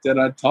Eric that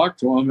I'd talked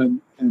to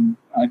him, and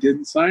I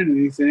didn't sign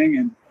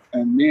anything.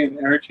 And me and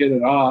Eric hit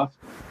it off.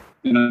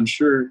 And I'm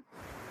sure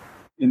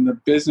in the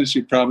business,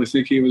 you'd probably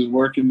think he was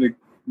working to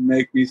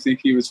make me think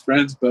he was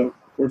friends, but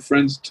we're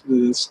friends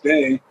to this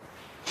day.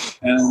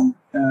 And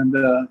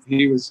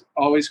he was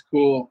always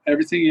cool.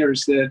 Everything he ever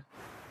said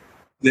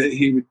that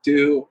he would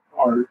do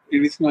or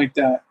anything like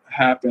that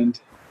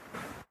happened.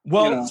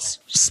 Well,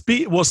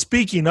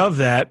 speaking of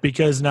that,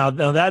 because now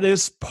that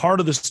is part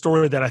of the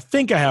story that I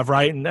think I have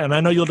right, and I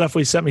know you'll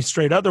definitely set me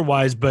straight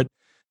otherwise, but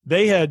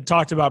they had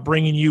talked about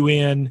bringing you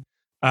in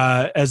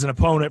as an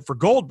opponent for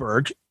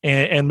Goldberg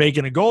and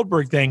making a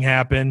Goldberg thing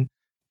happen.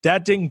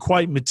 That didn't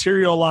quite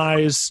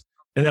materialize.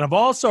 And then I've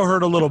also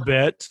heard a little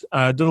bit,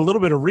 did a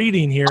little bit of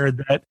reading here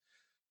that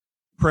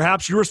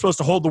perhaps you were supposed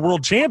to hold the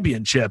world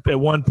championship at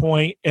one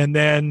point, and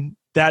then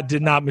that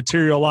did not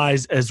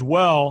materialize as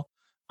well.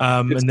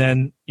 And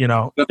then,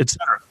 et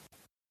cetera.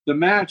 The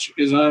match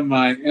is on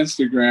my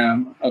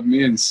Instagram of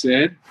me and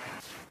Sid.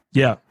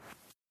 Yeah.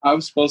 I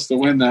was supposed to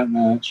win that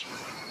match.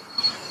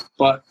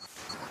 But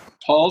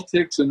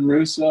politics and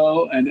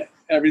Russo and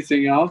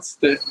everything else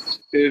that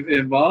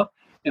involved,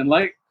 and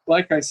like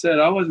I said,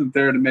 I wasn't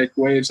there to make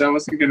waves. I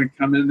wasn't going to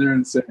come in there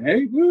and say,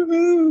 "Hey,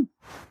 woo-hoo!"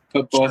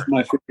 Put both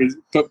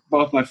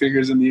my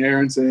fingers in the air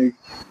and say,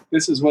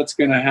 "This is what's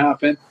going to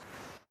happen."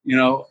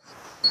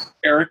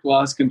 Eric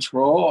lost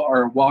control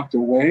or walked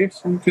away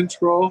from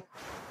control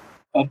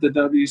of the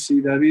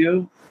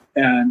WCW,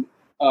 and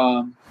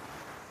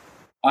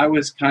I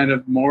was kind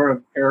of more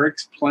of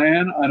Eric's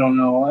plan. I don't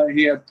know.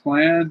 He had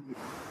planned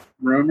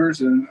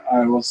rumors, and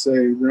I will say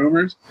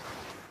rumors,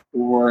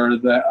 or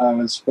that I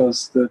was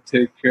supposed to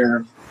take care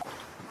of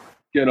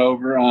get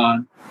over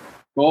on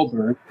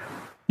Goldberg.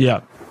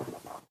 Yeah.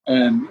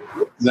 And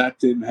that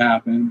didn't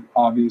happen,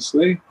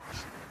 obviously.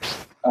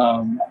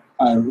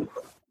 I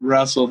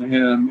wrestled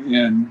him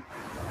in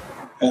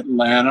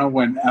Atlanta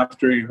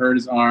after he hurt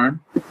his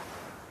arm.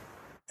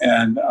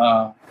 And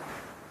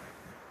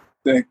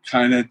it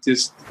kind of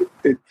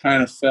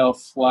fell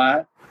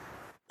flat.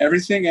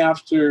 Everything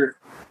after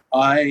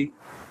Eric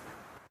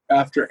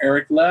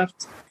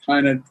left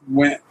kind of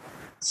went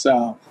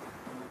south.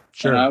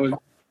 Sure. And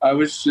I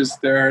was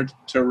just there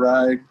to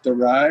ride the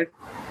ride,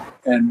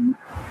 and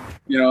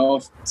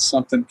if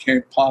something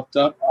popped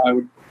up, I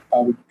would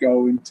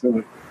go into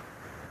it.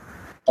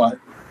 But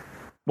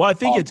well, I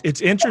think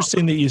it's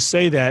interesting that you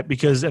say that,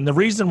 because, and the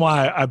reason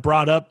why I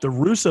brought up the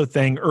Russo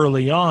thing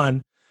early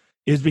on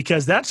is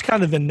because that's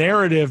kind of the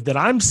narrative that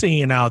I'm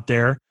seeing out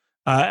there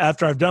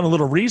after I've done a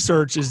little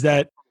research, is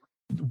that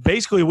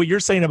basically what you're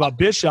saying about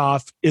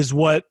Bischoff is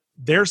what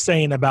they're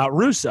saying about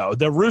Russo.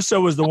 That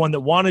Russo was the one that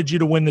wanted you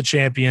to win the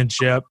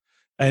championship.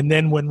 And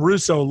then when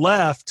Russo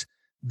left,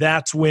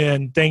 that's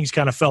when things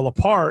kind of fell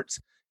apart.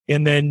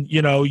 And then,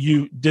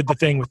 you did the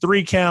thing with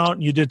 3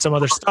 count, you did some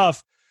other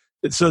stuff.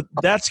 So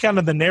that's kind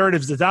of the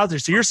narratives that's out there.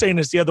 So you're saying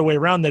it's the other way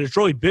around, that it's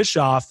really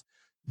Bischoff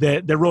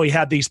that really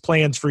had these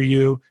plans for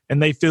you,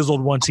 and they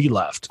fizzled once he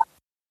left.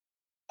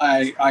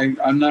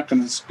 I'm not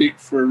going to speak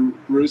for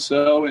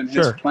Russo and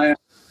his plan,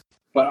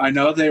 but I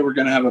know they were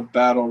going to have a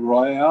battle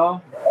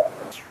royale,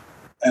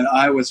 and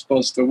I was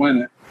supposed to win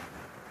it.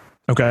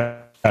 Okay.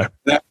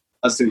 That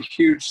was a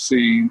huge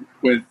scene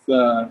with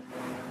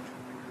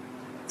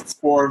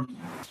four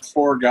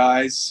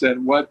guys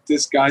said, "What?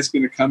 This guy's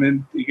going to come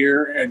in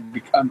here and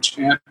become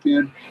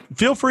champion?"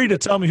 Feel free to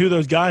tell me who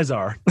those guys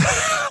are.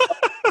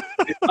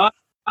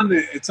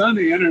 It's on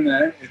the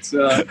internet. It's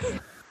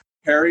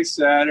Harry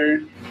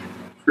Saturn,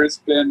 Chris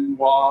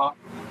Benoit,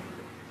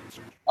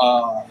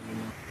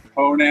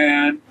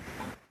 Conan.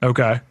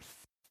 Okay.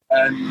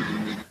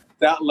 And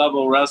that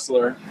level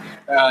wrestler.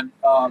 And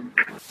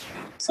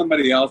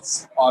somebody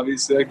else,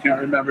 obviously, I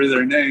can't remember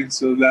their names,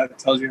 so that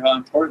tells you how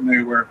important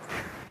they were.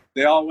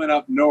 They all went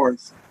up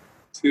north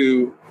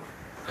to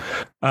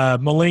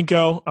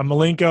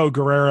Malenko,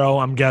 Guerrero,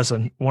 I'm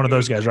guessing. One of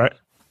those guys, right?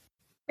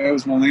 It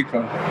was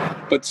Malenko.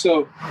 But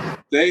so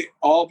they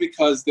all,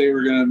 because they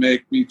were going to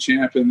make me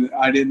champion,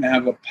 I didn't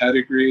have a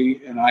pedigree,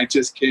 and I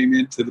just came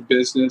into the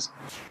business,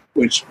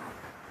 which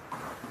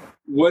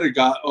would have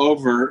got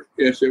over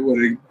if it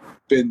would have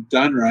been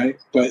done right,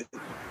 but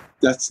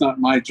that's not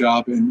my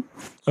job. And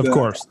of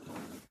course.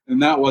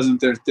 And that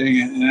wasn't their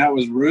thing. And that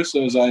was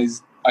Russo's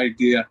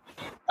idea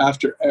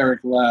after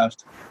Eric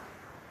left.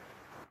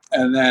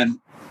 And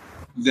then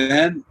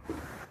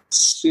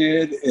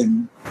Sid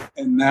and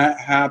that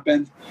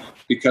happened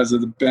because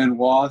of the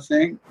Benoit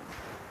thing.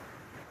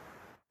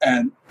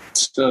 And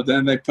so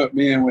then they put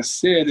me in with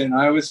Sid, and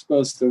I was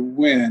supposed to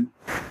win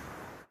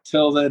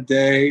till the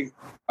day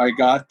I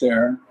got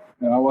there.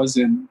 And I was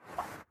in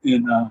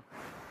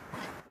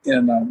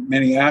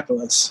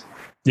Minneapolis.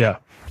 Yeah.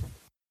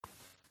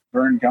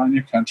 Vern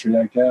Gagne country,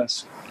 I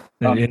guess.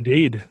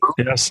 Indeed.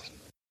 Yes.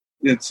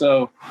 And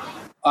so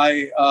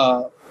I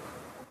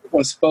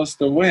was supposed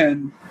to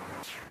win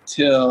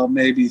till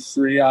maybe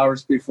 3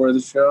 hours before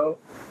the show.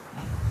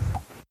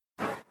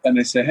 And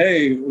they said,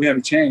 "Hey, we have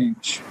a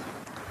change."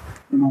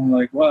 And I'm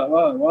like, what?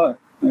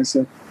 And I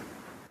said,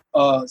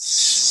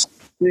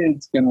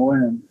 Sid's going to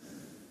win.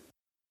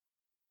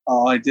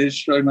 All I did is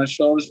shrug my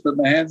shoulders, put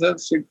my hands up,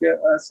 said, "Yeah,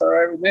 that's all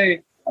right with me."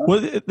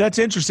 Well, that's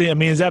interesting. I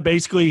mean, is that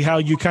basically how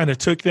you kind of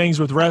took things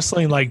with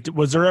wrestling? Like,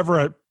 was there ever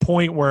a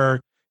point where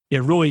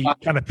it really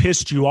kind of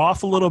pissed you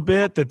off a little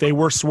bit that they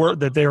were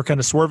kind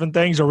of swerving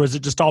things, or was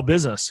it just all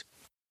business?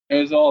 It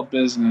was all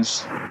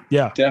business.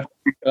 Yeah.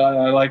 Definitely.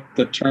 I like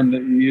the term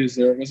that you used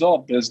there. It was all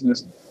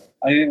business.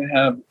 I didn't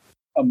have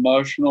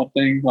emotional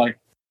thing like,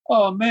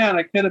 "Oh man,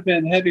 I could have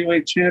been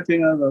heavyweight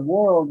champion of the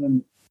world,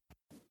 and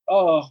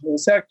oh, it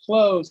was that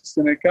close,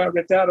 and it got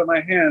ripped out of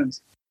my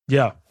hands."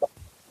 Yeah.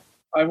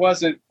 I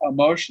wasn't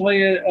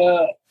emotionally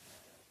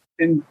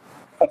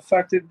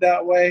affected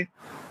that way.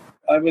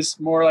 I was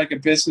more like a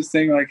business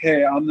thing, like,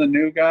 "Hey, I'm the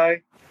new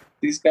guy.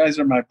 These guys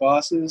are my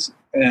bosses,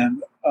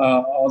 and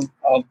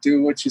I'll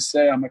do what you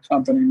say. I'm a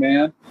company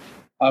man."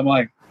 I'm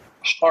like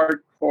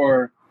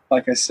hardcore,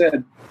 like I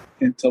said,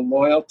 into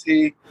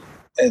loyalty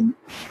and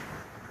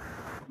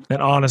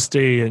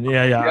honesty, and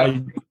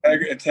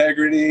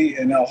integrity,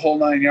 and a whole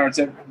 9 yards.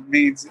 That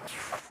means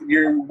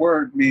your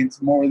word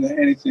means more than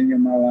anything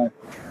in my life.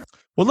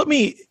 Well, let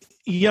me.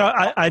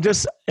 I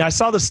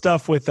saw the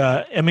stuff with.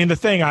 The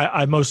thing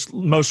I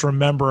most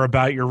remember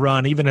about your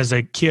run, even as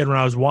a kid when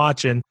I was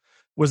watching,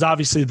 was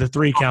obviously the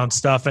 3 count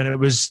stuff, and it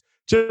was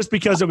just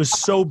because it was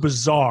so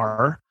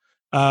bizarre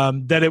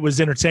that it was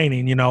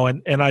entertaining,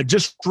 And I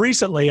just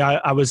recently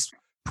I was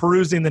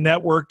perusing the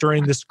network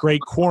during this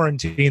great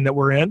quarantine that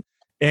we're in,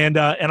 and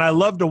I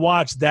love to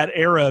watch that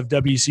era of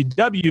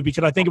WCW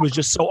because I think it was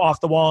just so off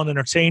the wall and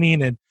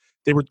entertaining, and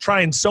they were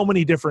trying so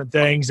many different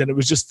things, and it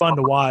was just fun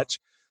to watch.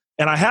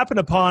 And I happened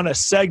upon a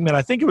segment,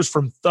 I think it was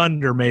from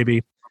Thunder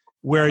maybe,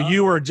 where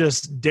you were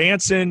just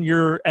dancing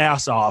your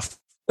ass off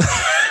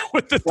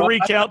with the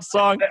 3-count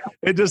song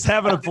and just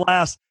having a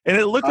blast. And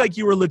it looked like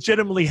you were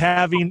legitimately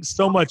having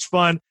so much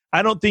fun.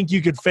 I don't think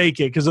you could fake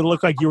it because it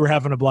looked like you were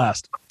having a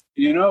blast.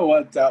 You know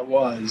what that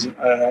was?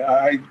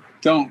 I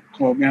don't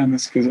quote me on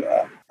this because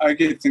I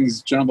get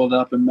things jumbled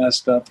up and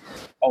messed up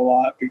a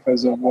lot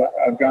because of what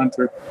I've gone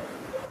through.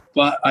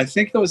 But I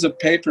think it was a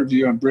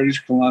pay-per-view in British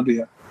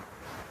Columbia.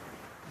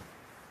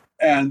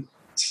 And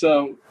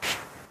so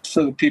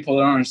for the people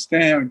that don't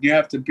understand, you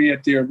have to be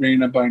at the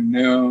arena by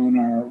noon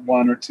or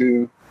 1 or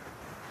 2,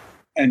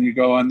 and you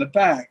go on the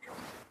back.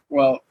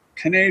 Well,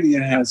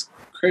 Canadian has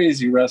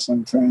crazy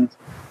wrestling fans.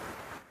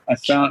 I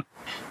found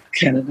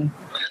Canadian,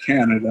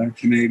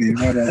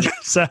 whatever.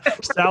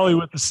 Sally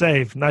with the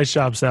save. Nice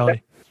job,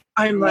 Sally.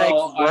 I'm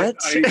what?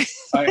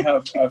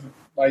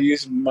 I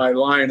use my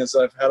line as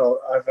I've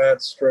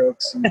had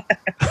strokes. And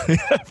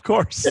of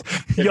course.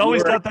 You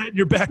always got that in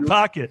your back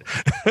pocket.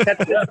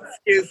 That's an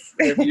excuse.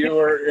 If you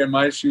were in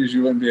my shoes,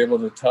 you wouldn't be able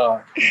to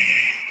talk.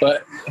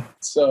 But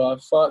so I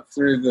fought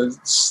through the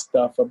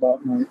stuff about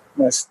my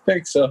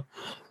thing. So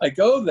I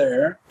go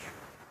there,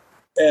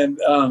 and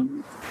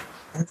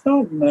I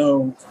don't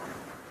know.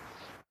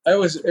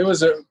 It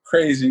was a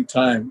crazy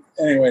time.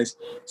 Anyways,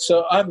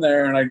 so I'm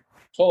there, and I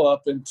pull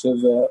up into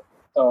the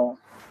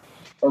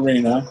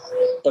arena,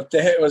 but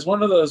it was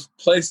one of those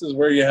places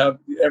where you have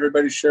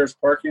everybody shares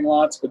parking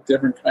lots with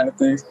different kind of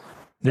things.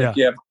 Yeah, like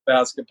you have a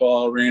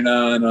basketball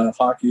arena and a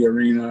hockey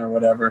arena or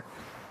whatever.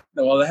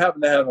 Well, they happen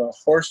to have a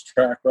horse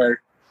track right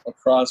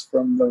across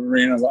from the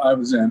arena that I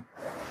was in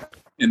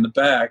the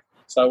back.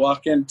 So I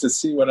walk in to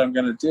see what I'm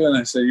going to do, and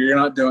they say, "You're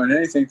not doing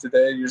anything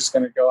today. You're just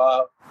going to go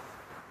out,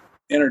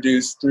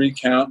 introduce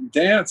 3-count, and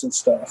dance and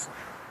stuff."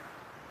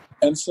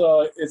 And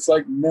so it's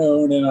like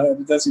noon, and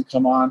it doesn't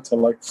come on till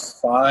like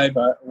 5,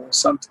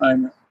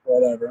 sometime,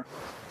 whatever.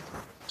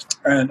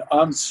 And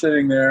I'm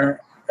sitting there,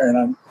 and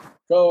I'm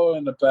going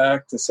in the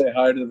back to say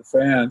hi to the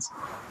fans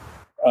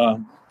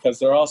because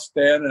they're all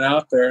standing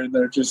out there, and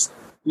they're just,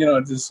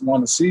 just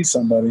want to see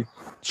somebody.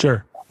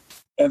 Sure.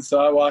 And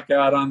so I walk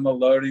out on the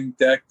loading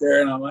deck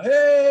there, and I'm like,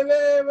 "Hey,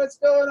 man, what's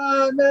going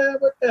on, man?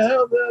 What the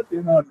hell?"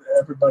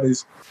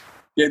 Everybody's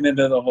getting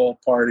into the whole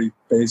party,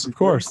 basically. Of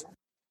course.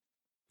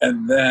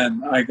 And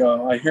then I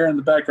hear in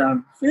the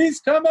background,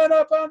 "He's coming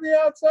up on the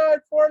outside,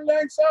 4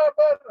 lengths up."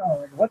 I'm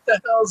like, "What the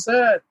hell is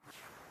that?"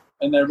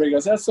 And everybody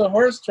goes, "That's the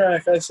horse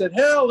track." I said,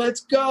 "Hell,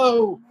 let's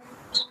go."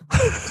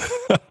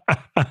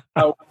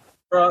 I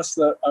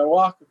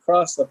walk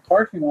across the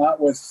parking lot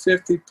with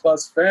 50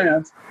 plus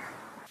fans,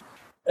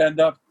 end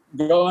up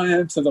going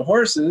into the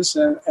horses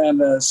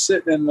and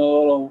sitting in the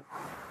little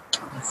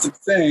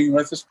thing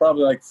with there's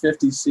probably like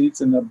 50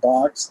 seats in the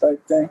box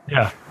type thing.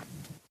 Yeah.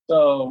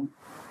 So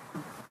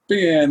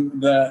being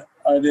that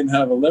I didn't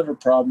have a liver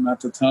problem at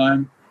the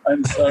time, I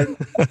decided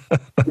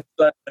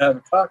to have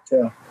a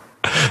cocktail.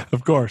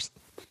 Of course.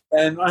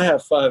 And I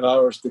have 5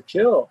 hours to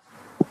kill.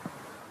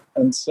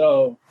 And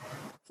so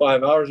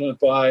 5 hours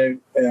went by,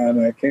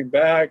 and I came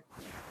back.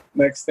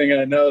 Next thing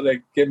I know,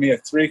 they give me a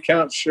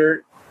 3-count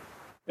shirt.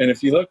 And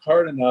if you look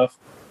hard enough,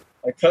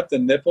 I cut the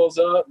nipples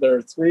out. There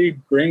are 3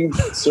 green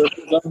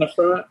circles on the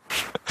front.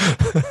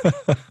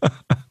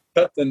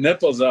 Cut the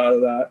nipples out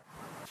of that.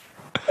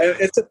 And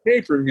it's a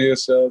pay-per-view,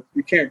 so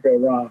you can't go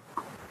wrong.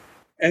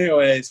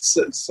 Anyways,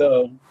 that's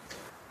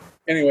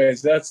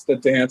the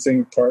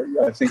dancing part.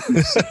 I think.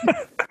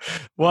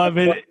 Well, I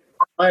mean, it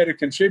might have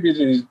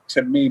contributed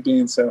to me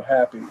being so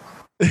happy.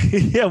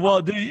 Yeah,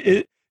 well,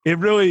 it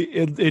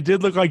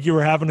did look like you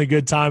were having a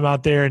good time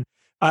out there, and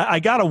I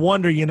gotta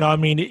wonder,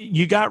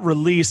 you got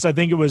released. I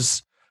think it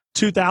was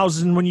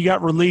 2000 when you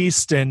got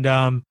released, and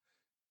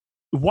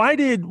why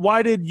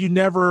did you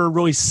never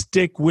really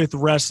stick with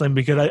wrestling?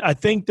 Because I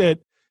think that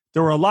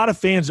there were a lot of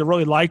fans that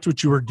really liked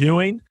what you were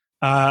doing.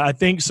 I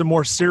think some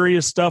more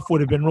serious stuff would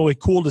have been really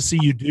cool to see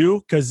you do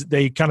because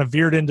they kind of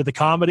veered into the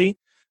comedy.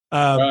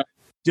 Right.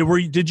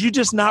 Did you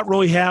just not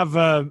really have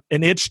an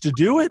itch to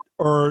do it,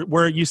 or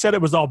where you said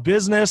it was all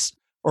business,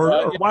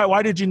 or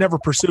why did you never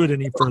pursue it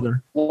any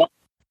further? Well,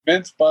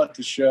 Vince bought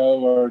the show,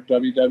 or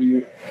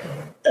WWFE,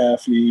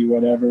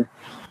 whatever.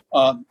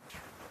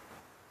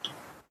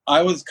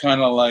 I was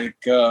kind of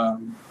like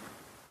I'm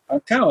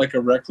kind of like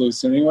a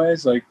recluse,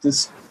 anyways. Like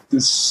this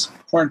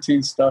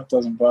quarantine stuff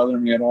doesn't bother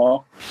me at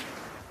all.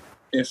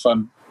 If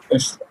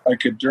I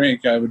could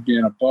drink, I would be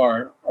in a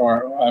bar,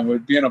 or I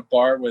would be in a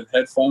bar with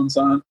headphones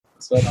on,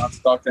 so I don't have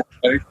to talk to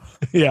anybody.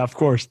 Yeah, of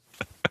course.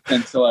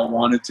 Until I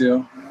wanted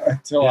to,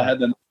 I had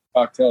the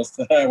cocktails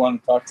that I wanted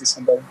to talk to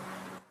somebody.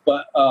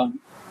 But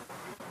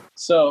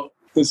so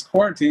this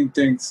quarantine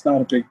thing's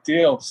not a big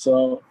deal.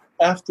 So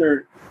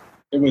after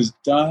it was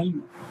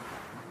done,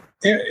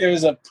 it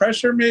was a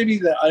pressure maybe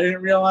that I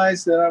didn't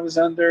realize that I was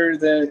under.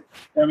 It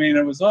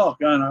was all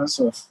gone. I was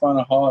a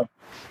funaholic.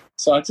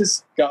 So I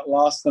just got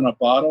lost in a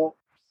bottle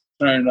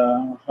trying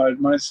to hide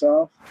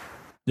myself.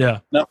 Yeah.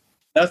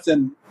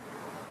 Nothing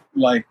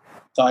like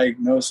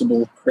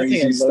diagnosable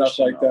crazy stuff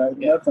like that.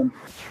 Yeah. Nothing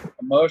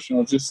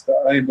emotional. Just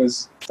I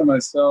was to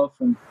myself,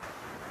 and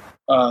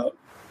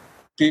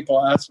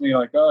people ask me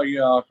like, "Oh,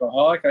 you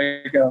alcoholic?"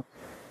 I go,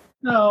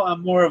 "No,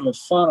 I'm more of a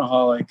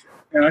funaholic,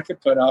 and I could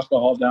put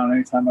alcohol down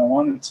anytime I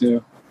wanted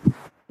to.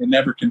 It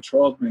never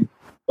controlled me."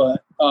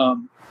 But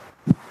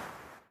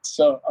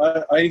so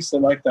I used to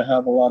like to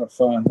have a lot of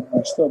fun.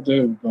 I still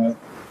do, but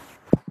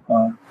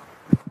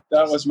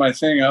that was my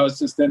thing. I was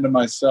just into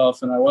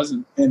myself, and I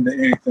wasn't into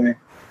anything.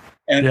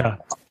 And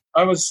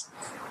I was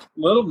a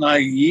little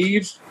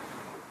naive.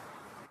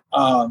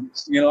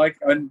 Like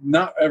I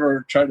not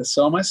ever tried to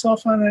sell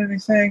myself on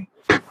anything,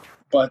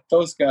 but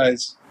those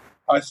guys,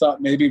 I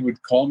thought maybe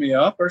would call me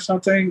up or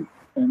something.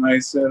 And I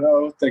said,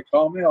 "Oh, if they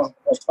call me, I'll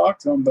talk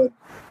to them." But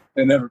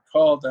they never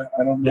called.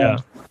 I don't know. Yeah.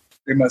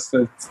 They must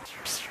have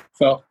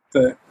felt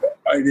that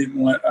I didn't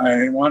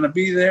want to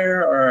be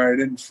there, or I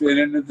didn't fit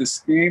into the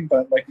scheme.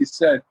 But like you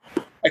said,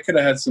 I could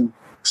have had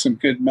some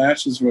good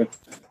matches with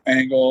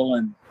Angle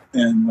and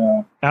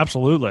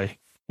absolutely.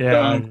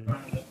 Yeah.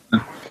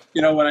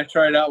 When I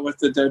tried out with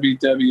the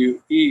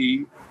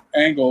WWE,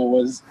 Angle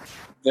was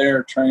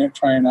there trying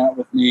out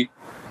with me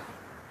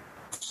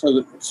for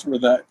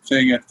that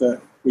thing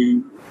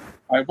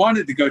I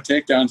wanted to go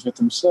takedowns with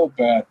him so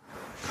bad,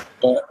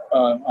 but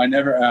I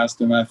never asked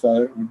him. I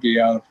thought it would be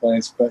out of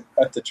place. But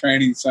at the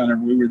training center,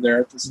 we were there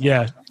at the same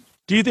time.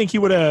 Do you think he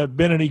would have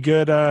been any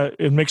good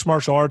in mixed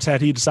martial arts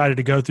had he decided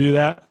to go through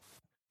that?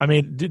 I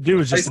mean, dude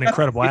was just an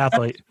incredible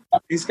athlete.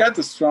 He's got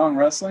the strong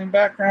wrestling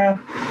background,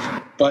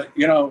 but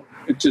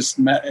it just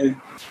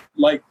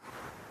like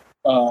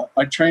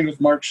I trained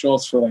with Mark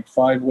Schultz for like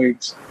 5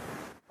 weeks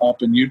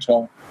up in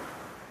Utah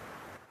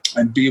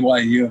and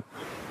BYU,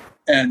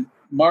 and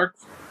Mark,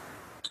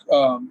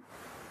 I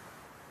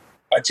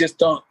just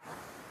don't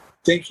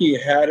think he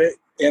had it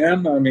in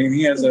him. I mean,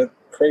 he has a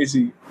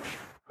crazy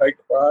high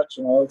crotch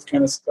and all this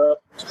kind of stuff.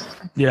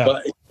 Yeah,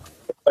 but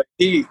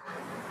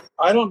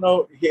I don't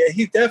know.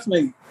 He's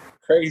definitely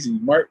crazy.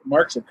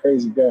 Mark's a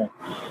crazy guy,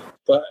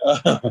 but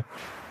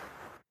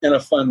in a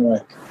fun way.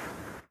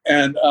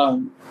 And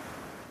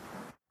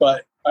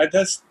but I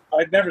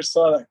never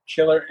saw that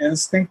killer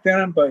instinct in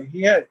him. But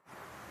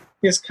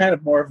he's kind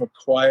of more of a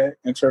quiet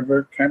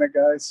introvert kind of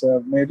guy.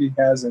 So maybe he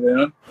has it in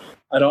him.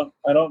 I don't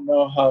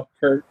know how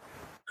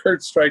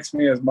Kurt strikes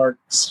me as Mark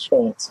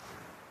Schultz.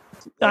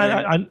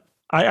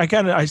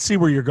 I see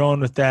where you're going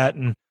with that,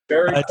 and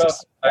very tough.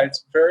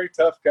 It's very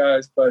tough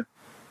guys, but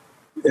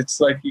it's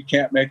like you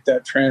can't make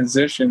that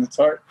transition. It's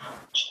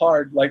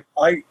hard. Like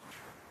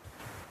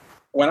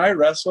when I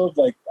wrestled,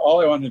 like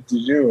all I wanted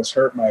to do was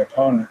hurt my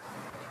opponent.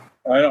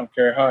 I don't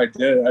care how I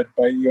did it. I'd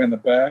bite you in the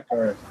back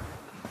or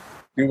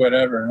do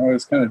whatever. It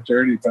was kind of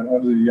dirty, but I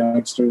was a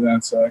youngster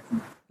then, so I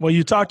can. Well,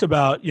 you talked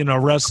about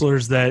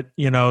wrestlers that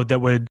that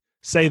would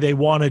say they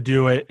want to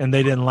do it and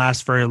they didn't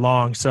last very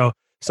long. So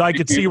I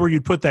could see where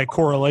you'd put that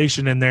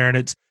correlation in there, and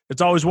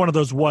it's always one of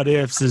those what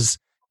ifs. Is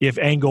if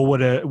Angle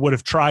would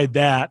have tried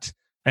that,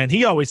 and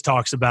he always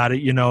talks about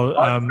it.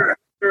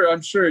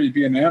 I'm sure he'd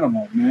be an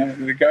animal,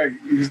 man. The guy,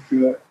 he's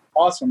an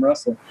awesome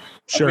wrestler.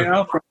 Sure. I mean,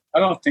 I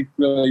don't think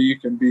really you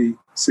can be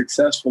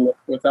successful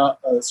without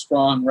a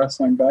strong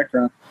wrestling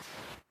background.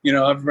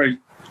 Everybody,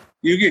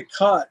 you get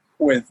caught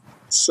with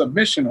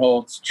submission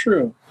holds,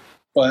 true,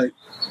 but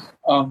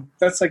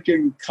that's like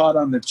getting caught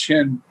on the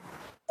chin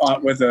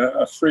with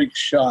a freak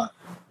shot.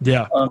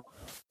 Yeah.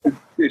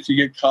 If you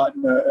get caught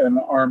in an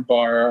arm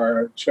bar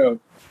or a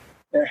choke,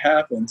 it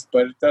happens.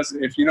 But it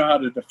doesn't. If you know how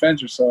to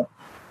defend yourself,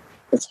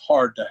 it's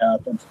hard to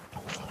happen.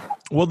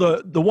 Well,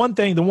 the one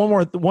thing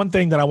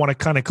that I want to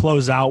kind of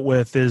close out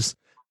with is,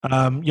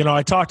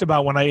 I talked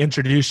about when I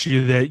introduced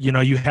you that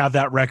you have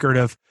that record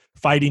of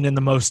fighting in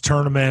the most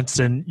tournaments,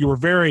 and you were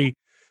very,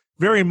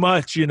 very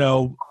much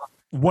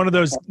one of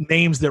those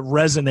names that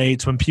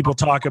resonates when people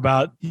talk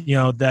about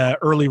the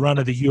early run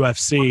of the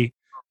UFC.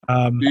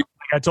 Like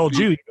I told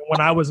you, when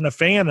I wasn't a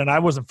fan and I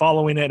wasn't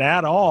following it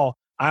at all,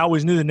 I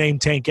always knew the name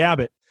Tank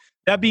Abbott.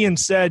 That being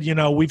said,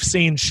 we've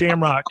seen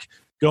Shamrock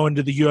go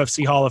into the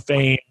UFC Hall of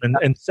Fame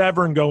and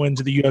Severn go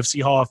into the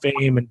UFC Hall of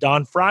Fame and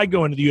Don Frye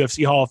go into the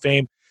UFC Hall of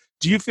Fame.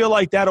 Do you feel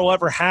like that'll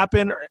ever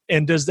happen?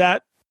 And does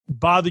that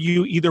bother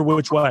you either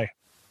which way?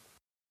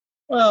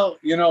 Well,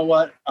 you know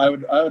what? I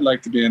would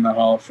like to be in the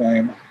Hall of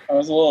Fame. I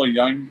was a little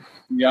young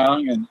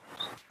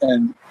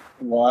and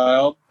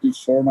wild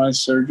before my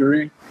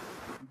surgery,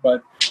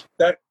 but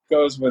that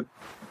goes with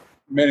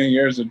many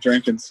years of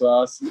drinking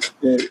sauce.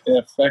 It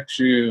affects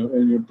you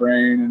and your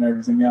brain and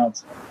everything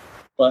else.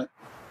 But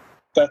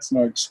that's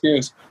no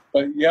excuse.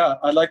 But yeah,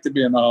 I'd like to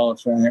be in the Hall of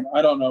Fame.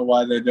 I don't know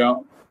why they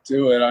don't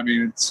do it. I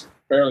mean, it's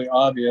fairly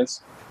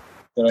obvious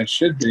that I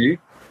should be.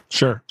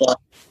 Sure.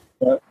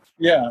 But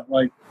yeah,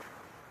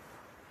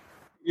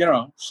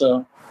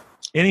 so.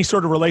 Any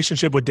sort of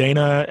relationship with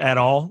Dana at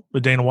all,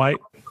 with Dana White?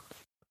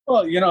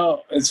 Well,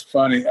 it's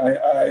funny.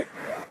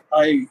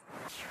 I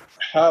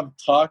have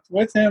talked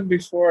with him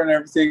before, and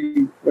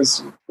everything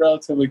was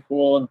relatively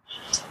cool.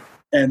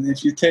 And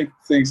if you take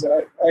things,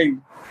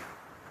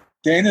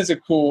 Dana's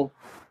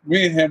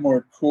me and him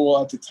were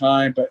cool at the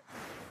time, but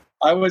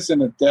I was in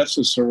the depths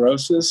of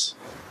cirrhosis.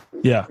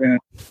 Yeah.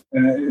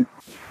 And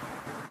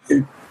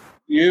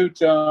you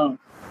don't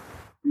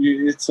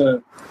you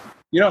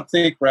don't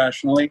think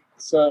rationally.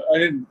 So I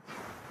didn't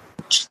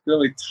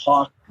really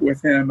talk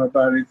with him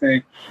about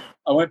anything.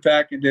 I went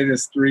back and did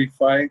his 3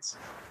 fights.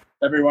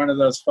 Every one of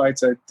those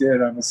fights I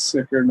did, I was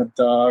sicker than a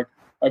dog.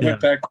 I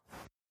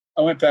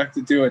went back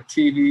to do a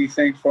TV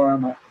thing for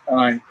him,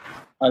 and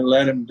I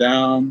let him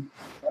down.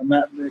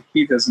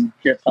 He doesn't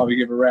probably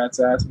give a rat's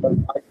ass, but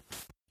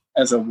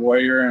as a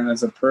warrior and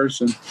as a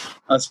person,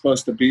 I was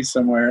supposed to be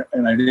somewhere,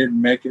 and I didn't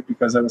make it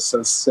because I was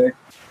so sick.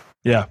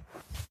 Yeah.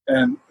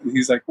 And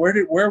he's like,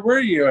 "Where were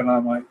you?" And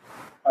I'm like,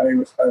 I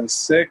was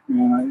sick,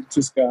 man. I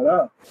just got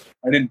up.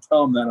 I didn't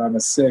tell him that I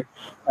was sick.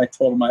 I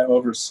told him I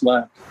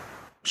overslept.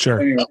 Sure.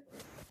 Anyway,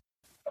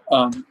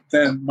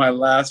 then my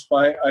last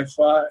fight I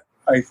fought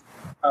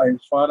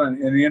on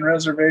an Indian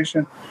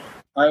reservation.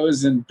 I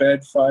was in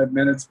bed 5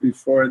 minutes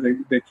before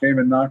they came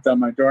and knocked on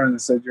my door and they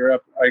said, "You're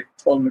up." I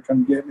told them to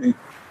come get me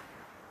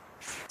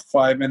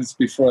 5 minutes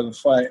before the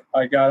fight.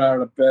 I got out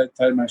of bed,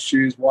 tied my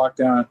shoes, walked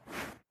down,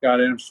 got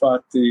in,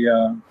 fought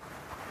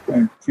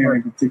I can't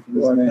even think of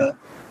his name.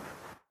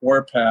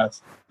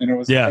 Warpath. And it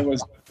was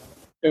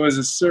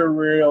a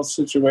surreal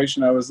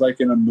situation. I was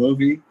like in a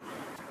movie,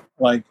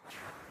 like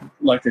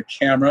a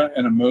camera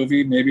in a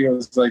movie. Maybe it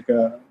was like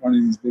one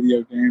of these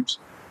video games.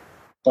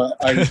 But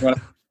I just went,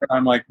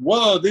 I'm like,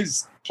 whoa,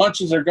 these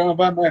punches are going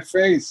by my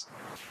face.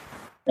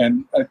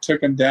 And I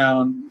took him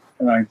down,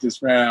 and I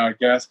just ran out of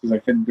gas because I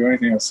couldn't do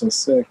anything. I was so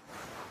sick.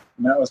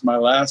 And that was my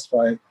last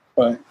fight.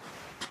 But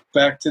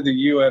back to the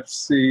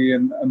UFC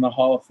and the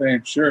Hall of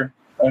Fame, sure.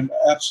 I'd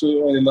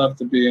absolutely love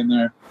to be in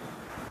there.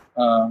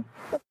 Well,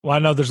 I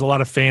know there's a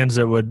lot of fans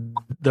that would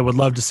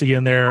love to see you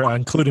in there,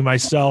 including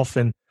myself.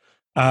 And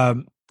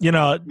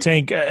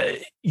Tank,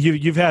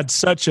 you've had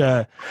such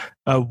a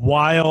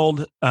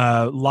wild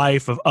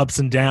life of ups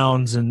and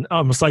downs, and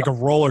almost like a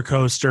roller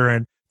coaster.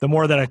 And the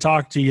more that I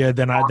talk to you,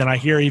 then I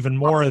hear even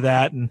more of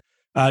that. And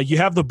you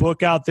have the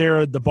book out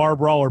there, the Bar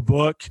Brawler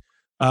book.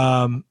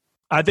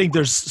 I think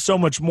there's so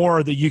much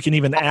more that you can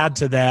even add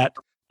to that.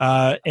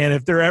 And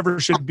if there ever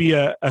should be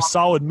a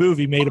solid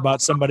movie made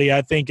about somebody,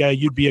 I think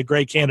you'd be a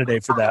great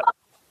candidate for that.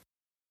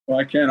 Well,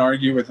 I can't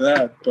argue with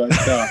that, but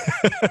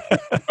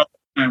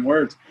and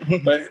words.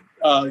 But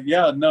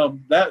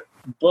that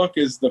book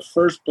is the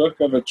first book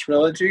of a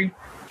trilogy,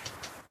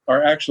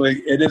 or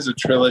actually, it is a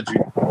trilogy.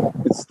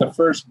 It's the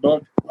first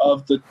book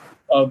of the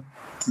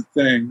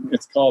thing.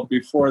 It's called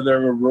Before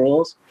There Were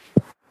Rules.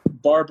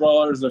 Bar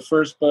Brawler is the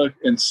first book,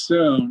 and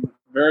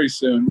very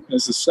soon,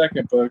 is the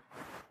second book,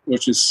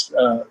 which is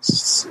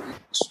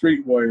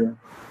Street Warrior.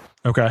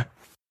 Okay.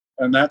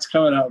 And that's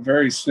coming out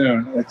very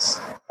soon. It's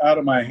out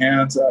of my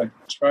hands. I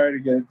try to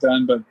get it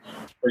done, but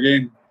we're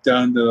getting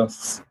down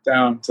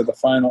to the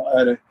final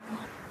edit.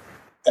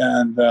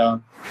 And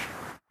other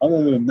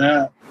than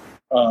that,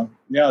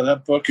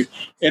 that book,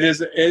 it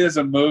is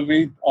a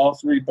movie, all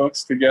 3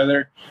 books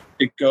together.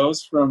 It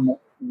goes from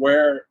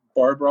where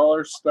Bar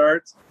Brawler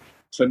starts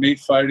to me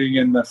fighting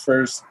in the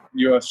first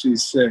UFC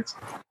 6.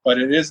 But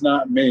it is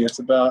not me. It's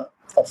about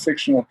a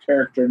fictional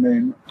character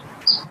named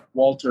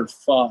Walter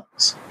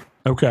Fox.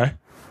 Okay.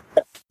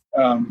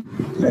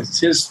 It's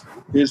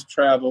his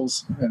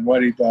travels and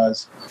what he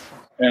does,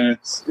 and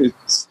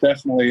it's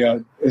definitely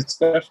a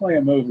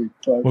movie.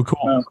 But, well,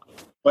 cool.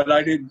 But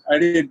I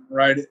didn't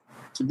write it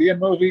to be a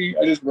movie.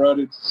 I just wrote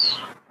it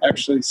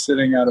actually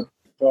sitting at a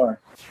bar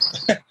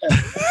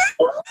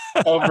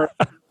over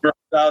a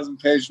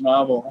 1,000-page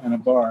novel in a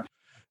bar.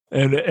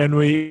 And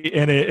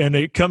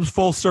it comes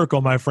full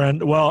circle, my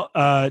friend. Well,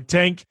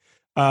 Tank,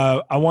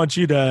 I want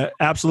you to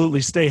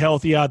absolutely stay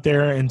healthy out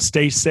there and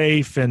stay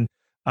safe. And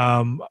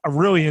I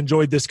really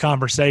enjoyed this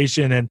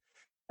conversation, and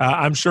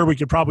I'm sure we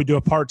could probably do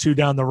a part 2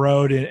 down the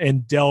road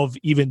and delve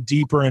even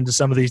deeper into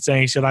some of these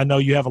things. And I know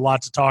you have a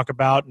lot to talk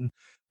about, and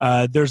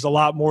there's a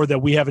lot more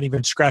that we haven't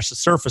even scratched the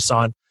surface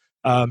on.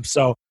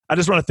 So I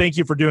just want to thank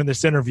you for doing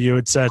this interview.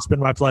 It's been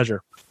my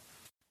pleasure.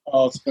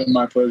 Oh, it's been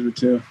my pleasure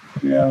too.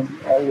 Yeah,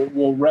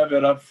 we'll rev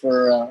it up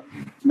for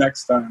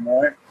next time,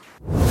 all right?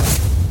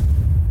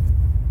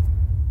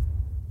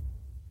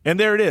 And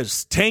there it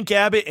is. Tank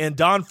Abbott and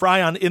Don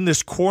Frye on In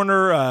This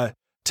Corner.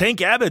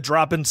 Tank Abbott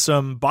dropping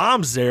some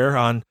bombs there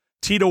on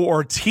Tito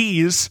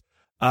Ortiz.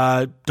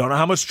 Don't know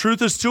how much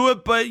truth is to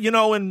it, but,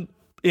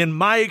 in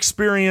my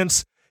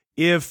experience,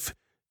 if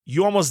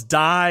you almost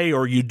die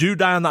or you do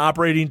die on the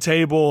operating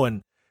table,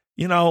 and,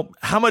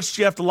 how much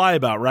do you have to lie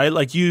about, right?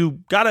 Like,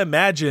 you got to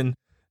imagine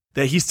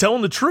that he's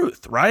telling the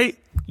truth, right?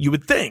 You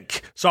would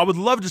think. So I would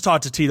love to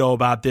talk to Tito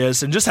about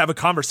this and just have a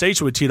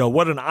conversation with Tito.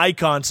 What an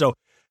icon. So,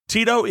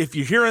 Tito, if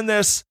you're hearing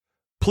this,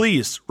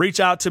 please reach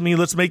out to me.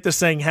 Let's make this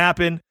thing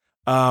happen.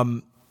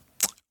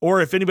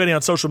 Or if anybody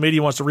on social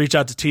media wants to reach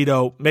out to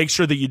Tito, make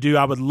sure that you do.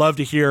 I would love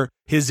to hear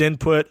his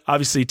input.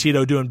 Obviously,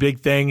 Tito doing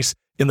big things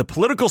in the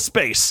political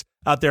space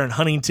out there in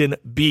Huntington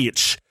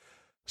Beach.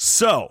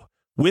 So,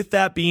 with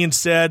that being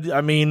said,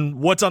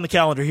 what's on the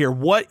calendar here?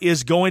 What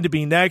is going to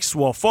be next?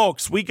 Well,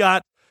 folks, we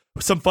got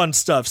some fun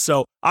stuff.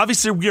 So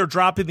obviously we are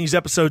dropping these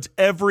episodes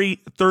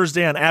every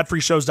Thursday on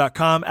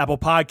adfreeshows.com, Apple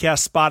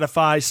Podcasts,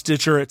 Spotify,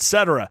 Stitcher,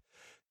 etc.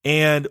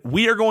 And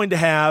we are going to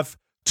have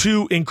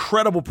two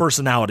incredible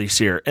personalities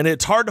here. And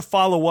it's hard to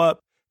follow up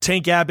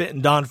Tank Abbott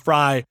and Don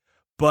Frye,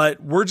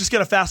 but we're just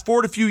going to fast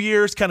forward a few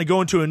years, kind of go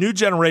into a new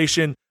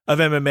generation of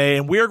MMA.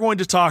 And we are going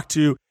to talk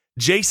to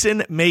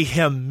Jason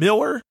Mayhem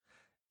Miller.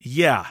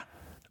 Yeah,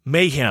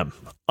 Mayhem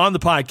on the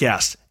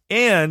podcast.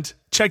 And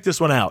check this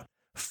one out.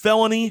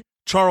 Felony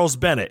Charles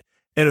Bennett.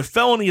 And if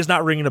Felony is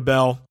not ringing a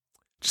bell,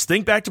 just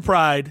think back to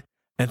Pride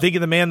and think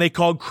of the man they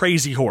called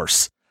Crazy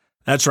Horse.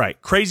 That's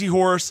right. Crazy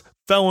Horse,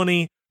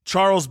 Felony,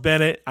 Charles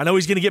Bennett. I know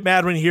he's going to get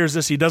mad when he hears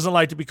this. He doesn't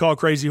like to be called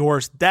Crazy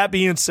Horse. That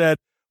being said,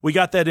 we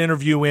got that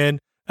interview in,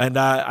 and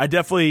I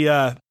definitely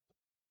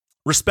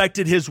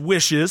respected his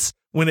wishes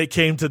when it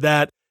came to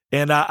that.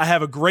 And I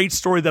have a great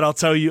story that I'll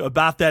tell you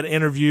about that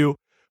interview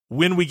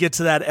when we get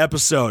to that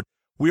episode.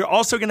 We are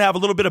also going to have a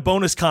little bit of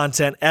bonus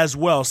content as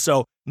well.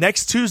 So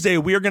next Tuesday,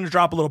 we are going to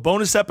drop a little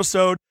bonus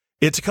episode.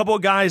 It's a couple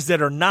of guys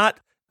that are not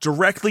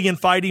directly in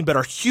fighting, but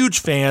are huge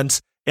fans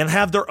and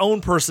have their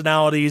own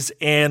personalities.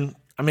 And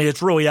I mean,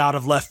 it's really out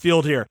of left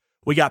field here.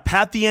 We got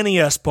Pat the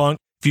NES Punk.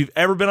 If you've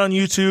ever been on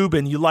YouTube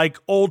and you like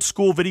old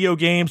school video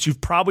games, you've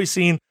probably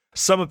seen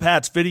some of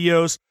Pat's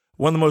videos.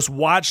 One of the most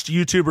watched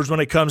YouTubers when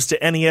it comes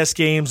to NES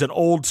games and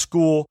old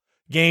school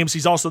games.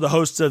 He's also the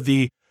host of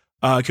the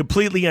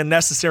Completely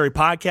Unnecessary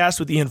podcast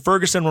with Ian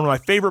Ferguson, one of my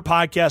favorite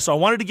podcasts. So I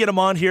wanted to get him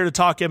on here to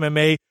talk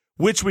MMA,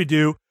 which we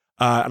do.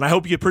 And I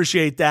hope you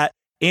appreciate that.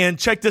 And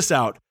check this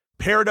out.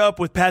 Paired up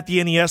with Pat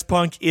the NES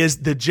Punk is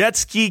the Jet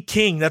Ski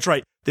King. That's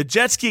right. The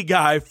jet ski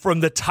guy from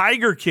the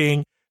Tiger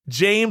King,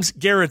 James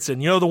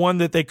Garretson. You know, the one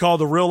that they call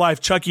the real life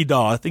Chucky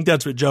doll. I think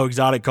that's what Joe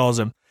Exotic calls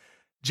him.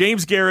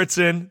 James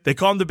Garretson. They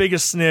call him the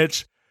biggest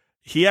snitch.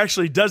 He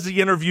actually does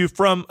the interview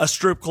from a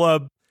strip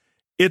club.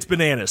 It's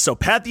bananas. So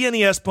Pat the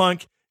NES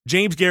Punk,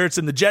 James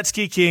Garretson, the Jet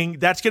Ski King.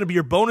 That's going to be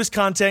your bonus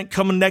content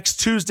coming next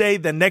Tuesday.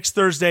 Then next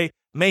Thursday,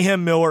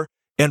 Mayhem Miller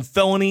and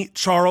Felony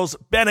Charles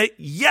Bennett.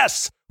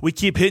 Yes, we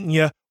keep hitting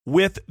you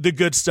with the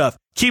good stuff.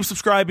 Keep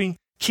subscribing,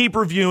 keep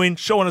reviewing,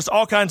 showing us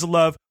all kinds of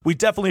love. We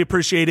definitely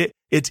appreciate it.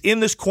 It's In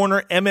This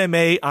Corner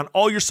MMA on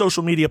all your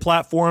social media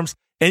platforms.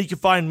 And you can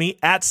find me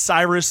at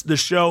Cyrus the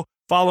Show.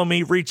 Follow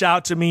me, reach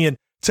out to me, and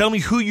tell me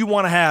who you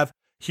want to have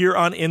here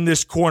on In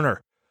This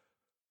Corner.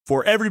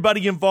 For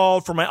everybody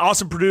involved, for my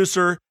awesome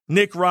producer,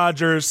 Nick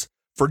Rogers,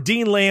 for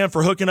Dean Land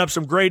for hooking up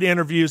some great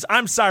interviews,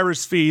 I'm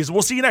Cyrus Fees.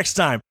 We'll see you next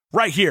time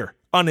right here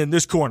on In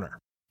This Corner.